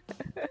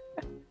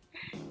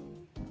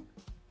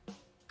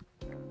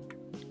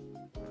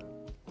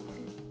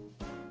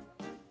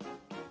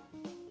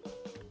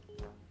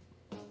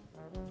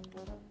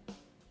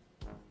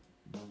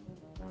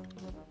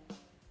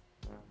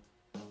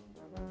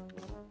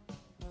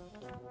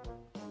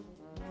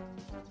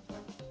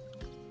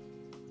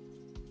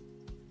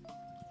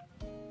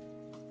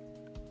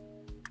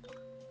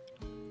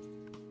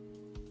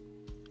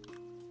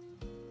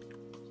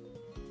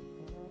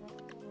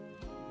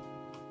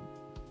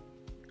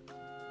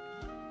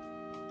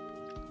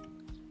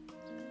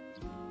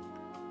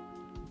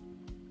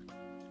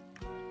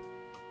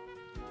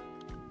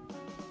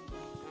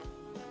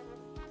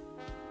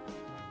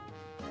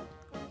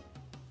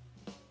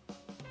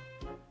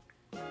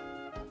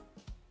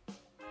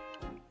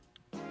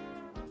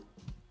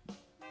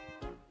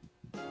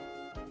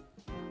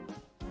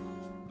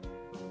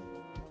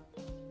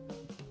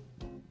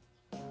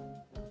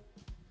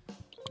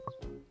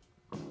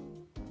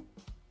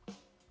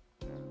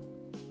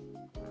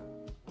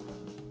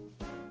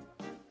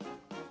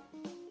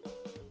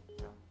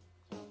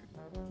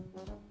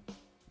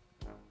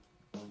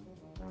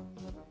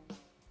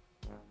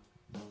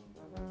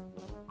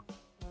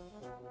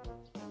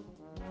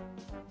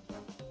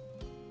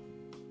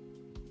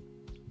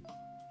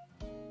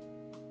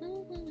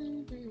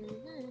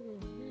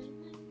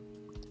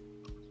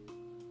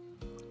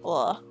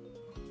 Ugh.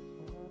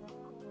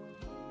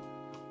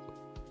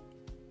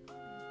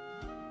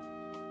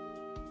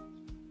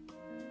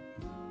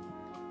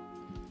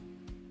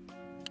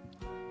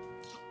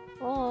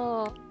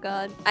 Oh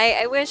God,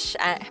 I wish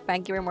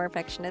Panky were more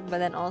affectionate, but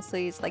then also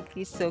he's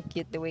so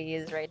cute the way he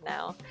is right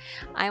now.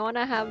 I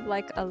wanna have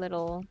like a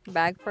little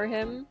bag for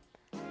him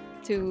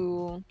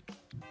to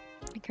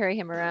carry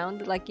him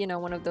around, like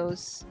one of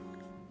those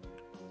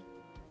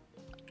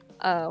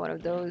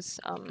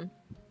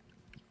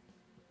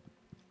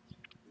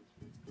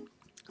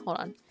hold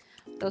on,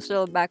 those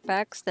little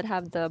backpacks that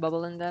have the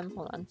bubble in them.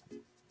 Hold on,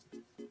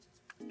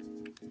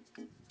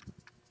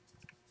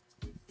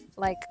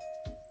 like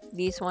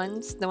these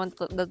ones, the one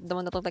that look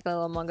like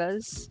little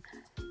muggas,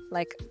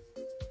 like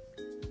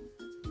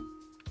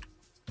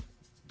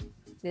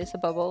there's a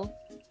bubble,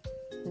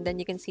 and then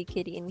you can see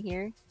Kitty in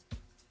here.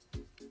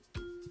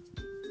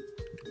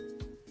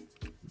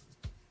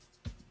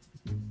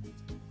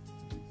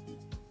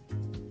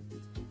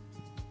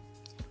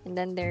 And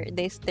then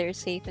they're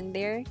safe in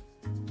there.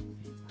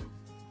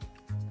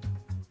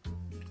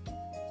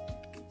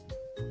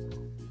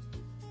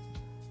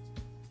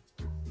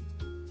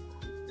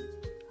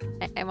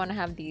 I want to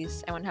have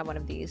these. I want to have one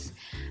of these.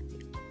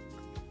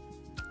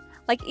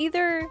 Like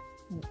either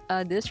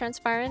this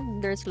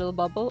transparent, there's a little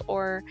bubble,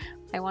 or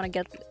I want to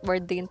get where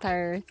the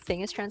entire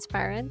thing is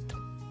transparent.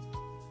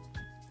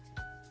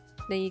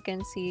 Then you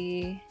can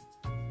see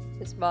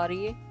his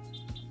body.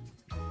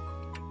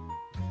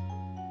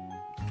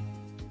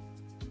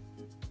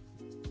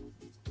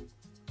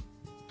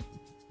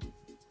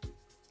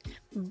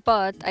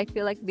 But I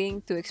feel like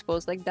being too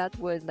exposed like that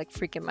would like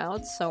freak him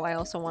out. So I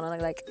also want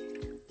to like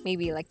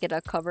maybe like get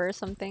a cover or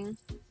something.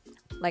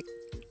 Like,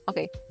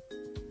 okay,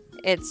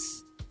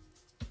 it's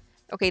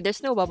okay.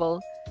 There's no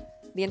bubble.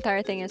 The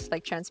entire thing is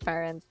like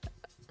transparent,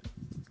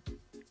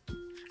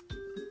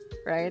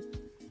 right?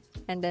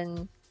 And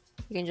then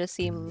you can just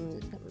see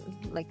him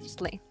like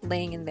just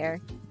laying in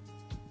there.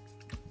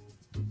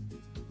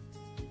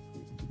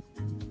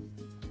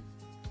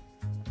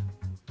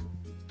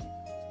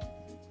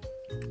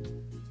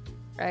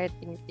 Right?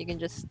 You can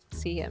just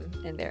see him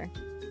in there,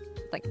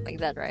 like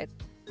that, right?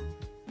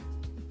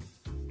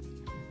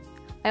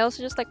 I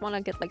also just like want to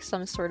get like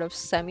some sort of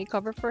semi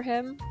cover for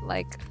him,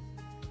 like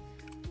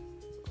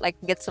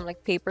get some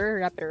like paper,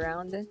 wrap it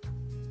around,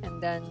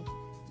 and then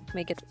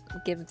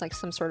give it like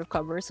some sort of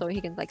cover so he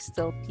can like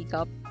still peek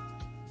up.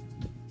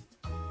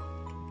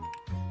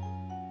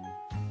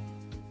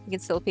 He can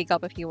still peek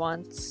up if he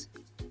wants.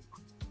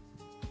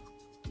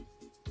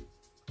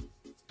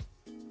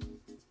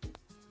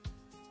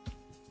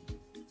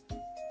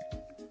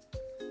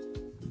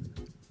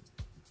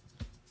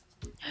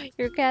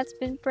 Your cat's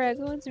been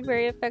preggo. It's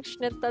very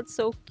affectionate. That's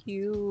so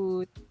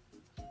cute.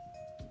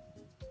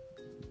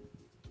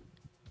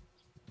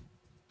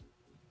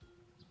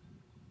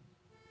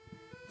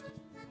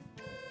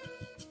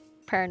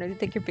 Paranoid to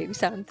take your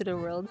babies out into the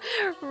world,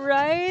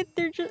 right?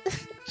 They're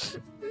just.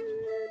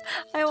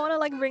 I want to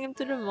like bring him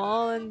to the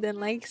mall and then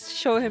like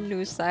show him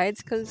new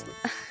sides, cause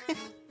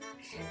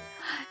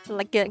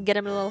like get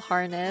him a little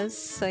harness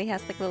so he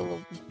has like a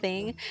little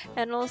thing,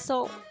 and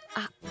also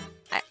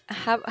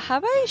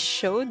have I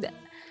showed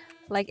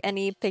like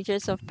any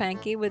pictures of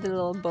Panky with a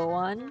little bow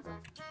on,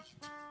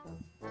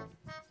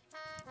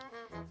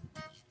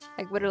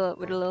 like with a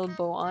little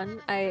bow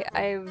on.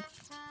 I've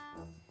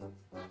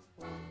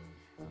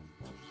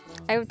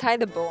tied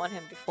the bow on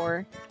him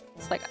before.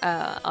 It's like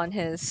on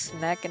his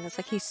neck, and it's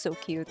like he's so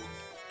cute.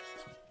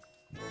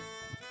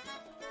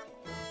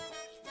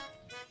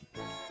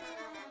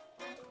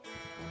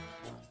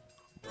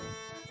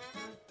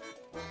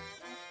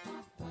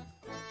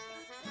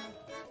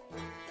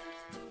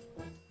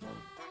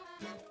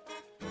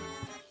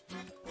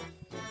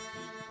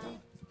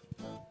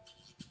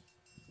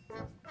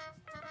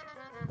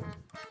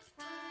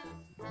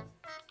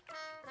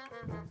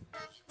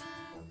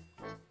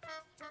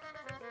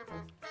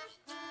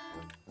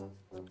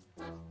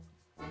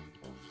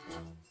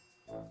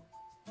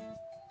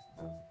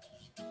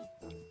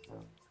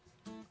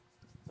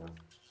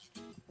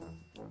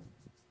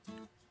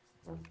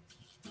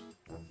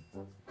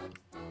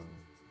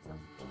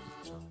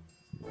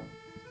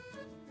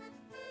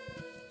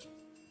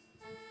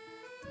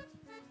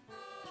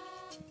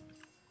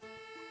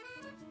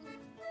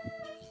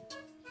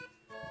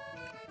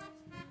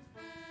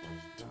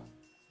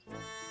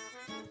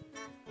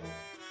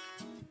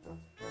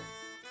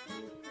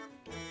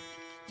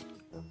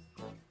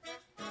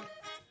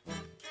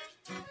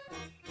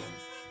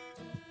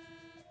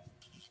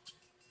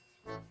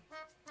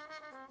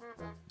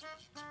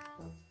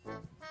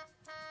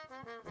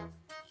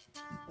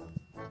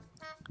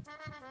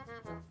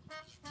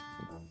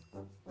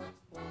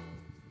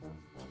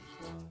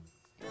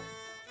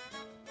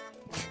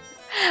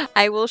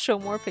 I will show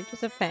more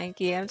pictures of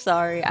Panky. I'm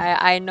sorry.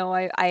 I know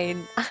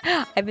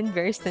I've been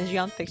very stingy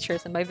on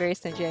pictures, and by very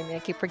stingy I mean I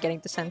keep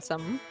forgetting to send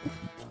some.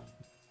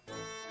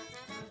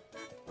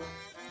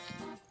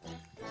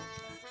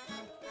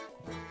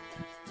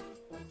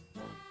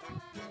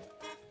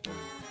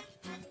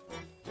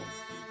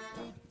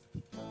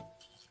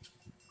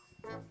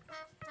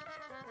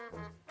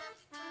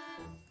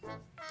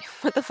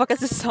 What the fuck is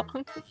this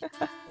song?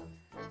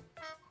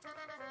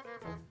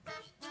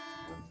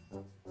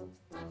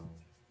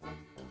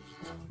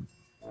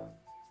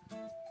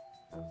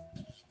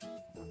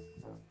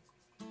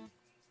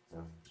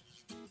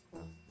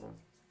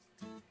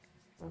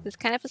 It's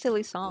kind of a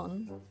silly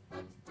song.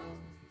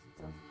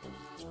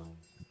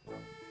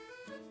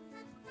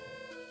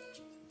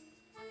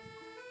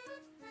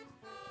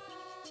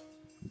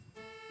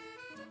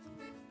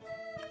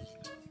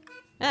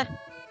 Ah.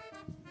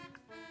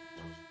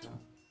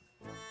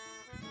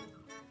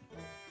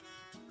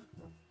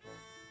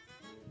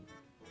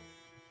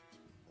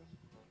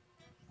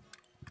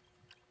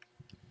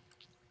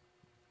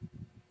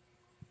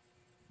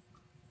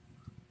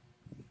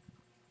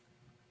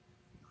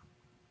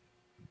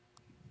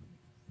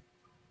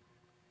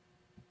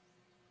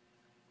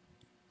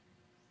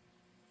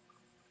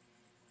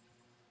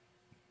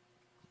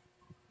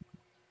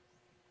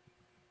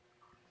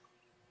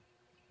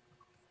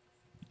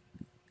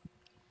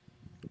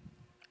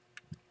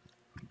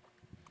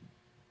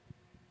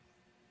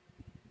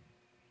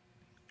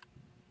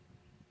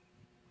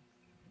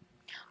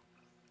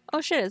 Oh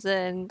shit, is the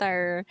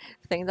entire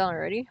thing done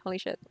already? Holy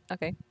shit.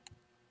 Okay.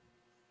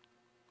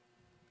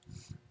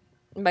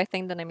 By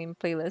thing done I mean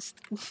playlist.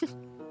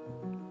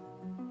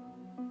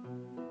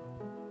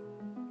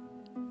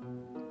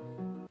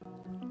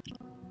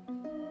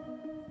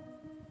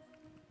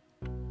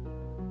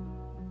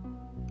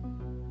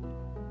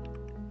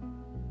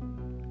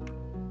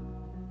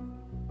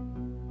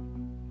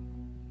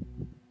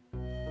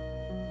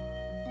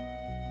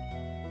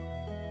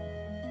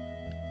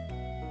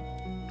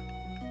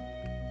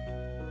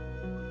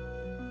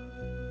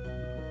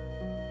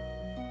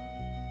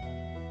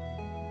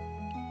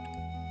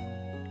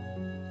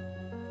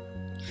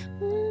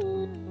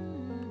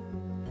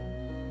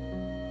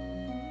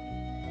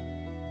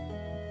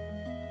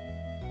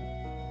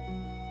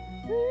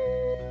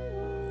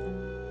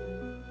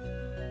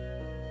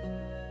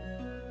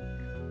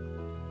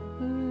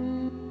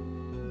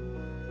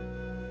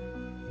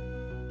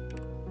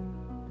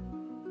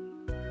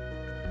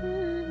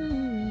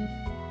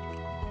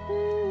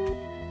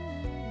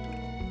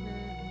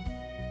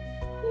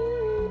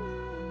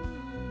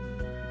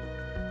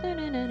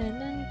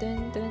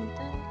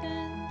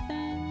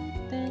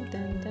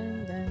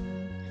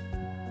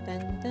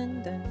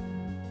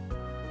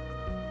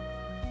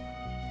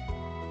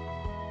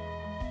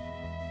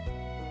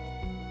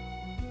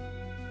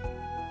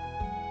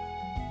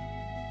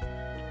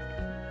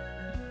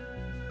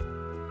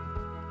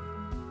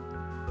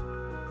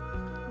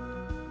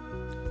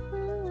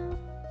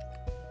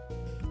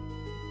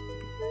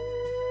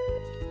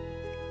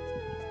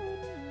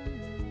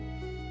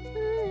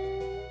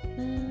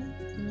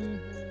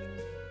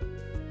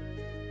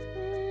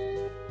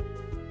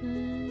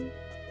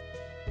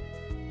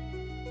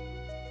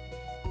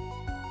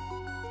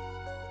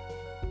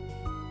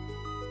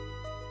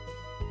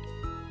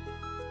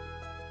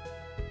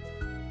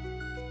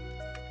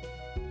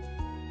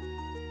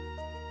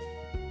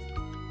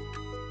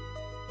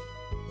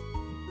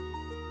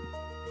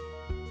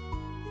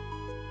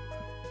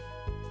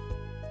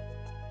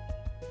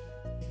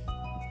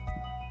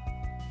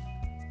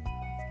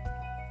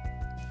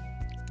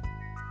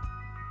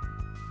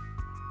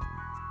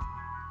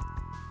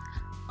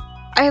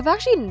 I've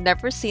actually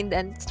never seen the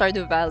end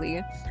Stardew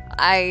Valley.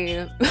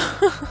 I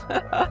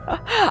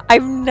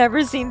I've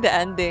never seen the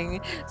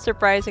ending,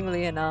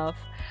 surprisingly enough.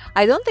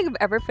 I don't think I've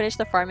ever finished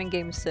a farming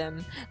game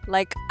sim.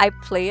 Like I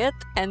play it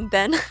and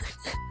then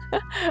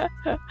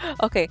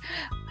okay,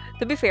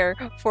 to be fair,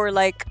 for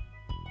like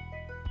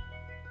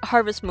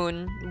Harvest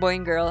Moon, Boy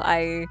and Girl,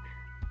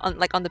 on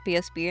the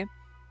PSP,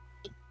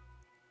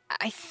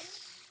 I th-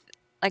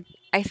 like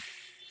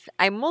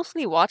I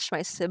mostly watched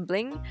my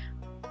sibling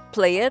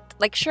play it.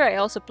 Like, sure, I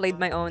also played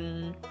my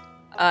own.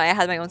 I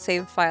had my own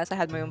save files. I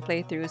had my own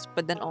playthroughs,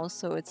 but then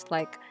also it's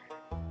like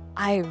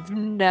I've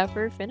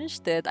never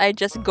finished it. I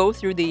just go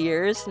through the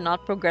years,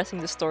 not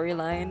progressing the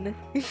storyline.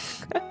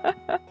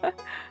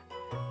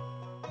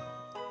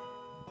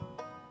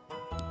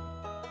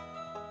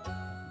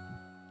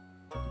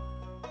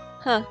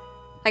 Huh.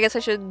 I guess I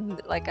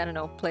should, like, I don't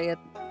know, play it,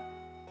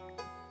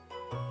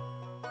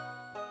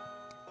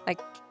 like,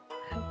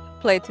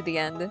 play it to the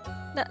end.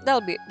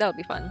 That'll be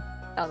fun.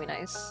 That'll be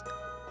nice.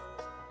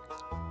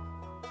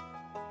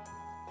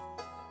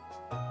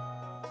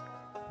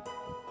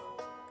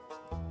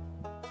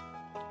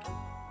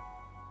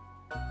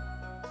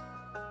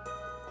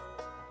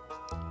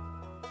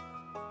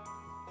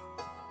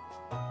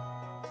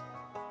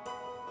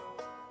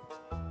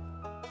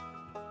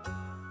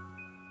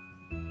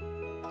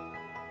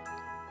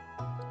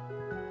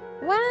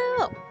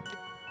 Wow!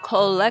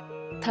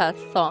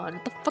 Collectathon.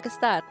 What the fuck is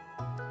that?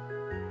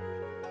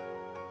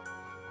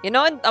 You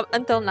know,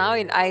 until now,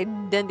 I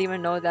didn't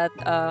even know that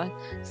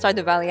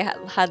Stardew Valley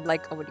had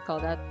like, what do you call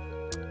that?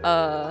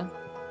 Uh,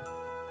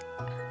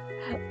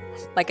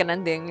 like an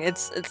ending.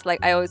 It's like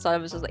I always thought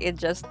it was just like it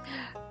just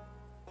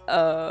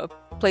uh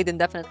played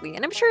indefinitely,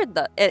 and I'm sure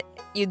that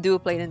you do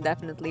play it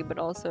indefinitely, but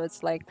also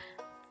it's like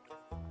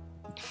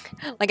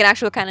an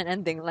actual canon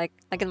ending, like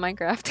in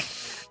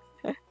Minecraft.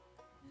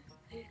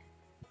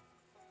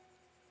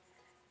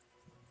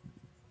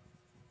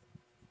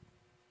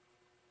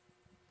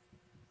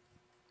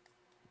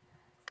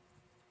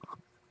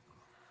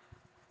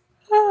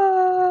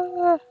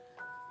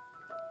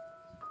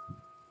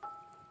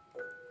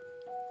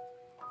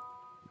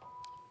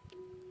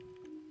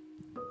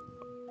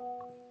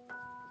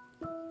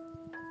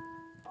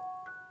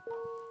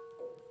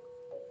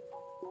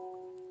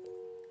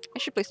 I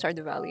should play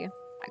Stardew Valley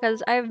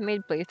because I've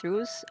made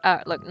playthroughs.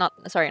 Look, not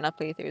sorry, not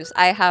playthroughs.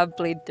 I have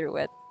played through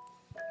it.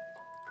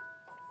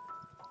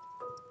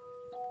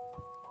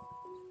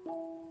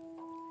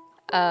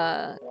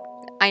 Uh,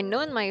 I know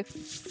in my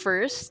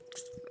first,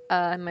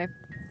 my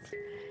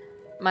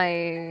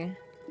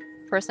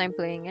first time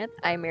playing it,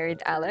 I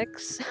married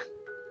Alex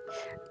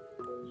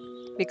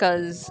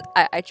because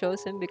I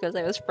chose him because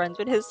I was friends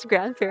with his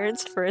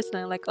grandparents first,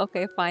 and I'm like,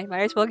 okay, fine,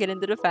 might as well get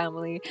into the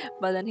family.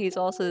 But then he's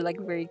also like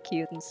very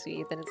cute and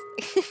sweet, and it's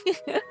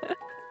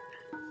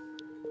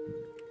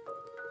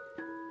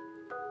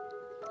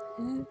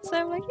so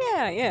I'm like,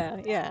 yeah, yeah,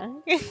 yeah.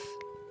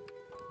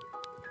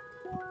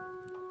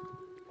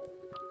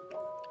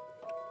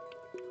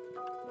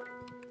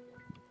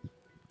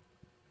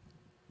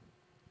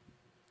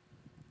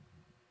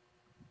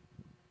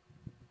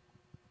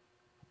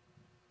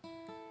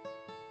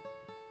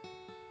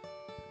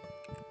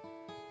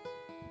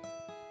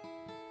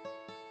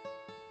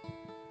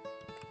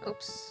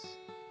 Oops.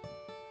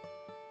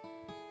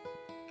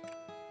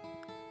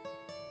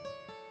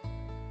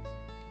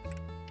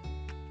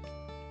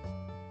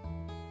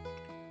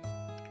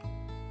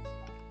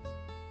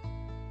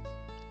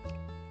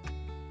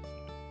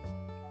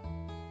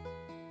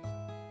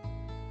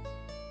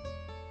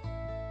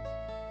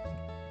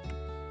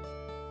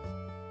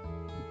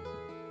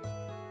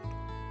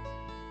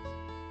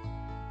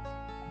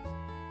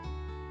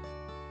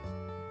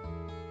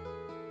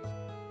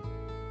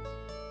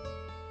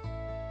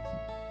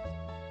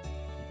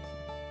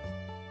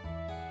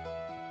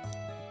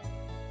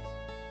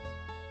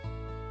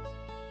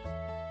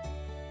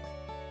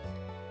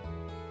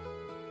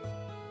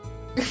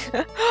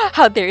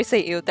 How dare you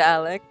say ew to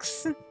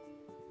Alex?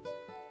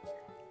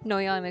 No,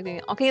 you're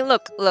making okay.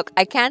 Look.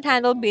 I can't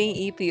handle being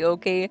EP.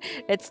 Okay,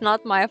 it's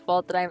not my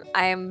fault that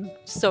I'm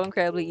so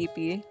incredibly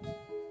EP.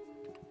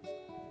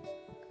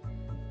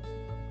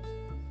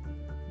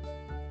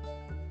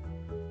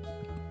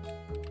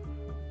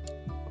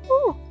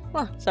 Ooh,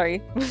 oh,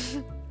 sorry.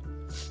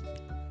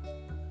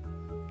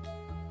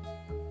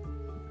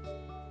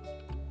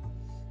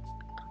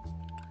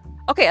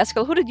 Okay,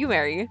 Eskel, who did you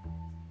marry?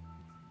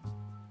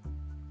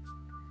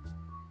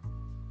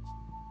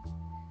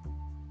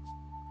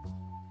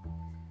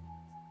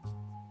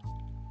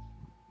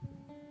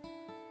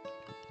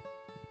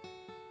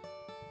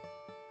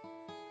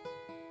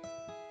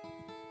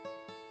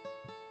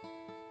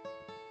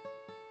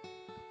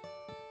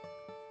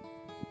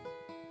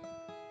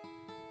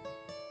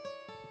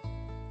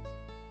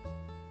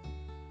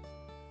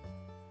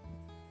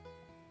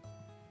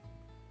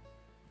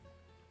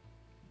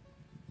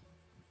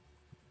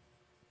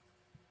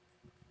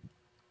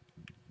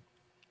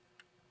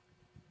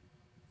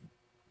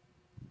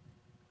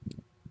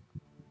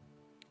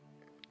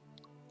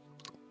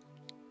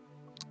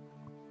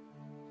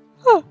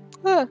 Oh,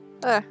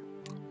 uh.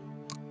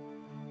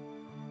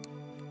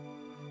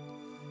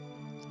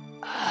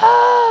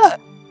 Ah,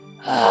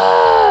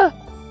 ah,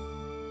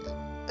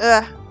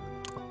 ugh.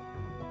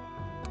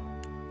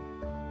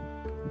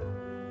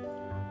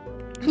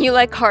 You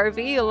like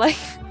Harvey? You like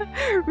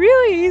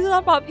really? He's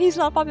not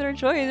popular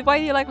choice. Why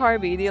do you like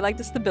Harvey? Do you like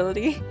the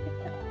stability?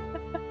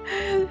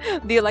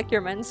 Do you like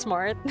your men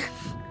smart?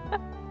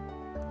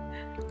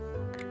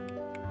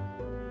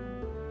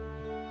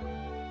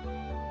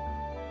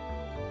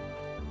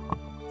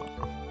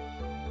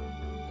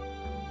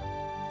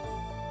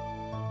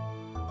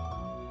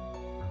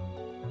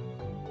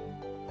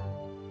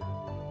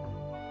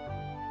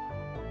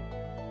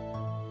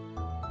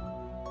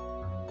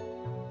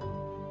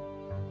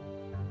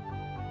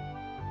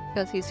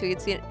 Because he's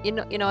sweet. You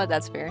know what?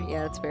 That's fair.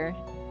 Yeah, that's fair.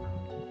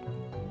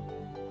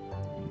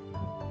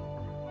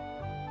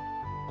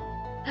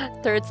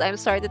 Thirds, I'm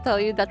sorry to tell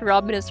you that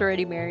Robin is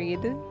already married.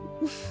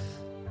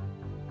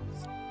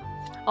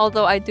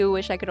 Although I do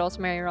wish I could also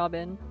marry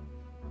Robin.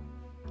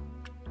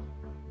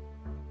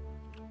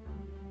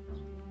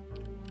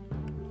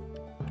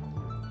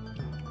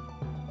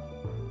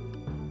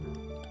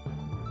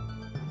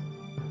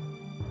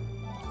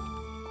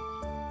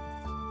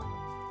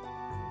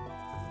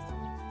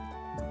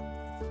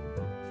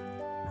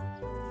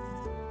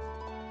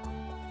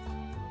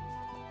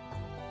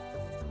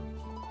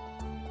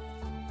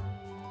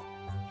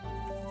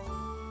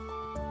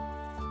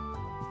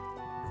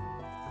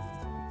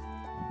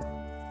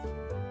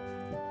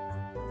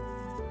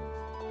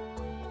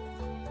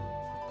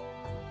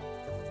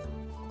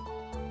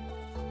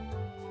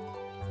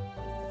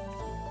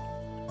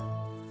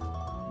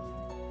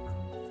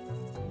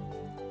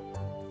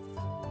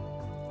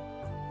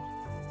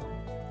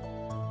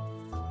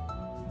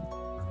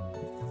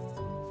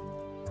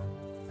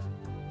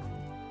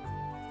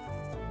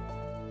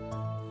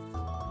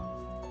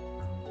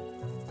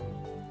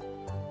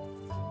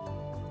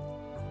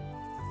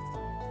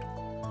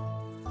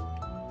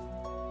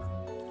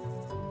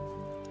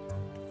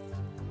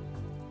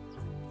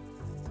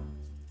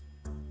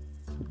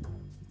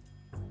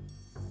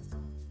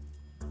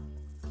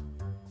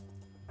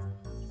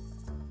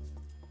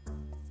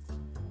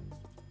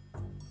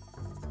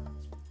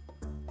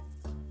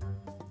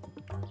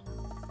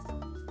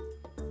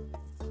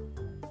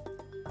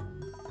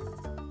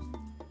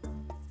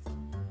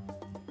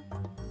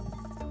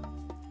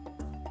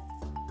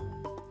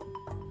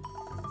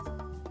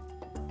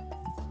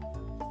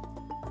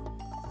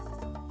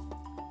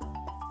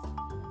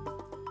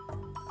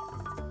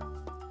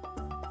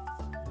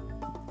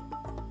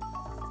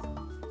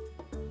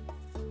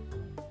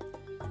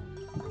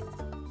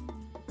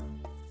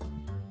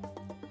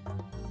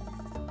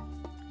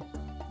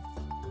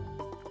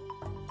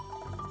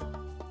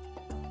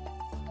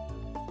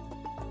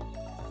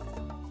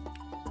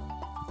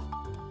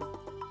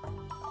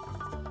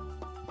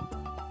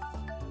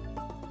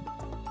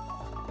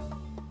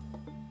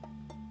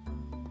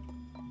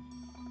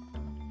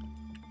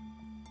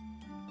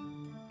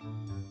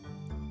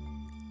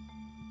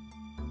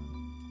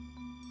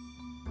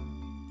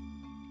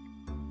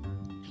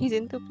 He's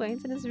into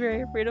planes and is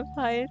very afraid of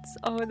heights.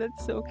 Oh,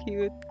 that's so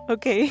cute.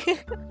 Okay.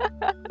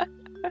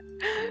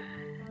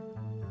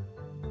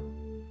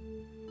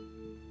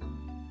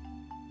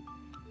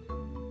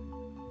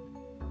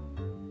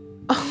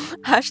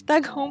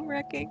 Hashtag home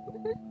wrecking.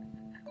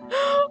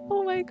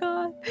 Oh my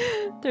god.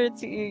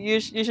 Thirds, you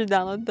should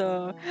download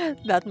the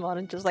that mod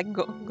and just like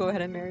go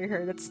ahead and marry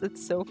her. That's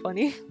so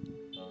funny.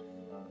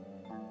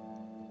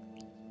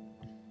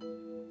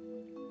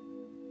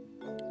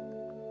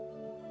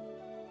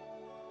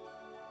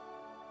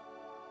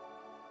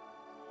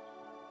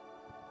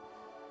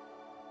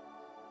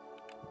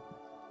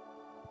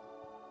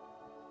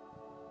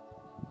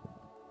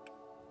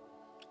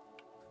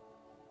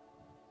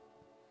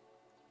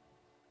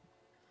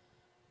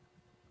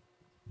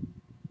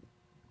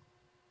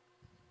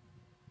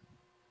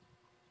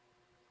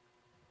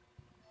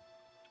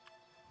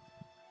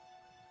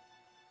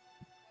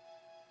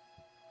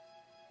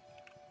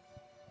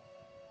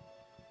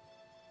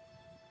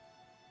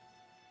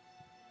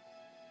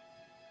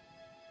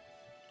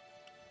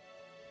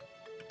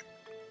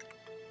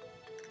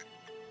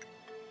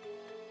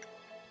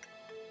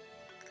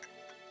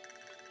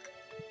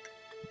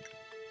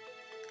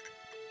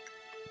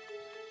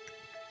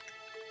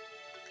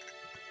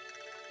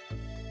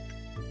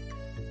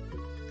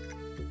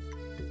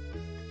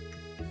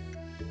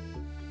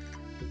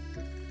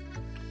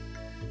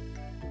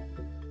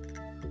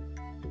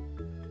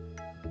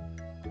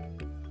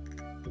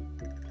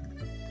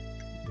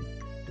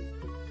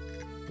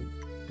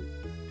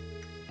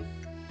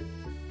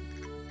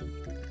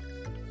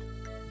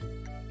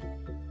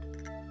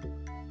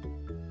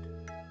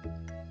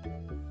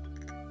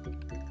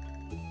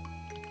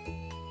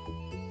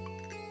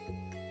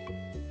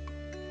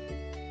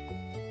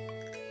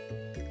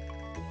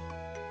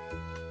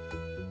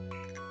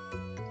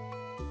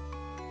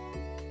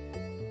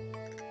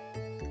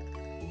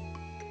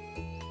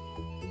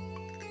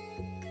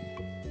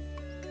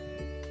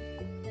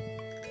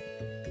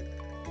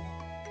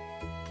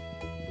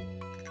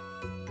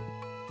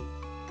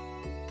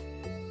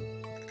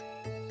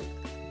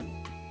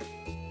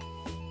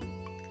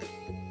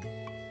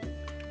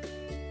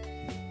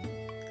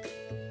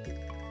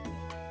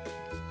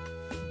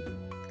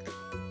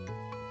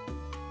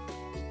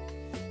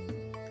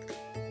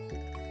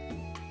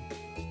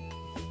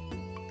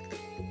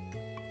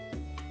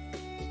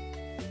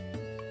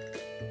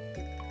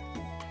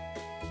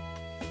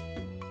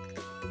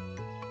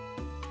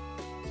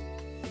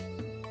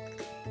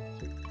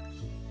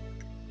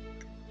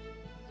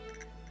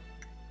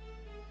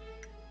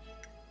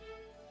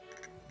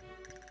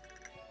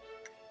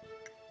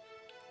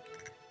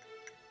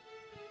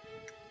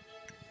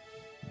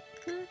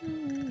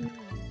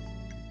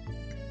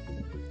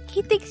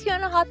 he takes you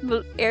on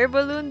a air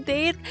balloon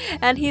date,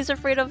 and he's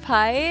afraid of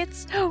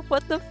heights.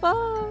 What the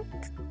fuck?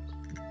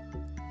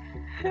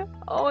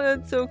 Oh,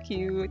 that's so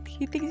cute.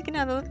 He thinks he can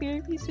handle a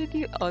period piece with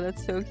you. Oh,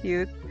 that's so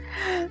cute.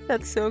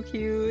 That's so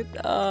cute.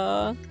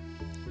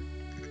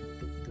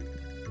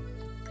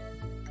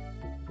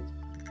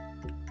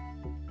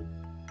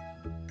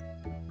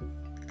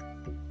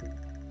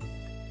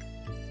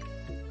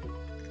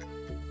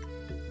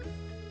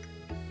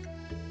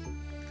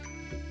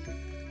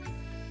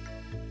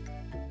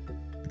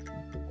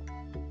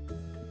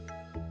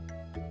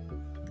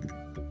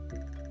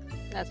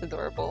 That's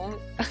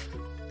adorable.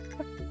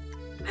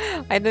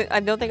 I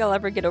don't think I'll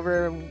ever get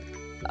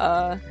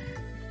uh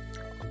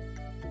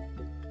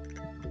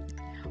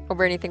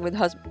over anything with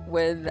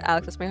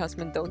Alex as my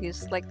husband though.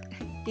 He's like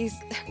he's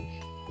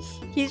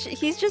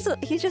he's just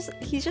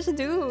a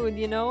dude,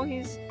 you know?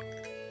 He's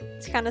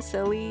kind of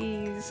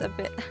silly. He's a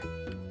bit,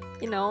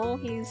 you know,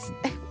 he,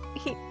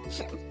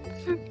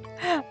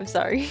 I'm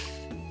sorry.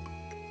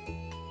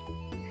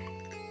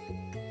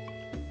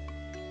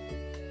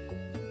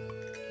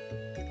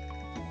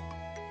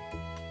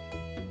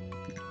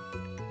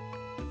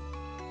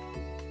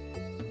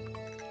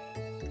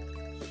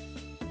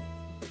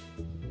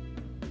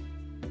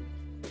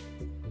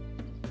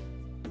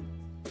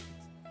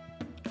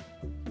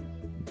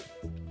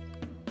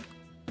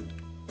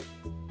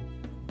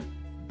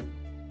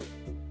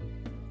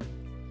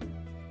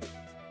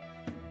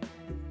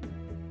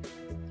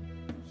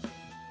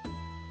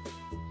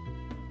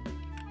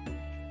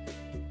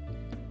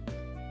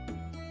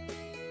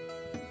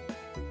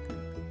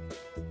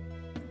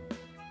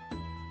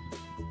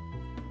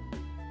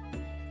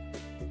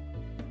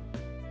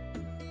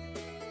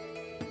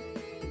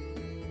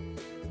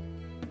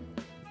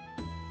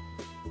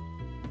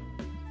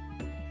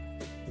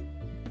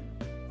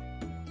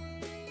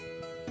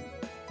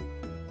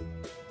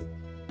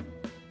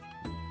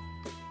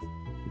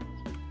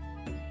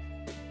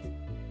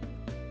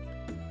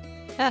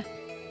 Ah.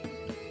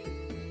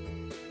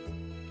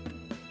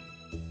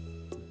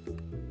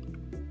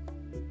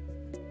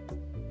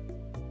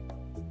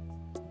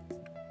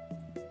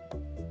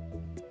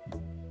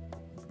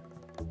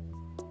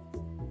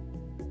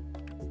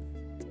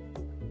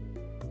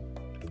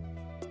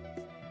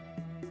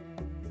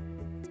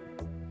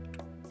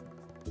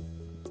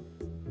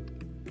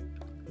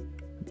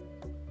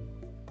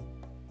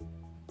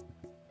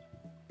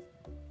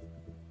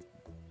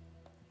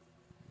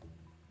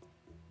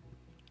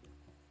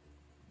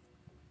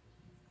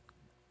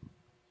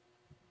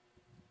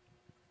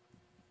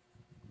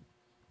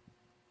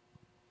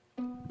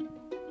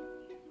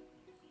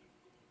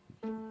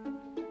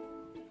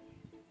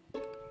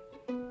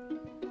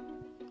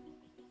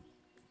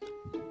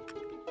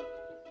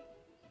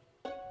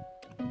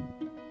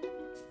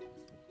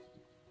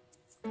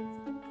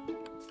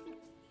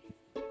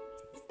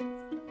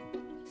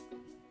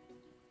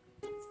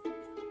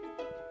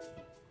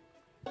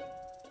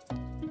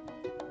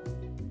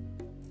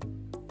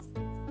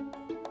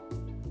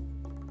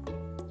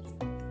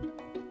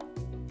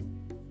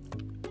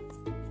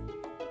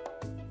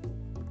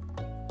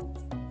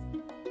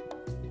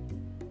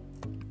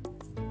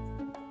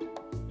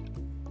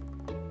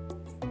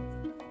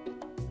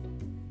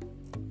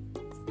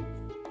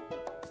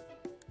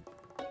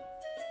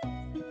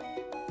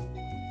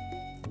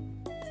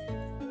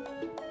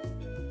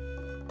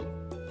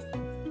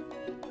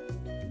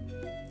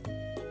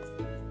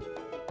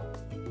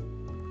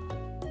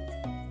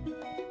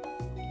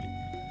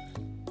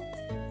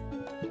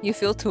 You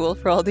feel too old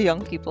for all the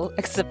young people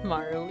except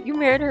Maru. You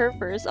married her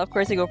first. Of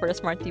course, you go for the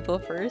smart people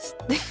first.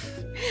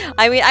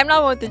 I mean, I'm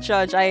not one to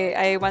judge.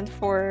 I went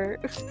for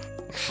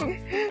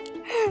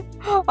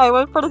I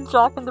went for the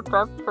jock and the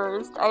prep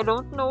first. I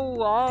don't know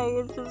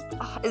why.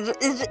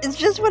 It's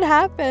just what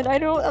happened. I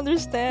don't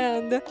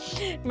understand.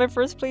 My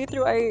first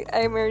playthrough,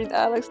 I married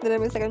Alex. Then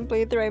in my second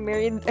playthrough, I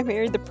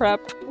married the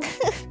prep.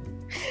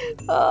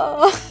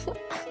 uh,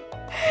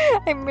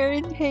 I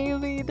married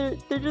Haley. They're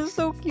just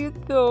so cute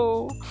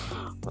though.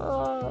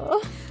 Uh,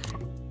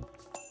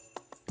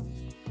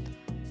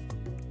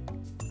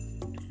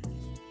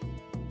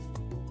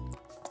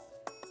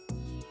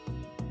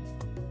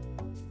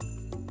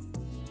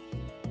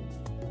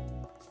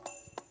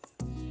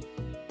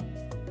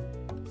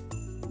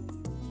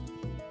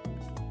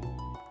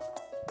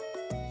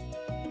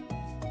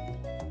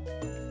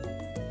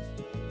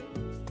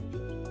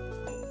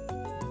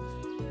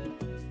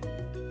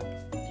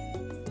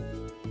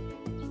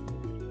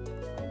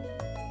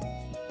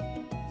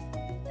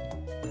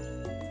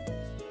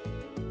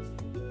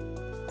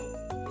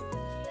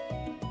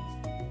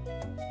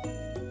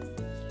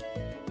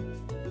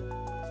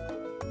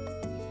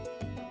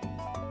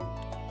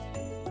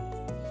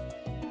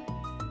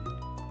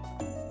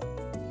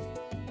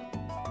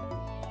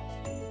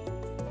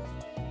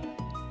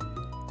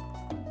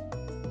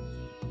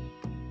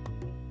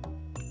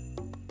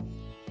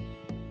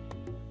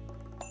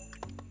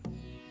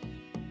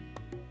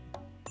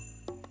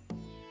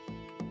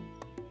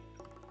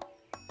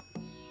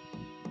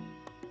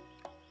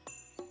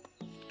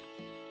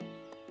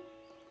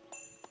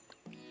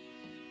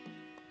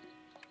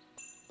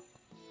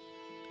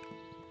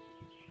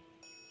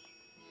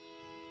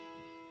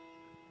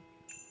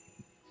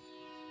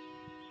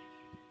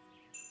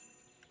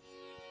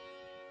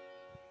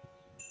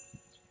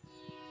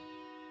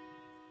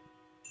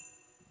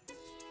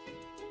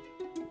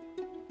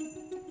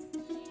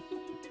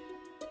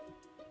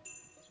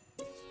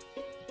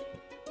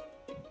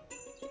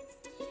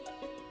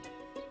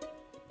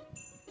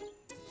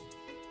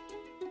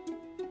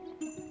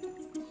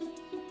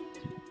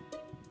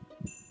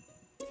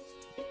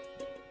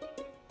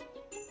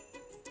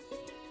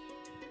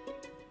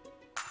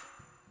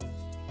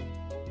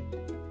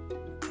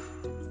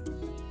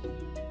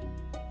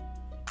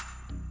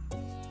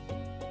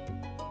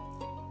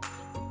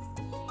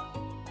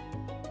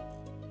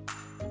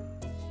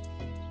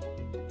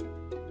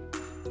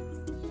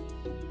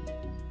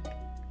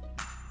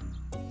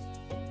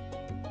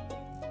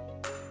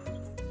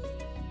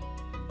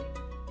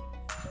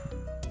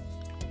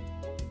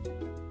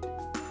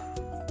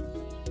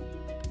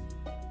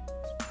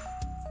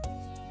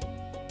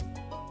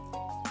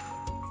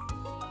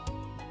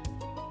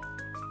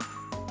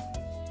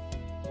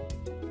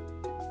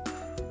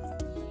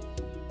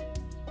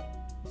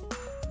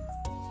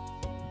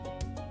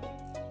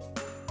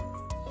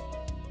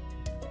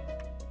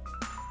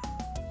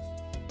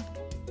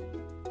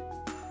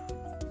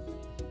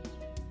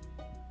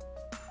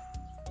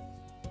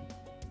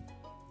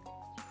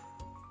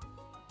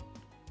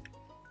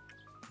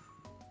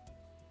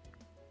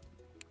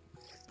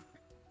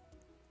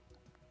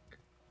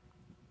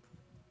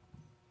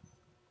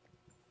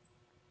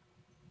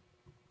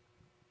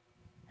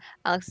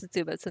 Alex is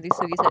too bad. Something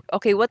Suki said.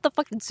 Okay, what the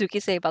fuck did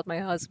Suki say about my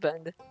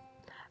husband?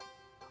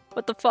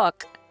 What the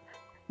fuck?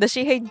 Does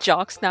she hate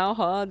jocks now,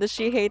 huh? Does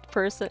she hate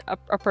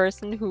a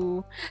person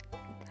who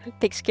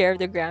takes care of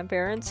their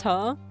grandparents,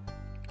 huh?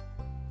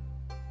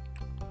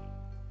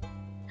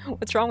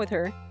 What's wrong with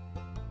her?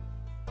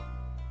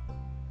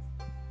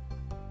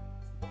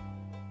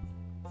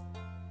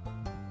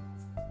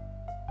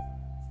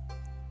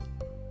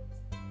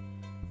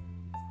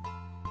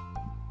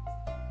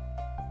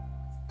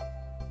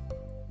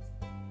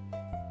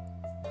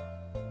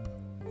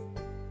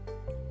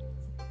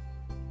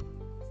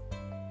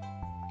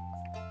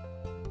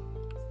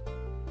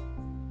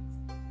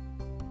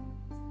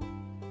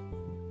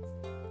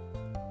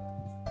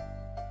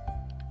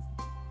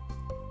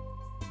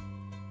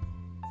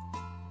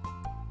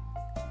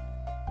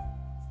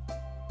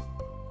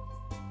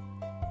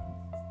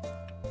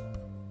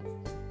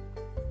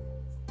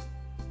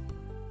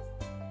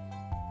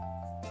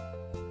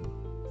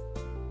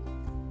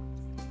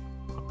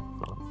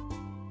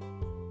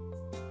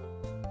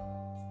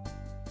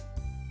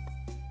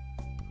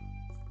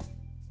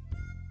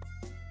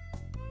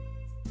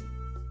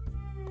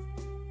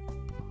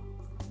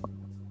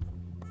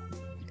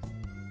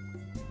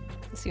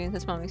 Assuming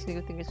his mom makes me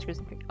think it's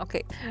Christmas.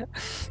 Okay.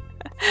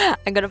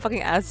 I'm gonna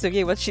fucking ask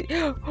Suki what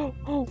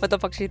the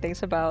fuck she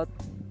thinks about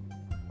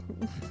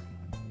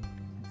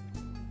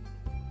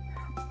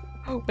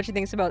what she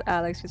thinks about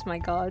Alex. Who's my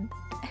god.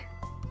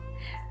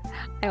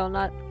 I will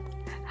not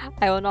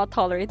I will not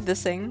tolerate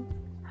dissing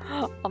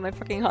on my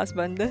fucking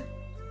husband.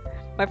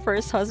 My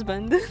first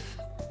husband.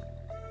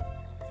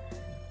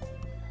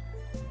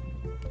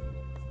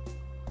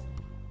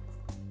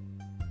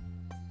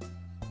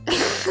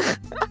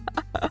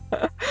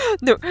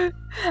 No,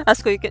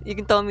 Asko, you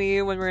can tell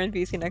me when we're in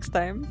VC next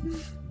time.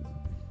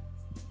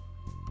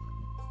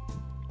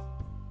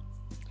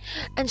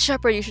 And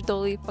Shepard, you should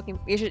totally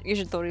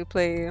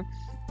play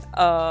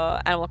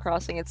Animal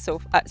Crossing. It's so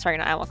sorry,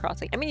 not Animal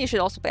Crossing. I mean, you should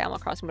also play Animal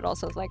Crossing, but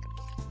also it's like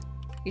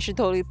you should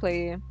totally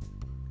play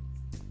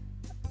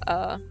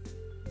uh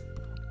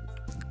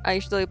you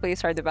should totally play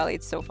Stardew Valley.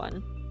 It's so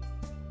fun.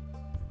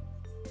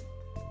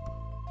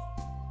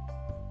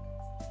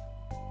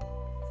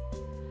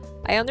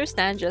 I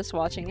understand just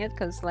watching it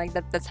because like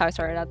that's how I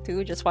started out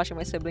too, just watching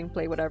my sibling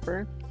play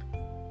whatever.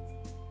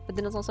 But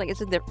then it's also like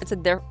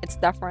it's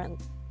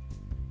different.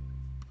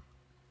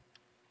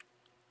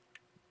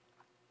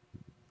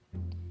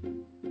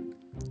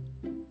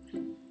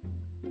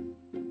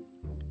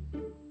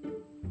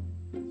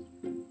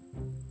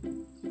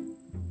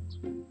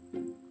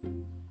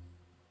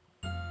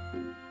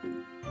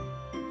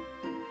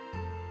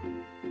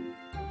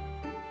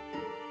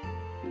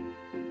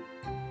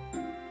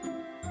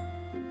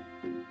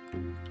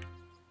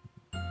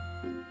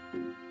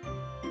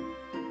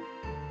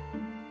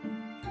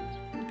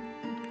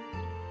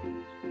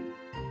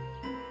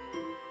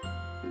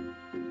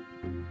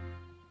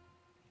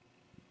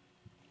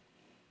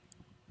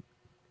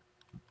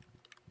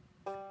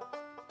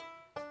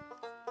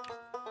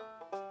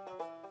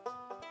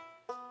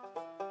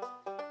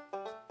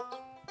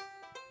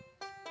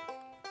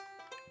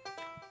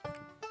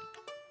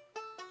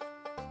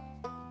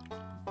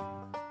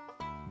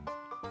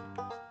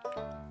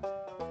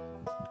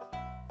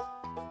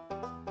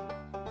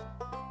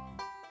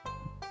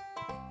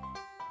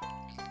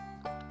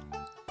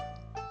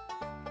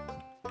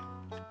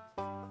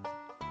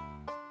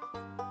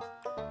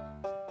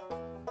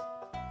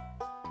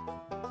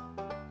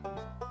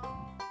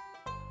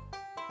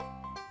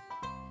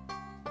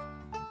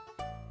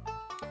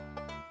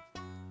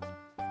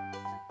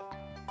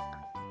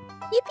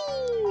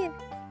 Yippee!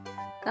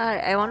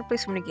 God, I want to play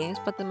so many games,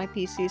 but then my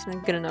PC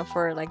isn't good enough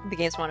for like the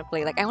games I want to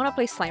play. Like I want to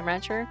play Slime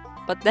Rancher,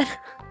 but then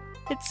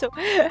it's so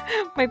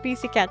my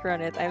PC can't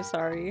run it. I'm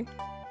sorry.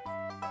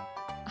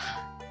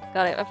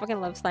 God, I fucking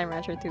love Slime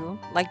Rancher too.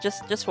 Like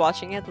just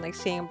watching it, like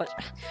seeing, but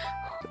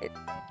it,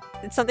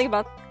 it's something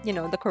about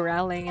the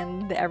corralling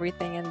and the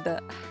everything and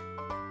the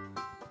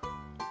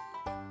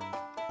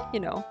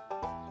you know.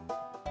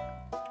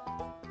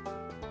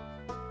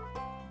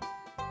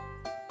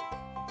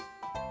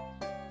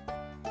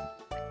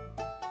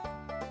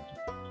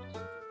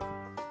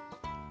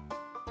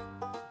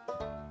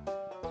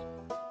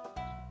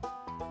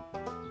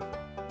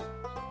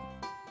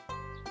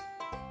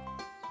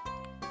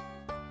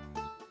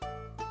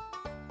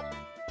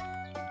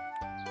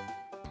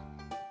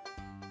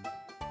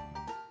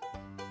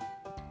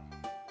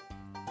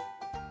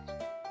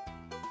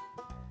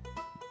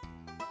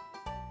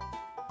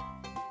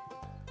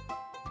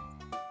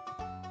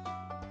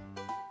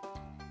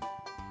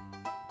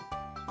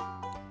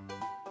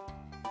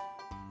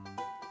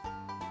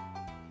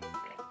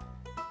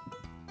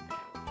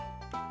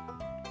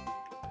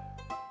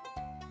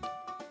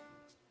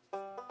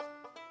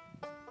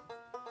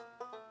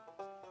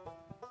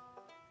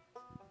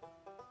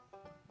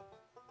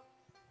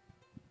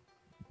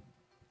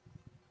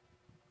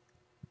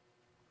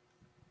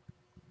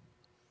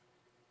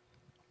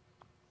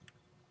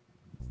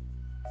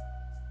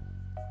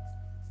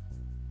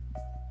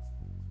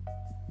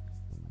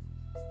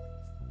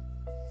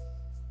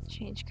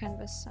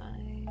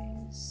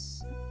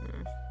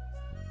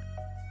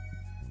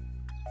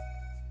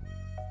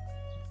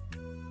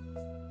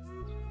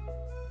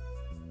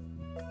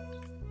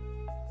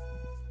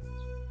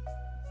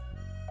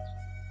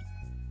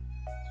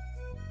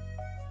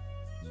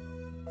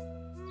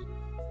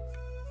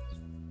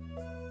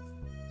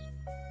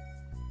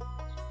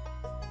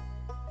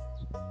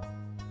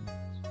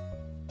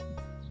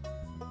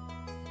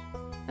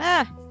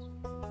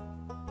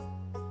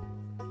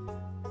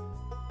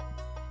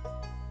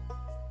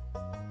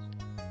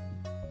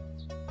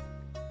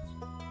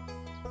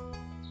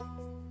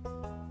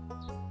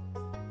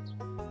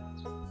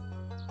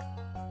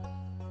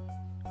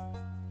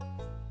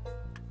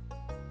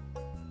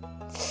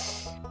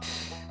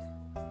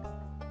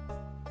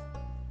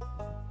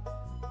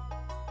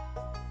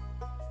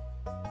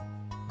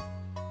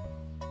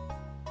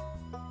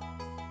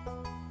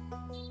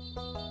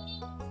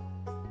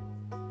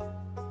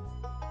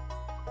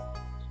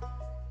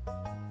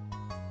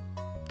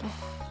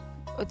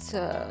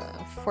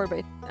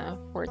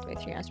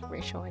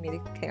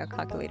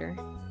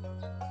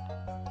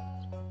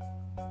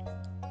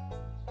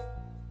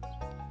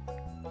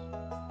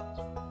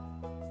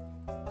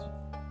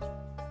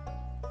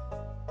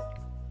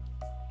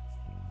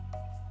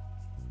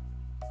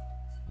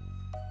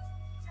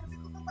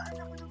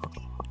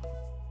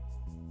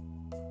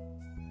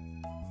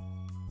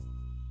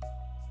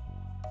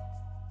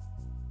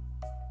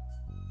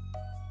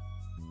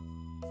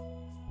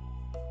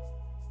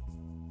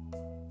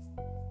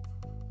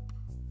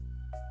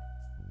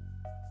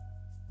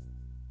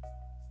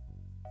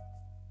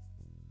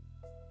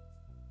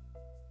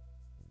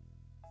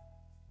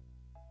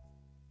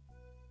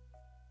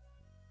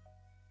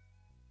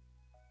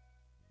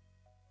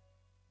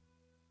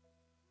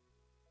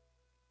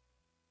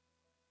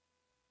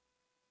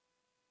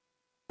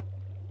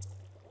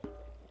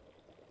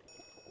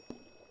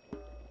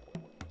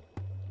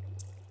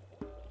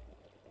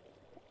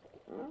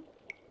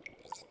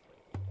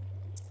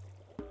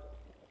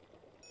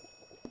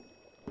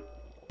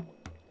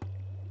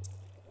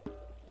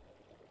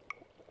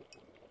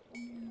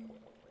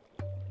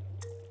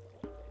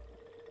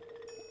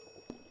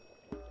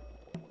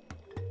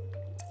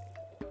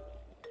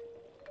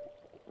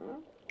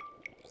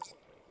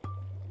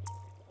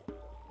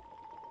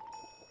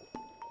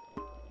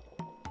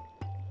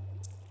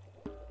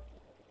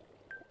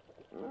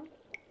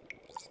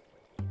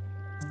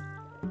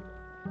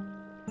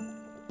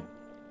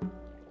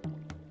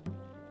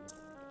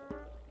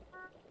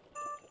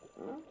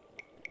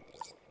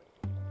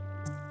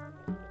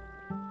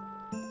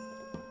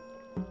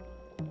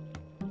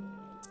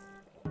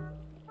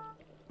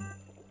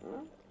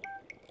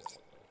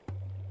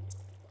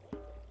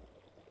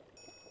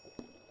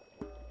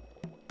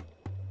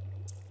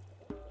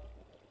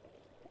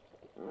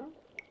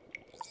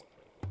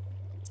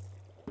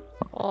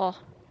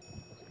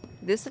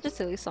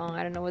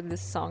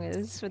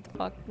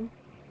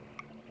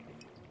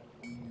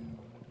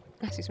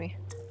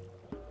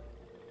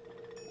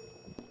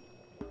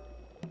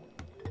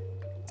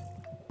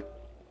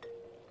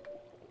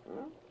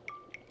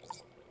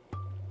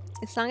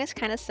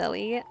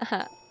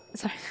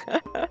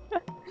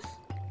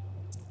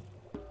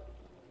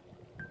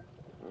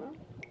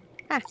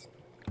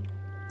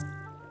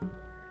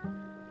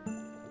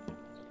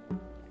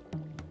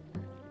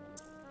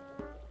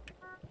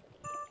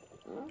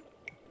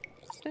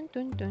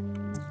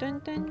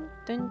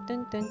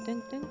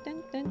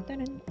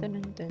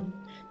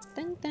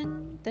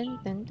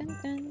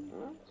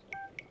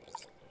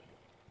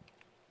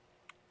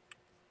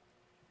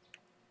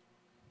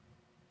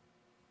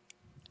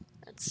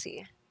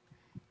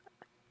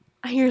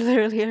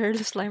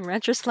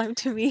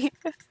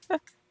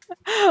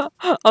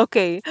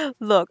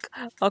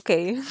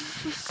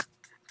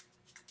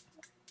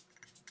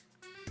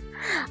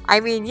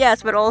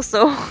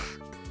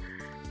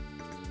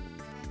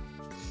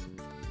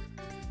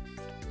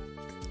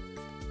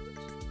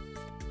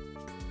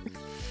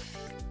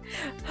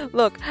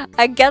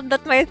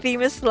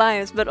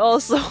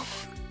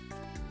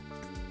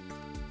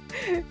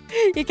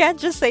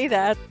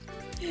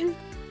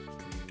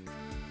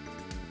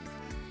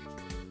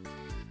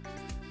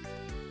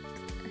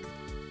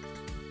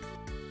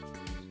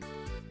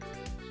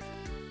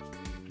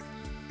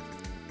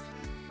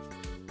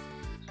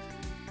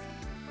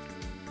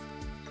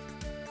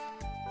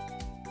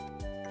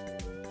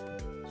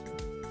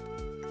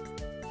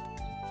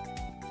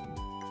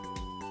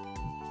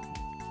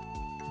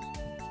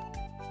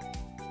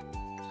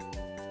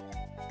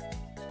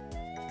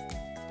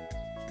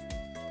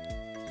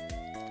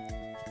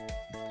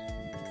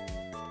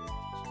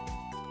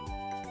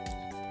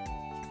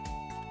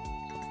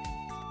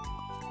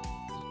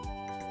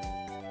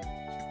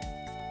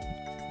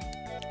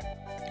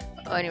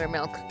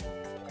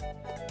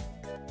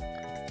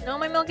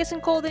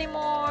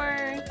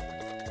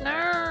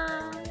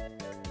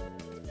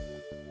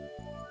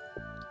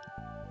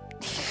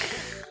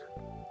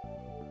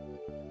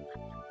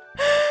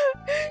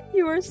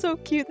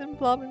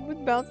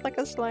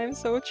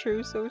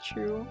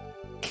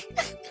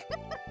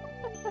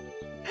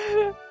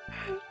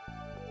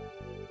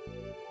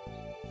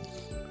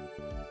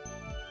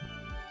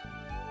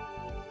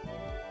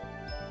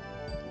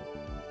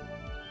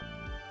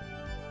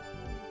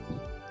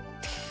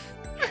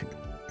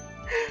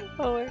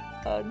 Oh my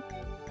god.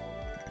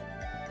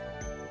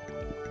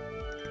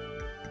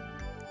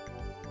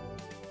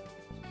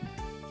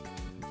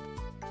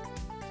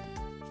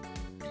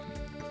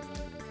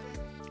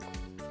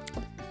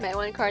 My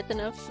one carton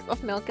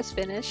of milk is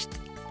finished.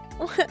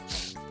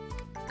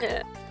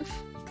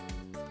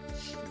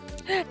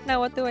 Now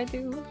what do I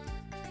do?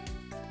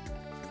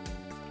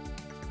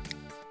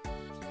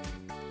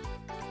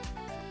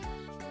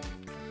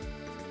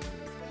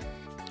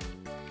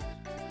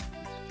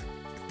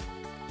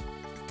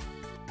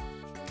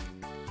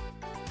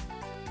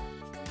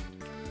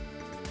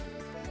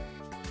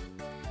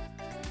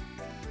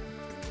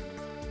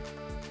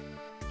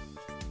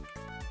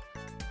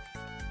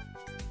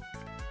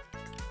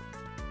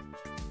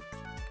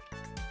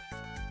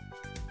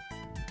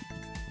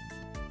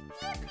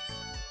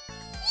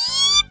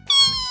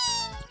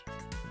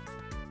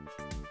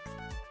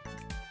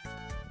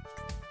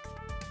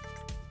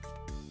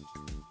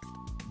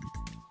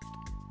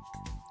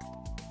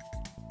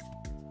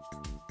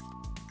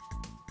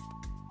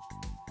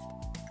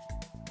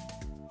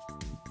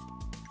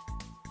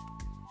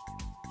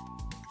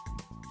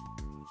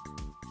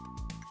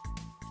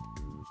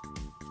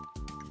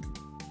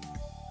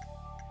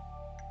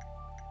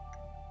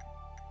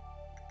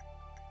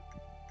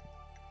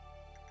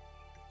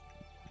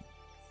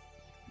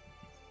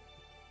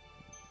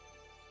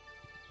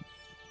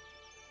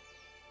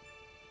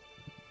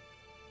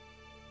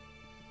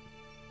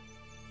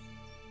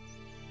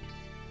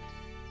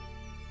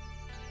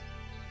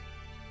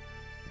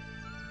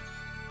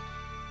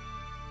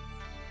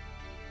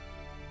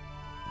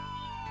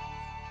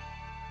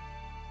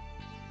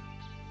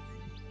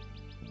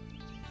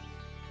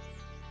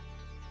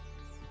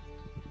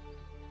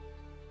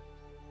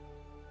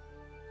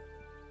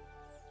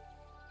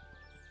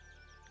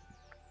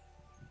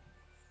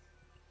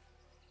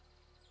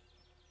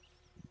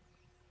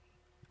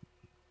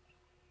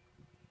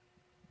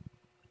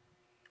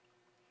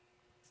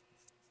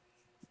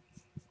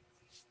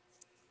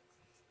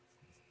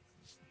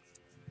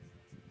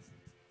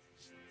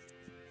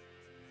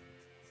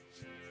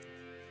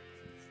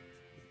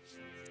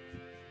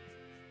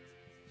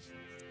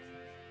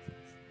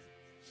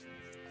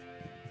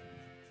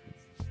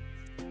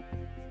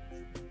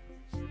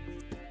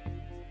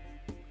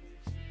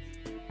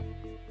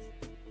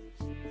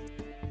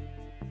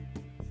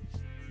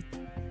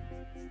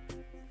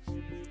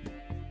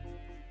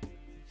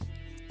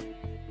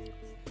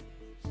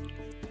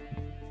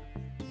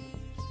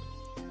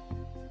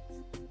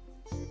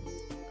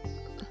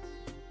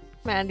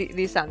 Man,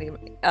 these sound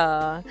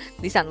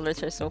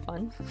alerts are so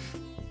fun.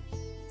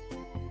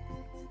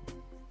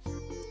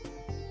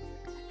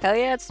 Hell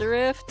yeah, it's the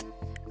rift.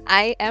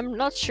 I am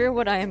not sure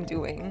what I am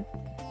doing.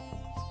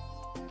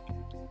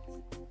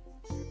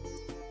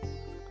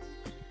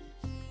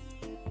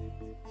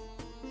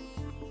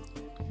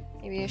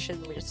 Maybe I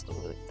should just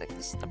move it like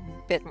this a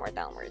bit more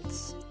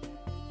downwards.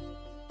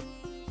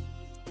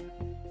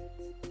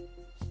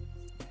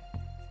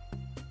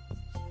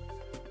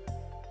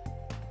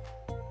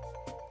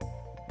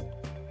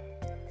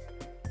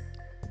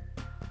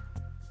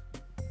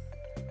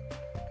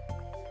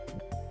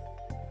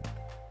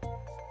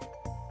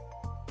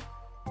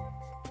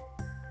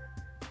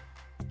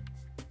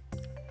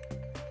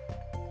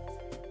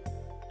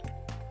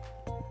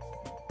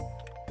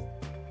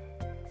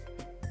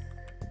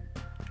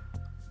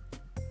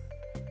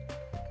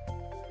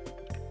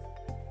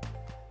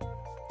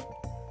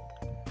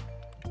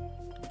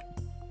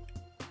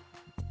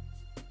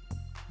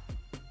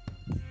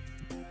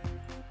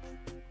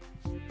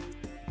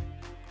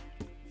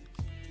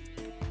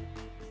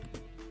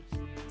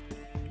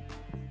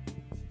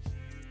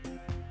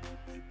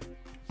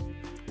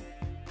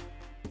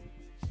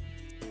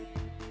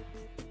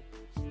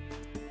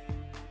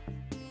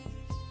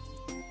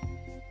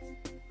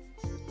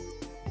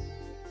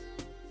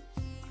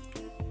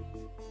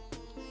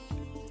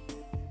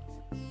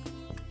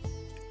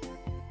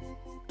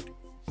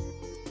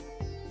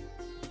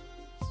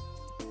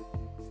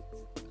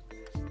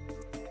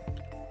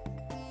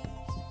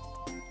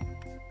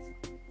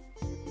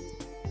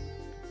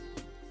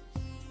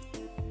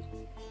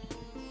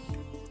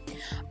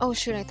 Oh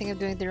shoot, I think I'm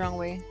doing it the wrong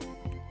way.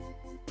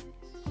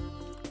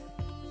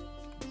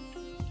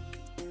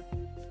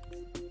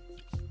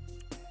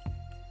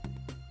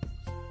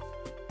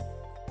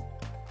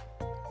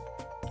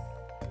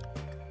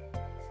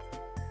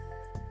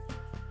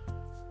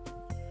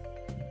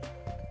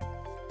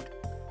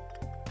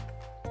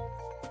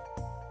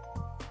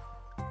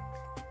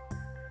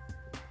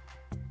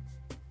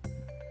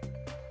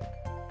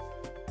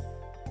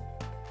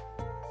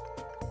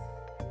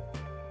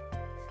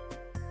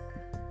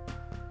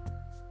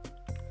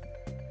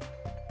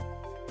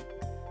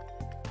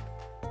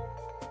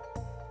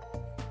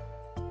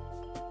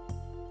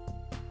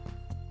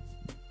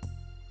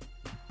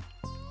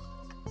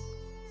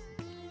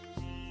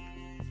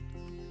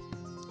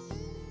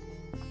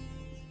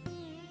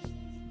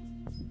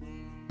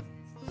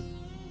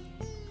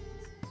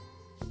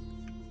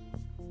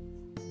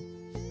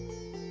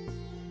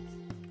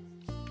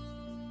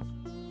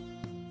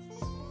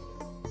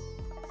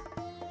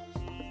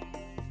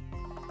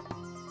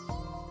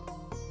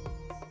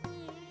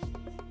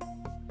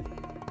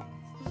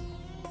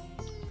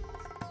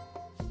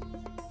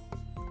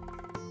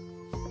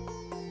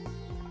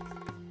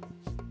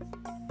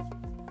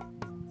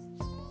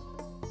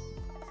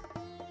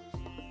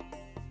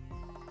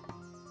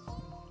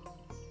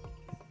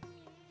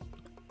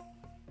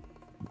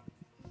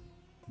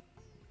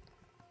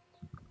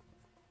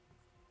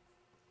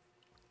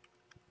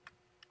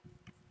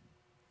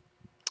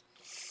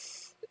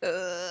 What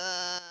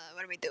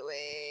am I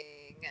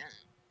doing?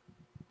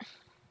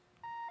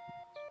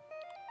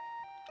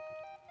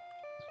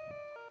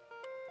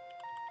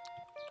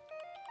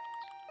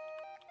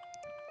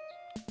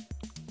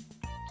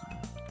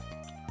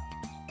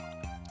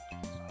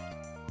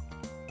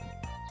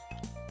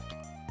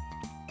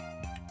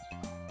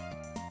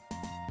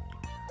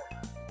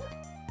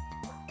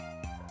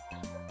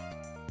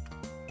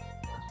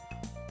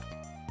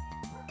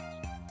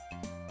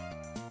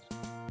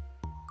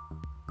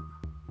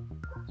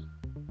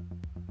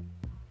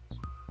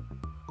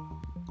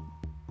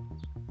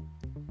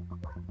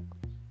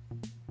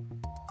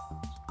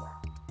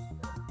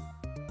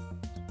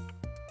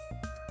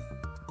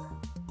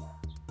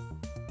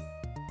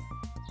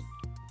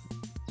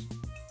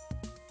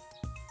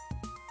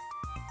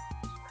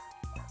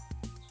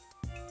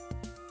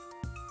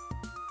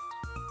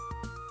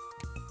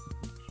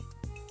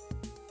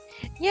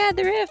 Yeah,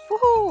 the riff.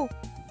 Woohoo!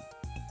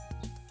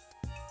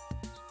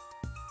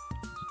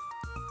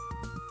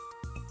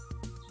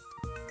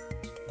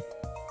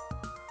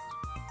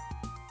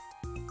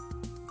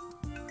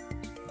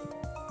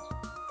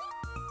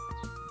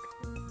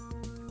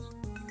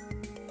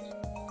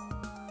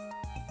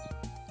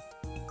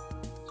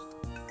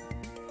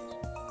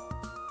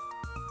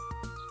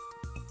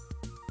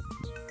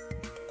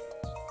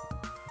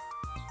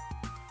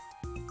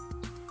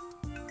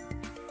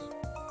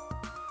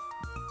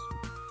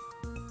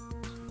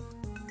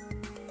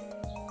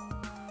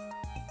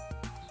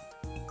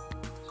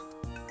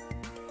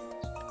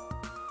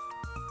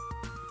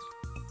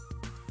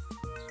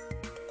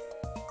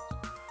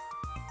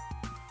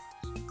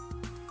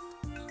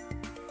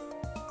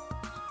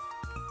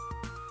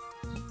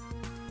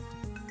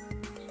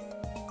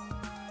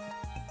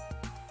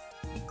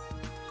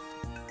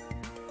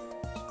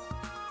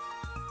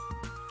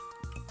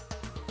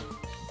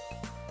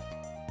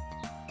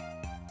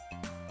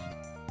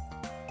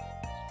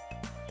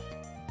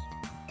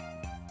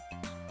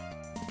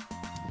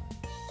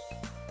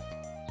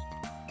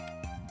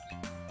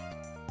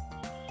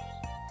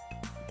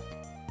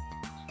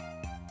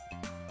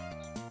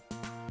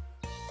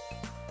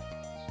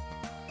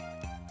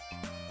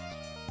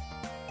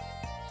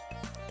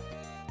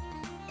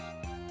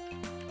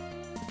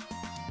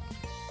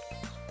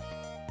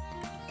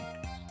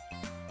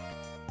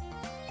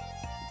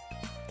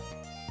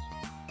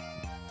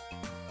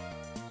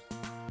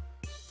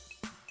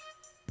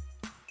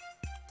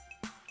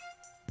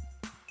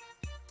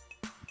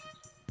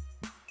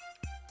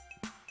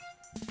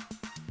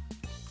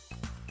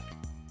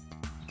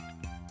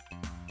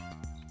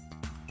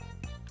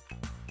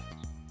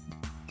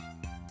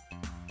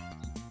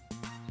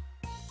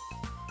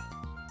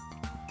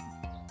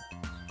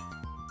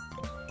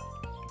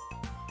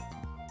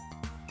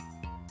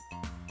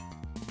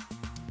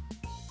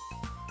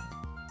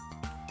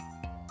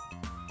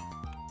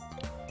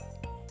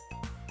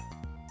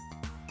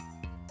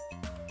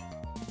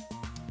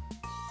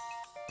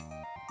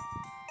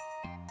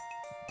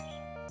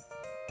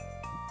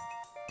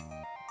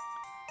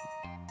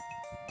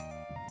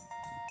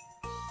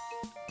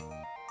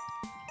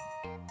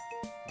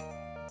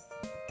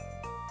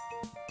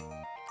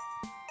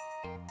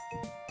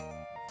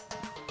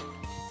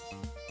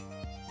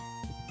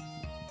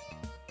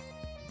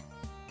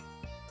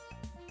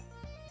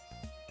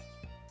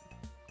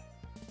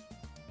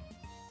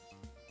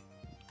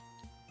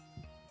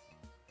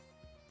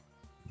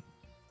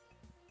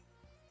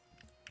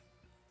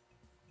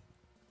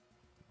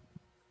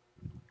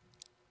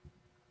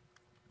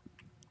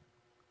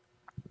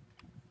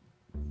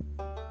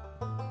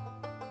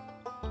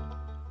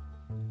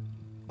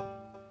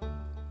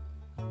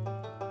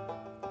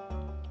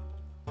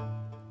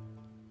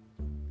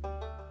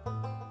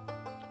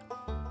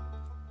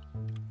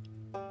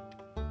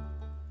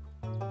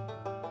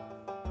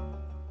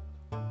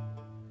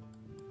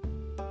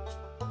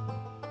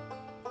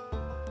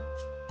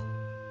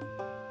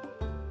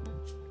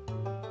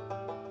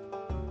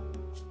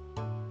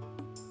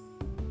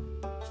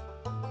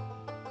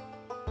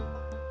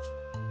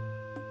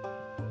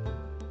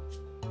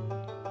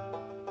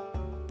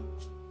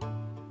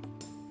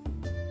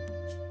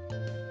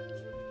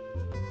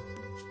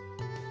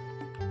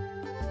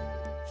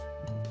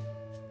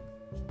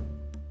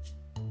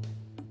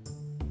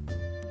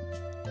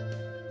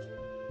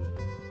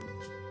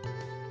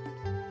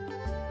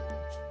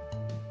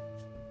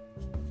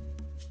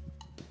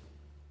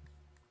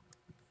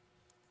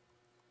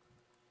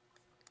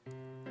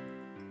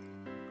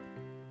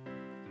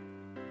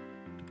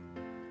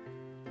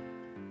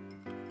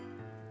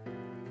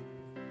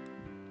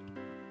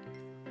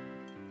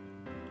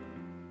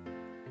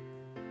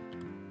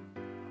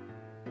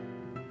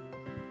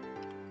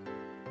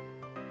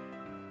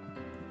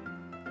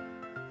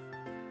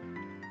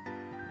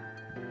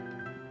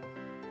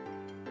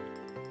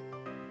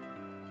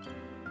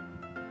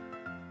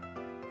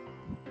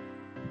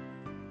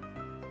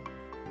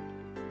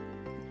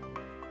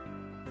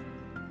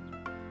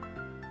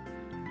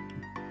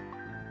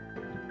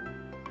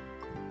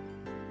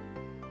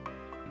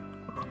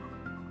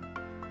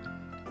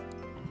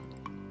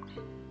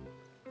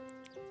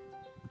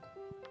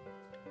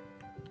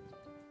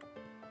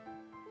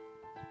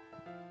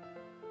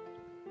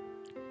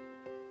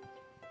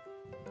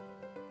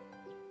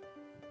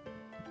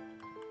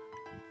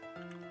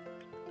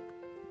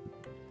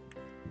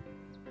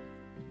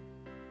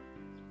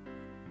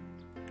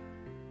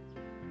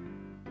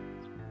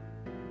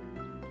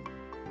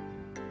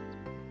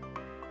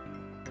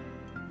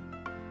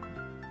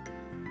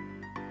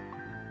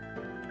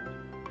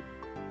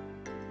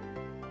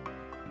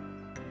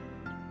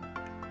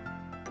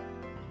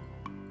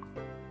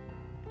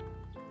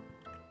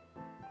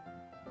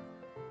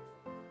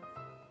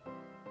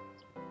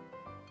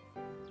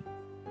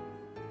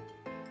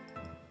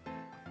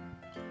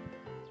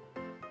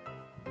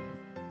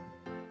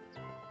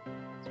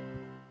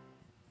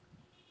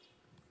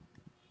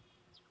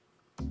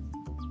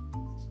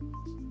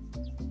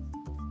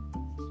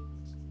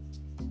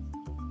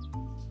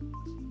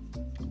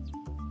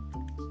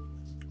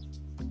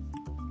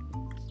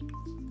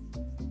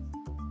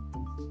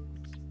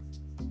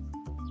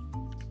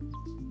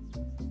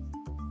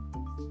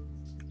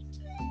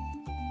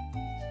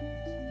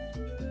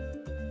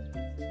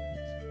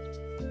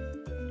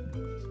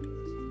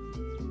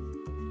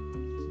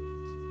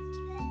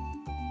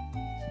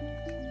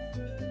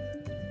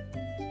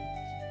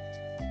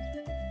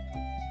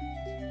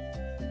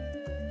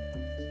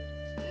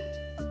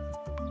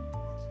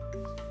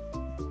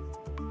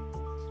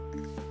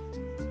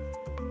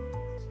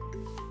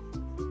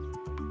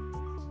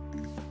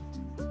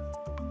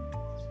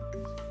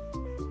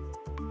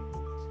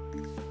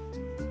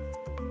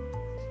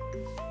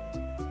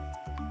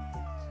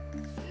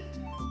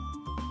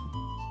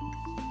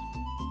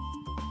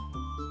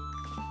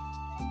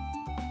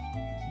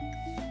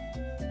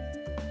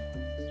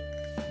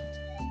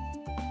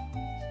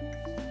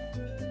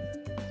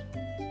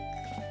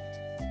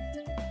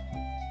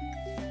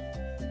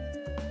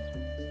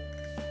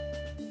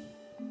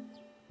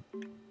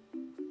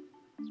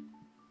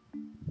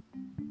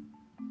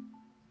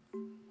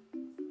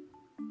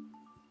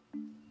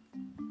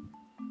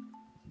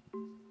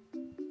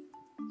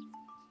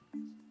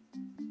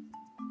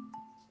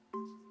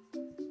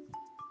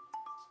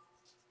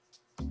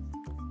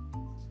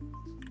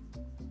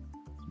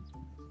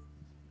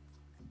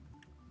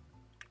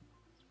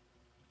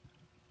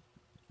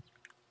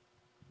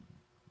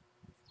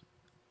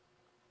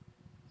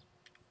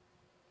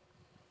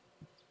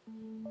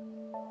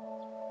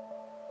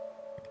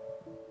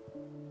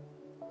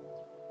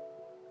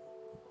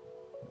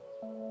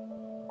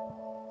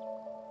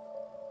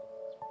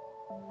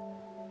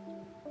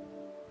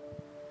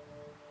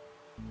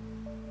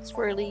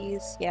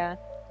 swirlies, yeah.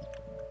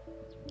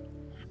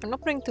 I'm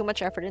not putting too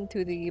much effort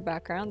into the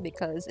background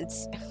because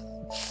it's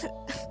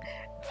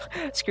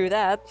screw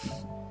that.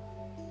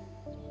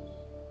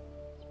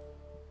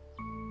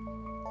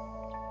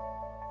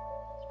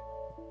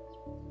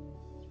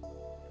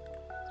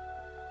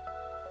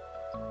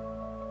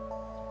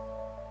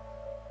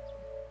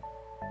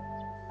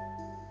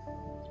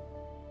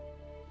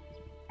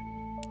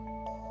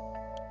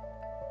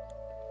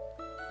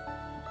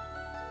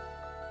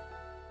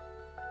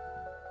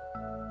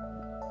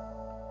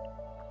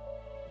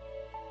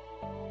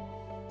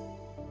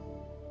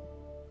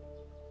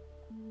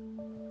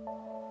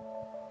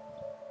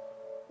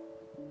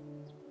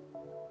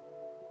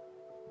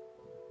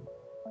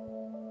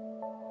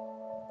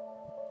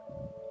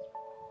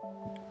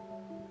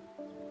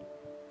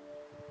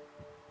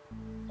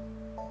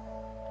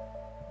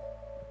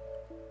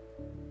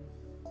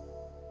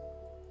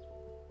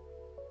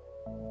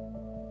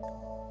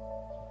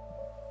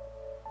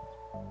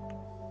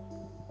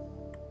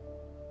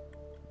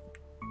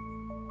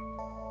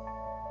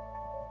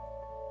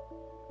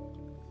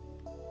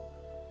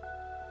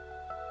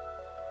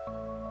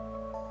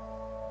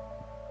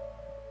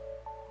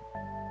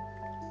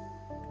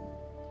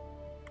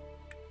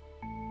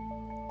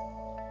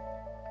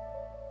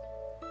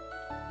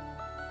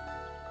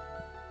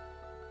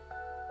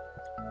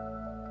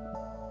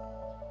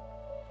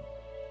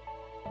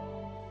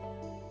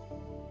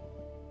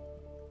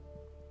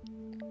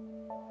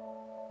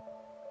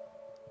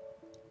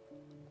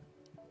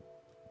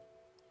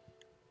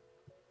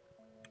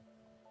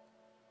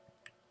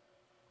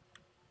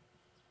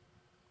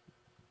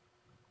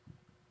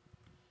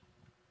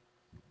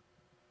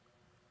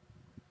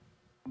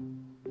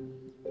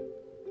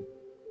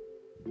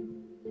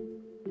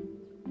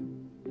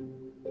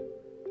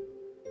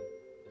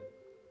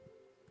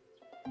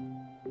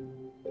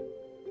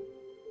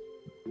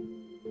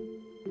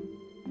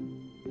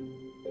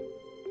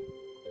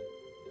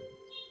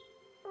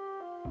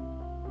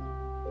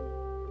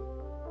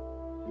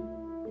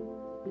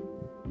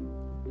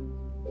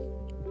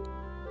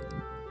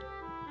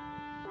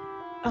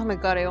 Oh my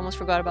god, I almost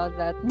forgot about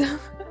that.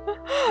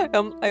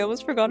 I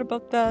almost forgot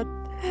about that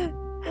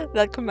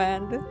that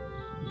command.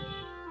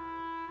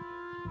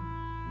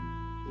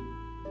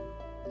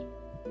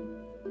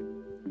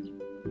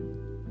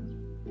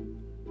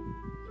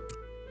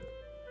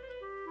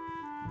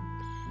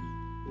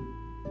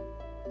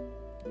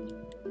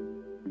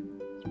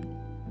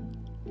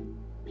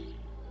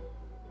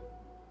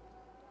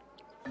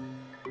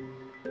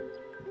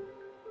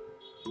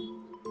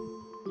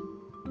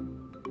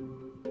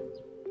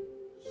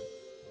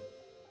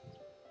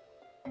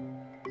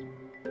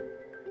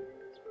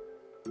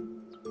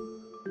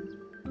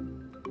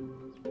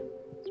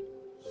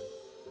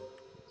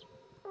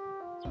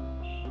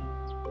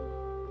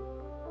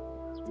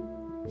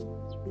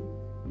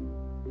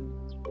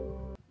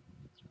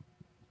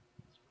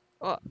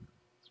 Oh,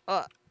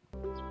 oh.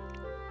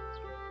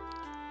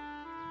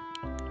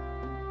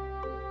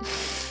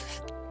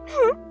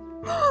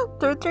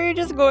 Don't are you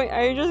just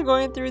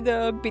going through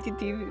the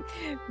BTTV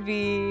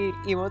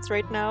emotes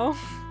right now?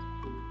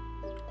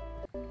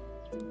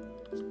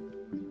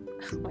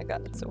 Oh my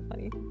god, that's so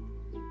funny.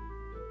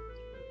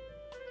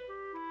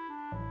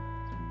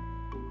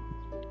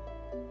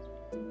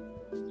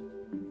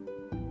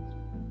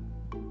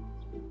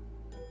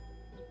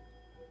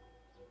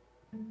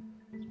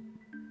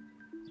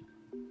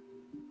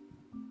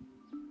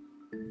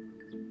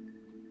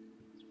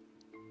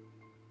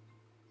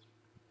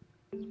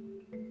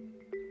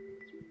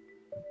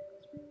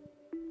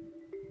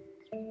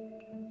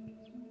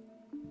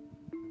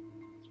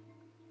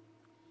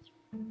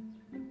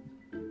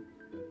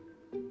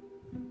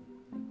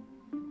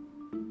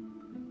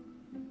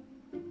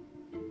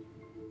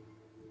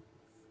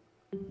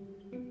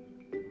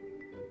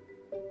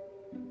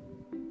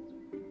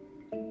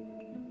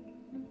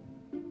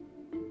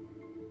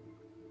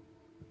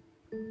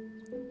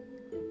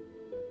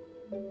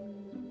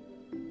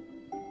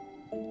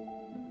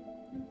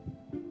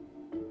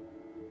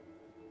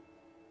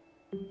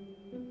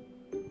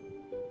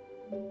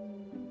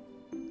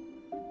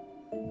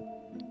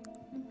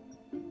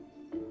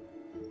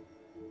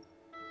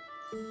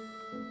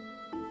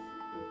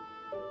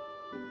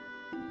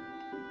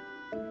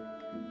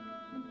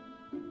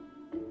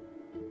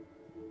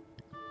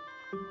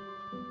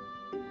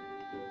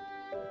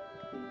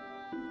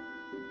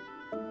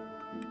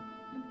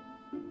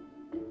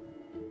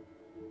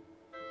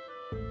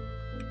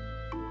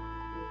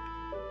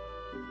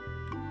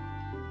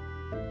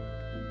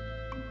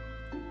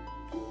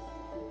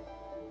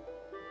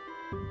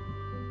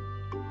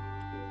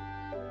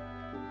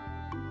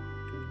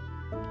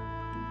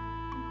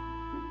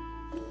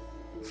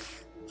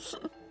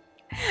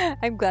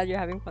 I'm glad you're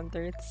having fun,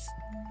 Turts.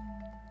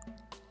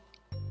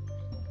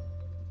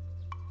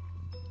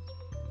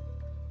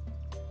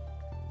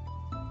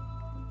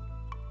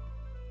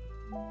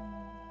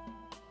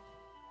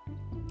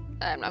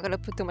 I'm not gonna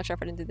put too much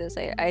effort into this.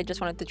 I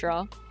just wanted to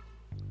draw.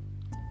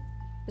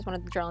 Just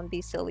wanted to draw and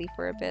be silly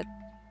for a bit.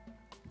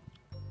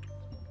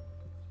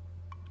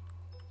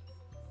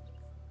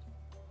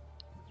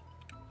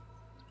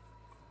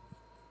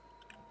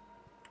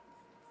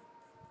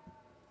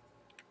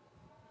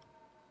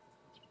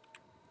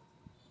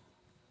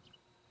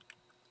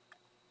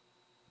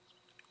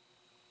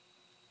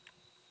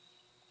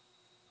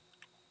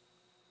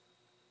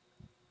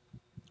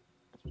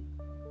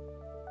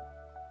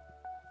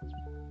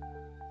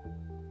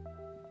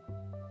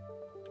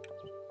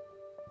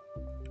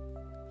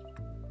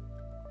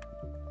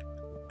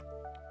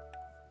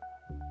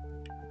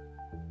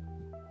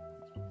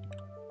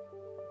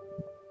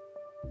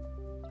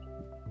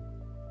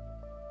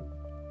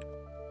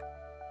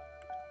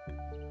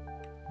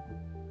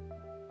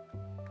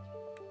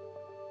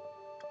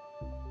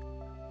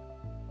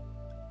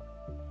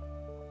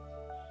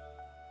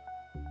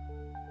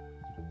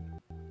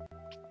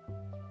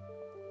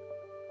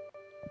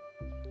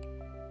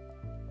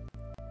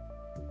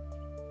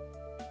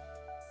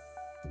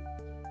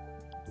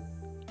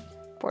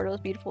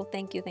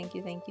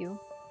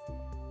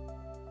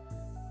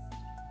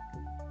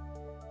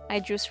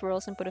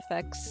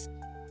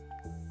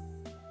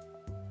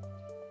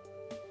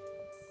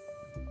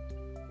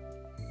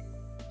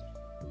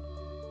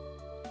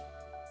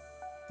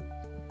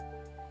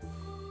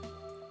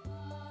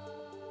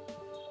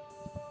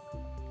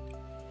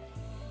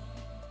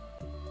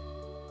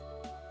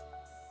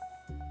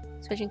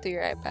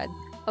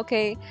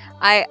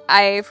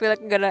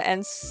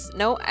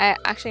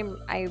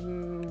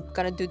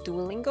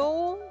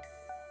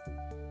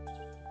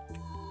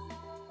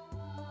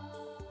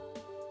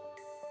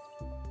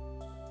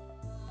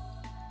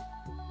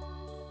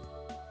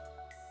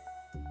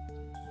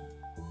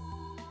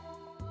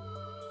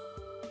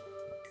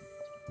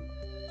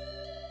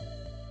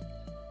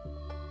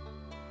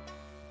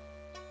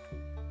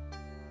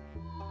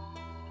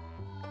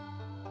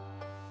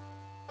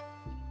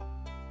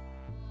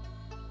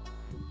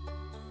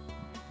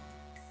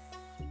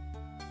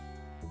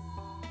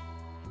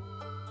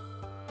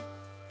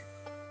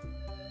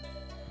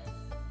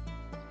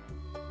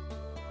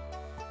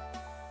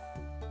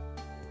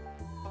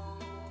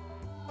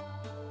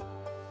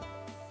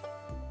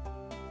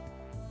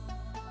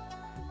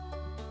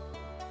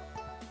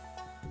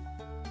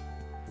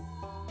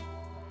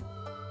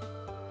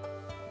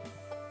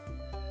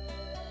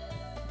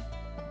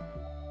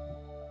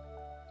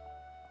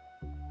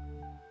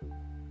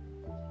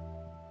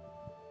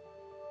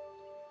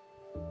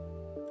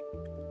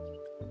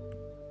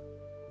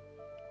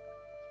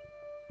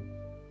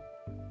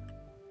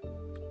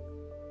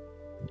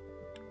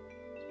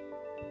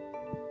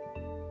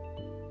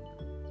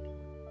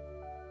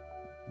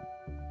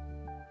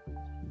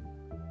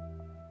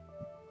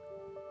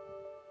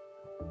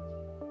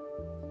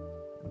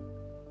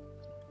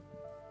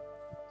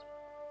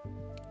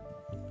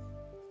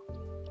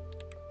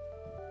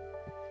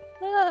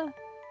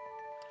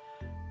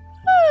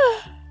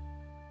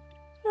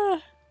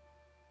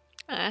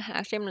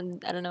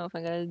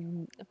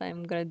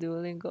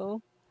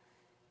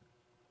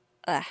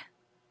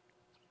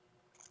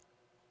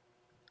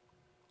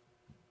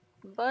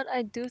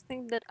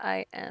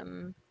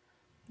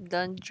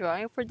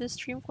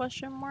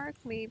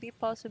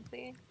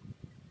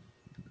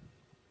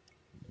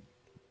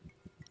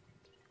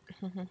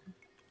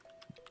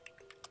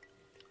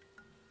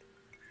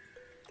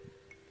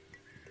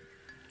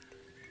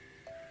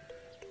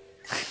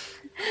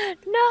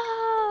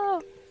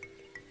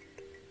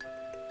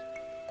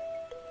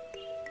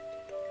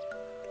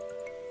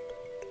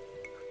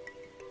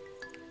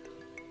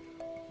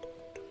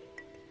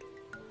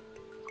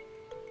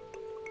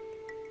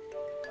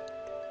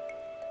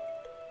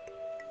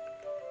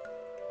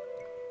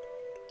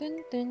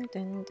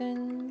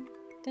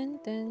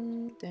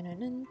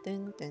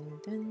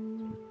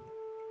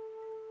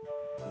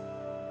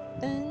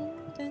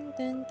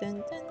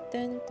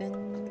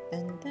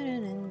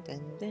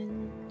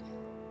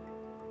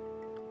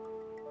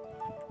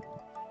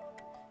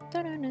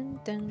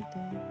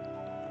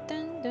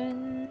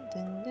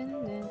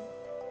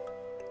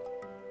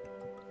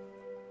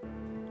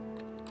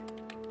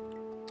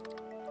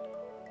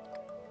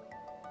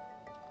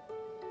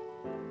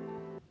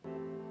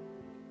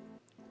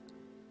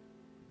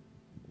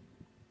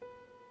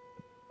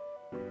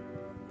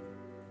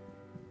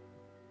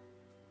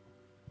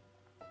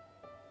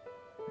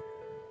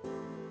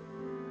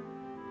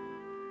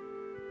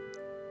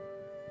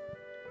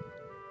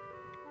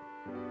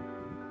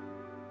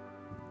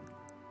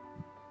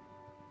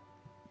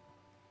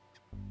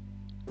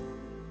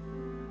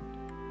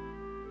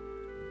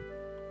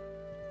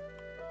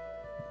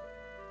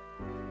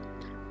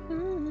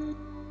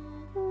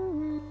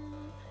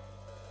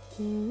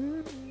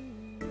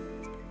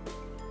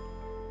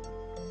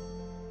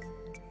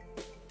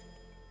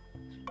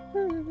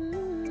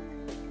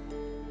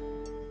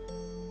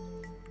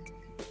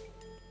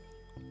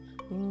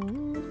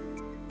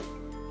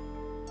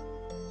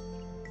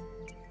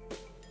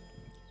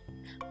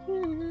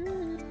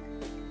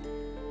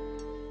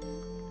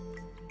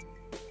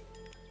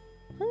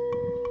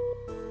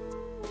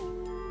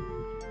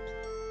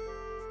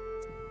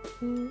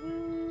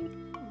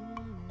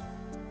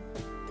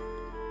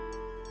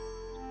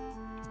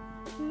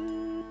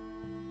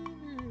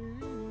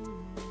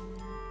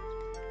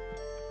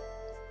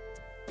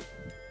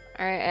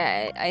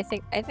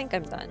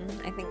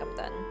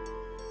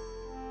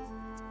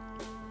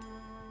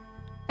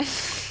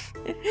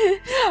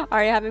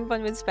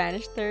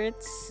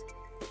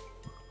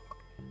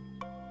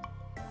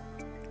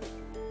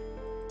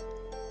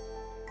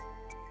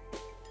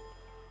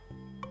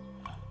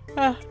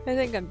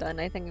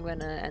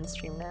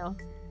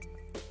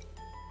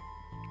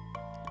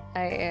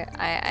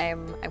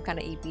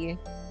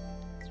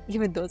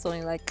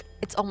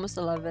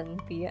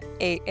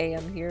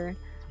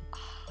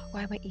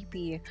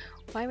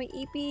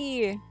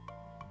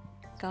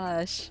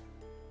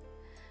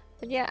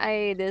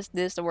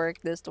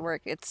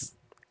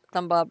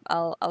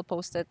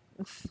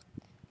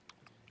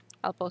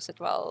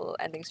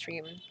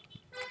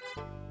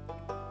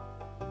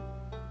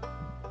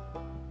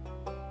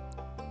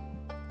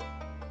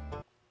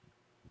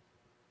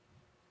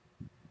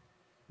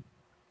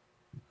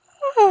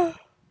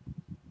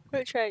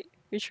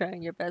 You're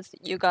trying your best.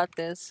 You got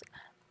this.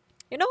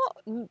 You know,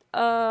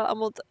 a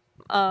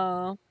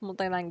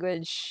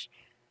multi-language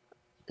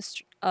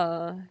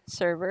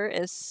server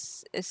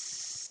is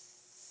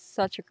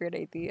such a great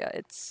idea.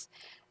 It's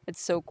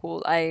so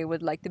cool. I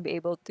would like to be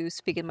able to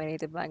speak in my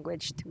native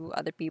language to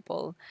other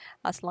people,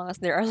 as long as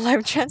there are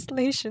live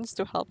translations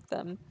to help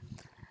them.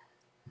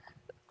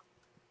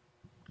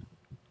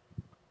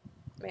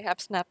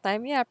 Mayhaps nap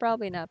time. Yeah,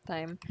 probably nap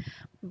time.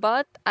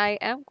 But I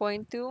am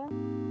going to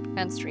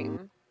end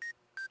stream.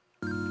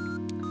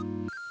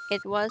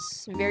 It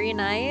was very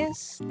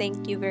nice.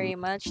 Thank you very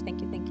much.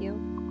 Thank you, thank you.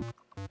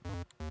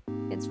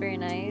 It's very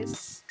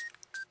nice.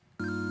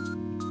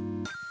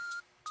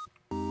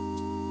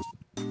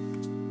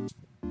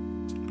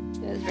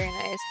 It was very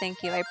nice.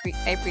 Thank you. I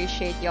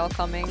appreciate y'all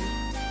coming.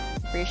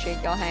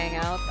 Appreciate y'all hanging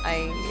out.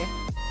 I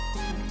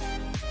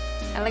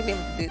like being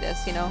able to do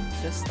this, you know,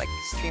 just like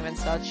stream and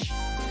such.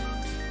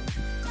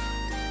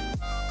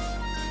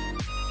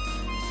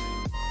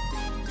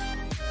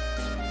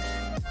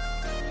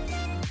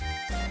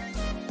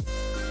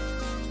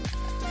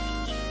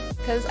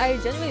 Because I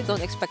genuinely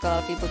don't expect a lot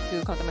of people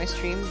to come to my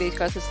stream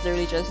because it's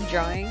literally just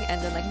drawing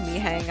and then like me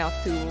hanging out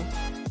to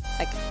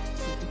like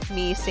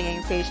me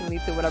singing patiently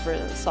to whatever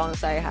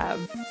songs I have.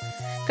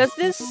 Cause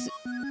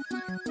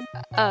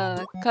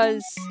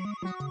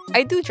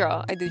I do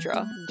draw.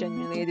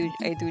 Genuinely,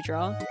 I do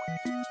draw.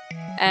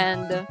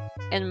 And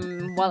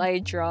while I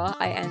draw,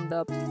 I end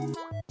up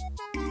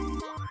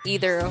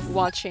either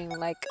watching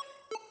like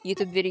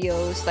YouTube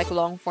videos, like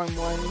long form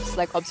ones,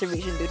 like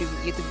observation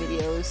YouTube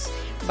videos,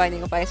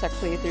 Binding of Isaac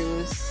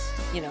playthroughs,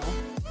 you know.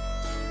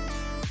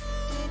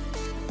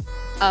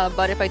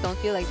 But if I don't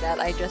feel like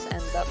that, I just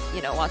end up,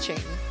 you know, watching.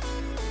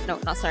 No,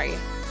 not sorry,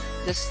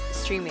 just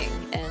streaming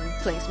and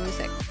playing some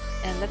music,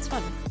 and that's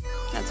fun.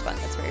 That's fun.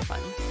 That's very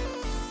fun.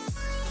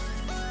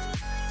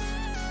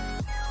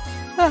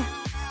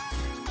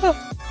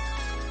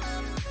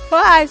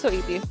 Well, I'm so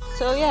easy.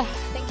 So yeah,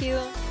 thank you.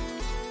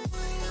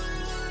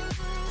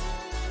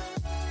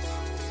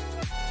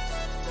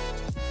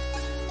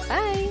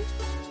 Bye.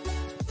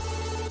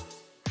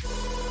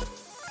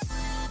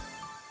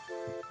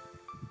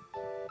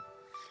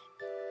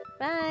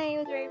 Bye. It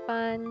was very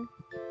fun.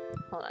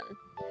 Hold on.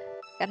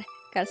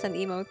 Gotta send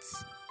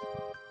emotes.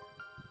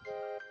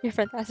 You're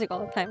fantastic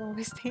all the time.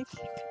 Always. Thank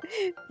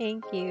you.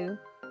 Thank you.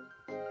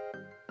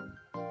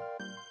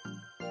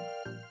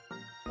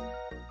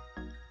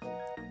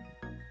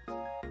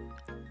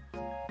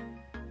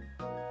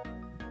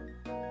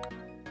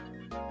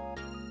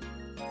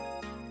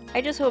 I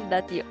just hope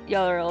that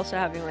y'all are also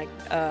having like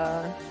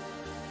a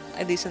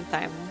decent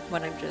time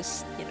when I'm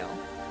just, you know,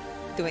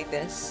 doing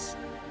this.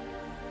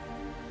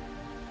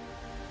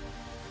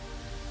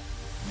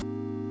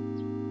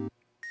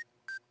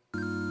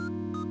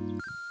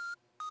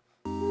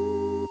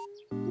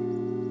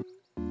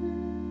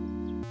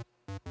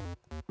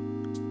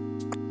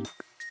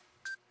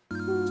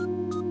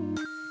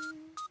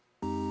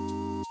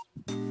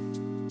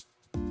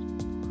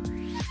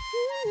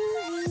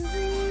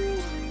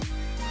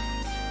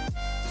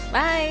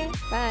 Bye!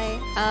 Bye!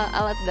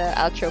 I'll let the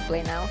outro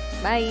play now.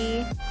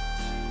 Bye!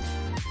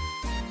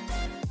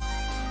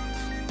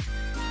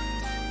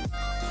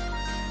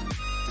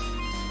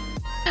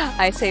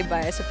 I say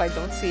bye as if I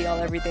don't see y'all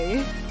every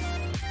day.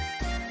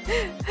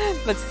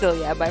 But still,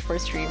 yeah, bye for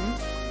stream.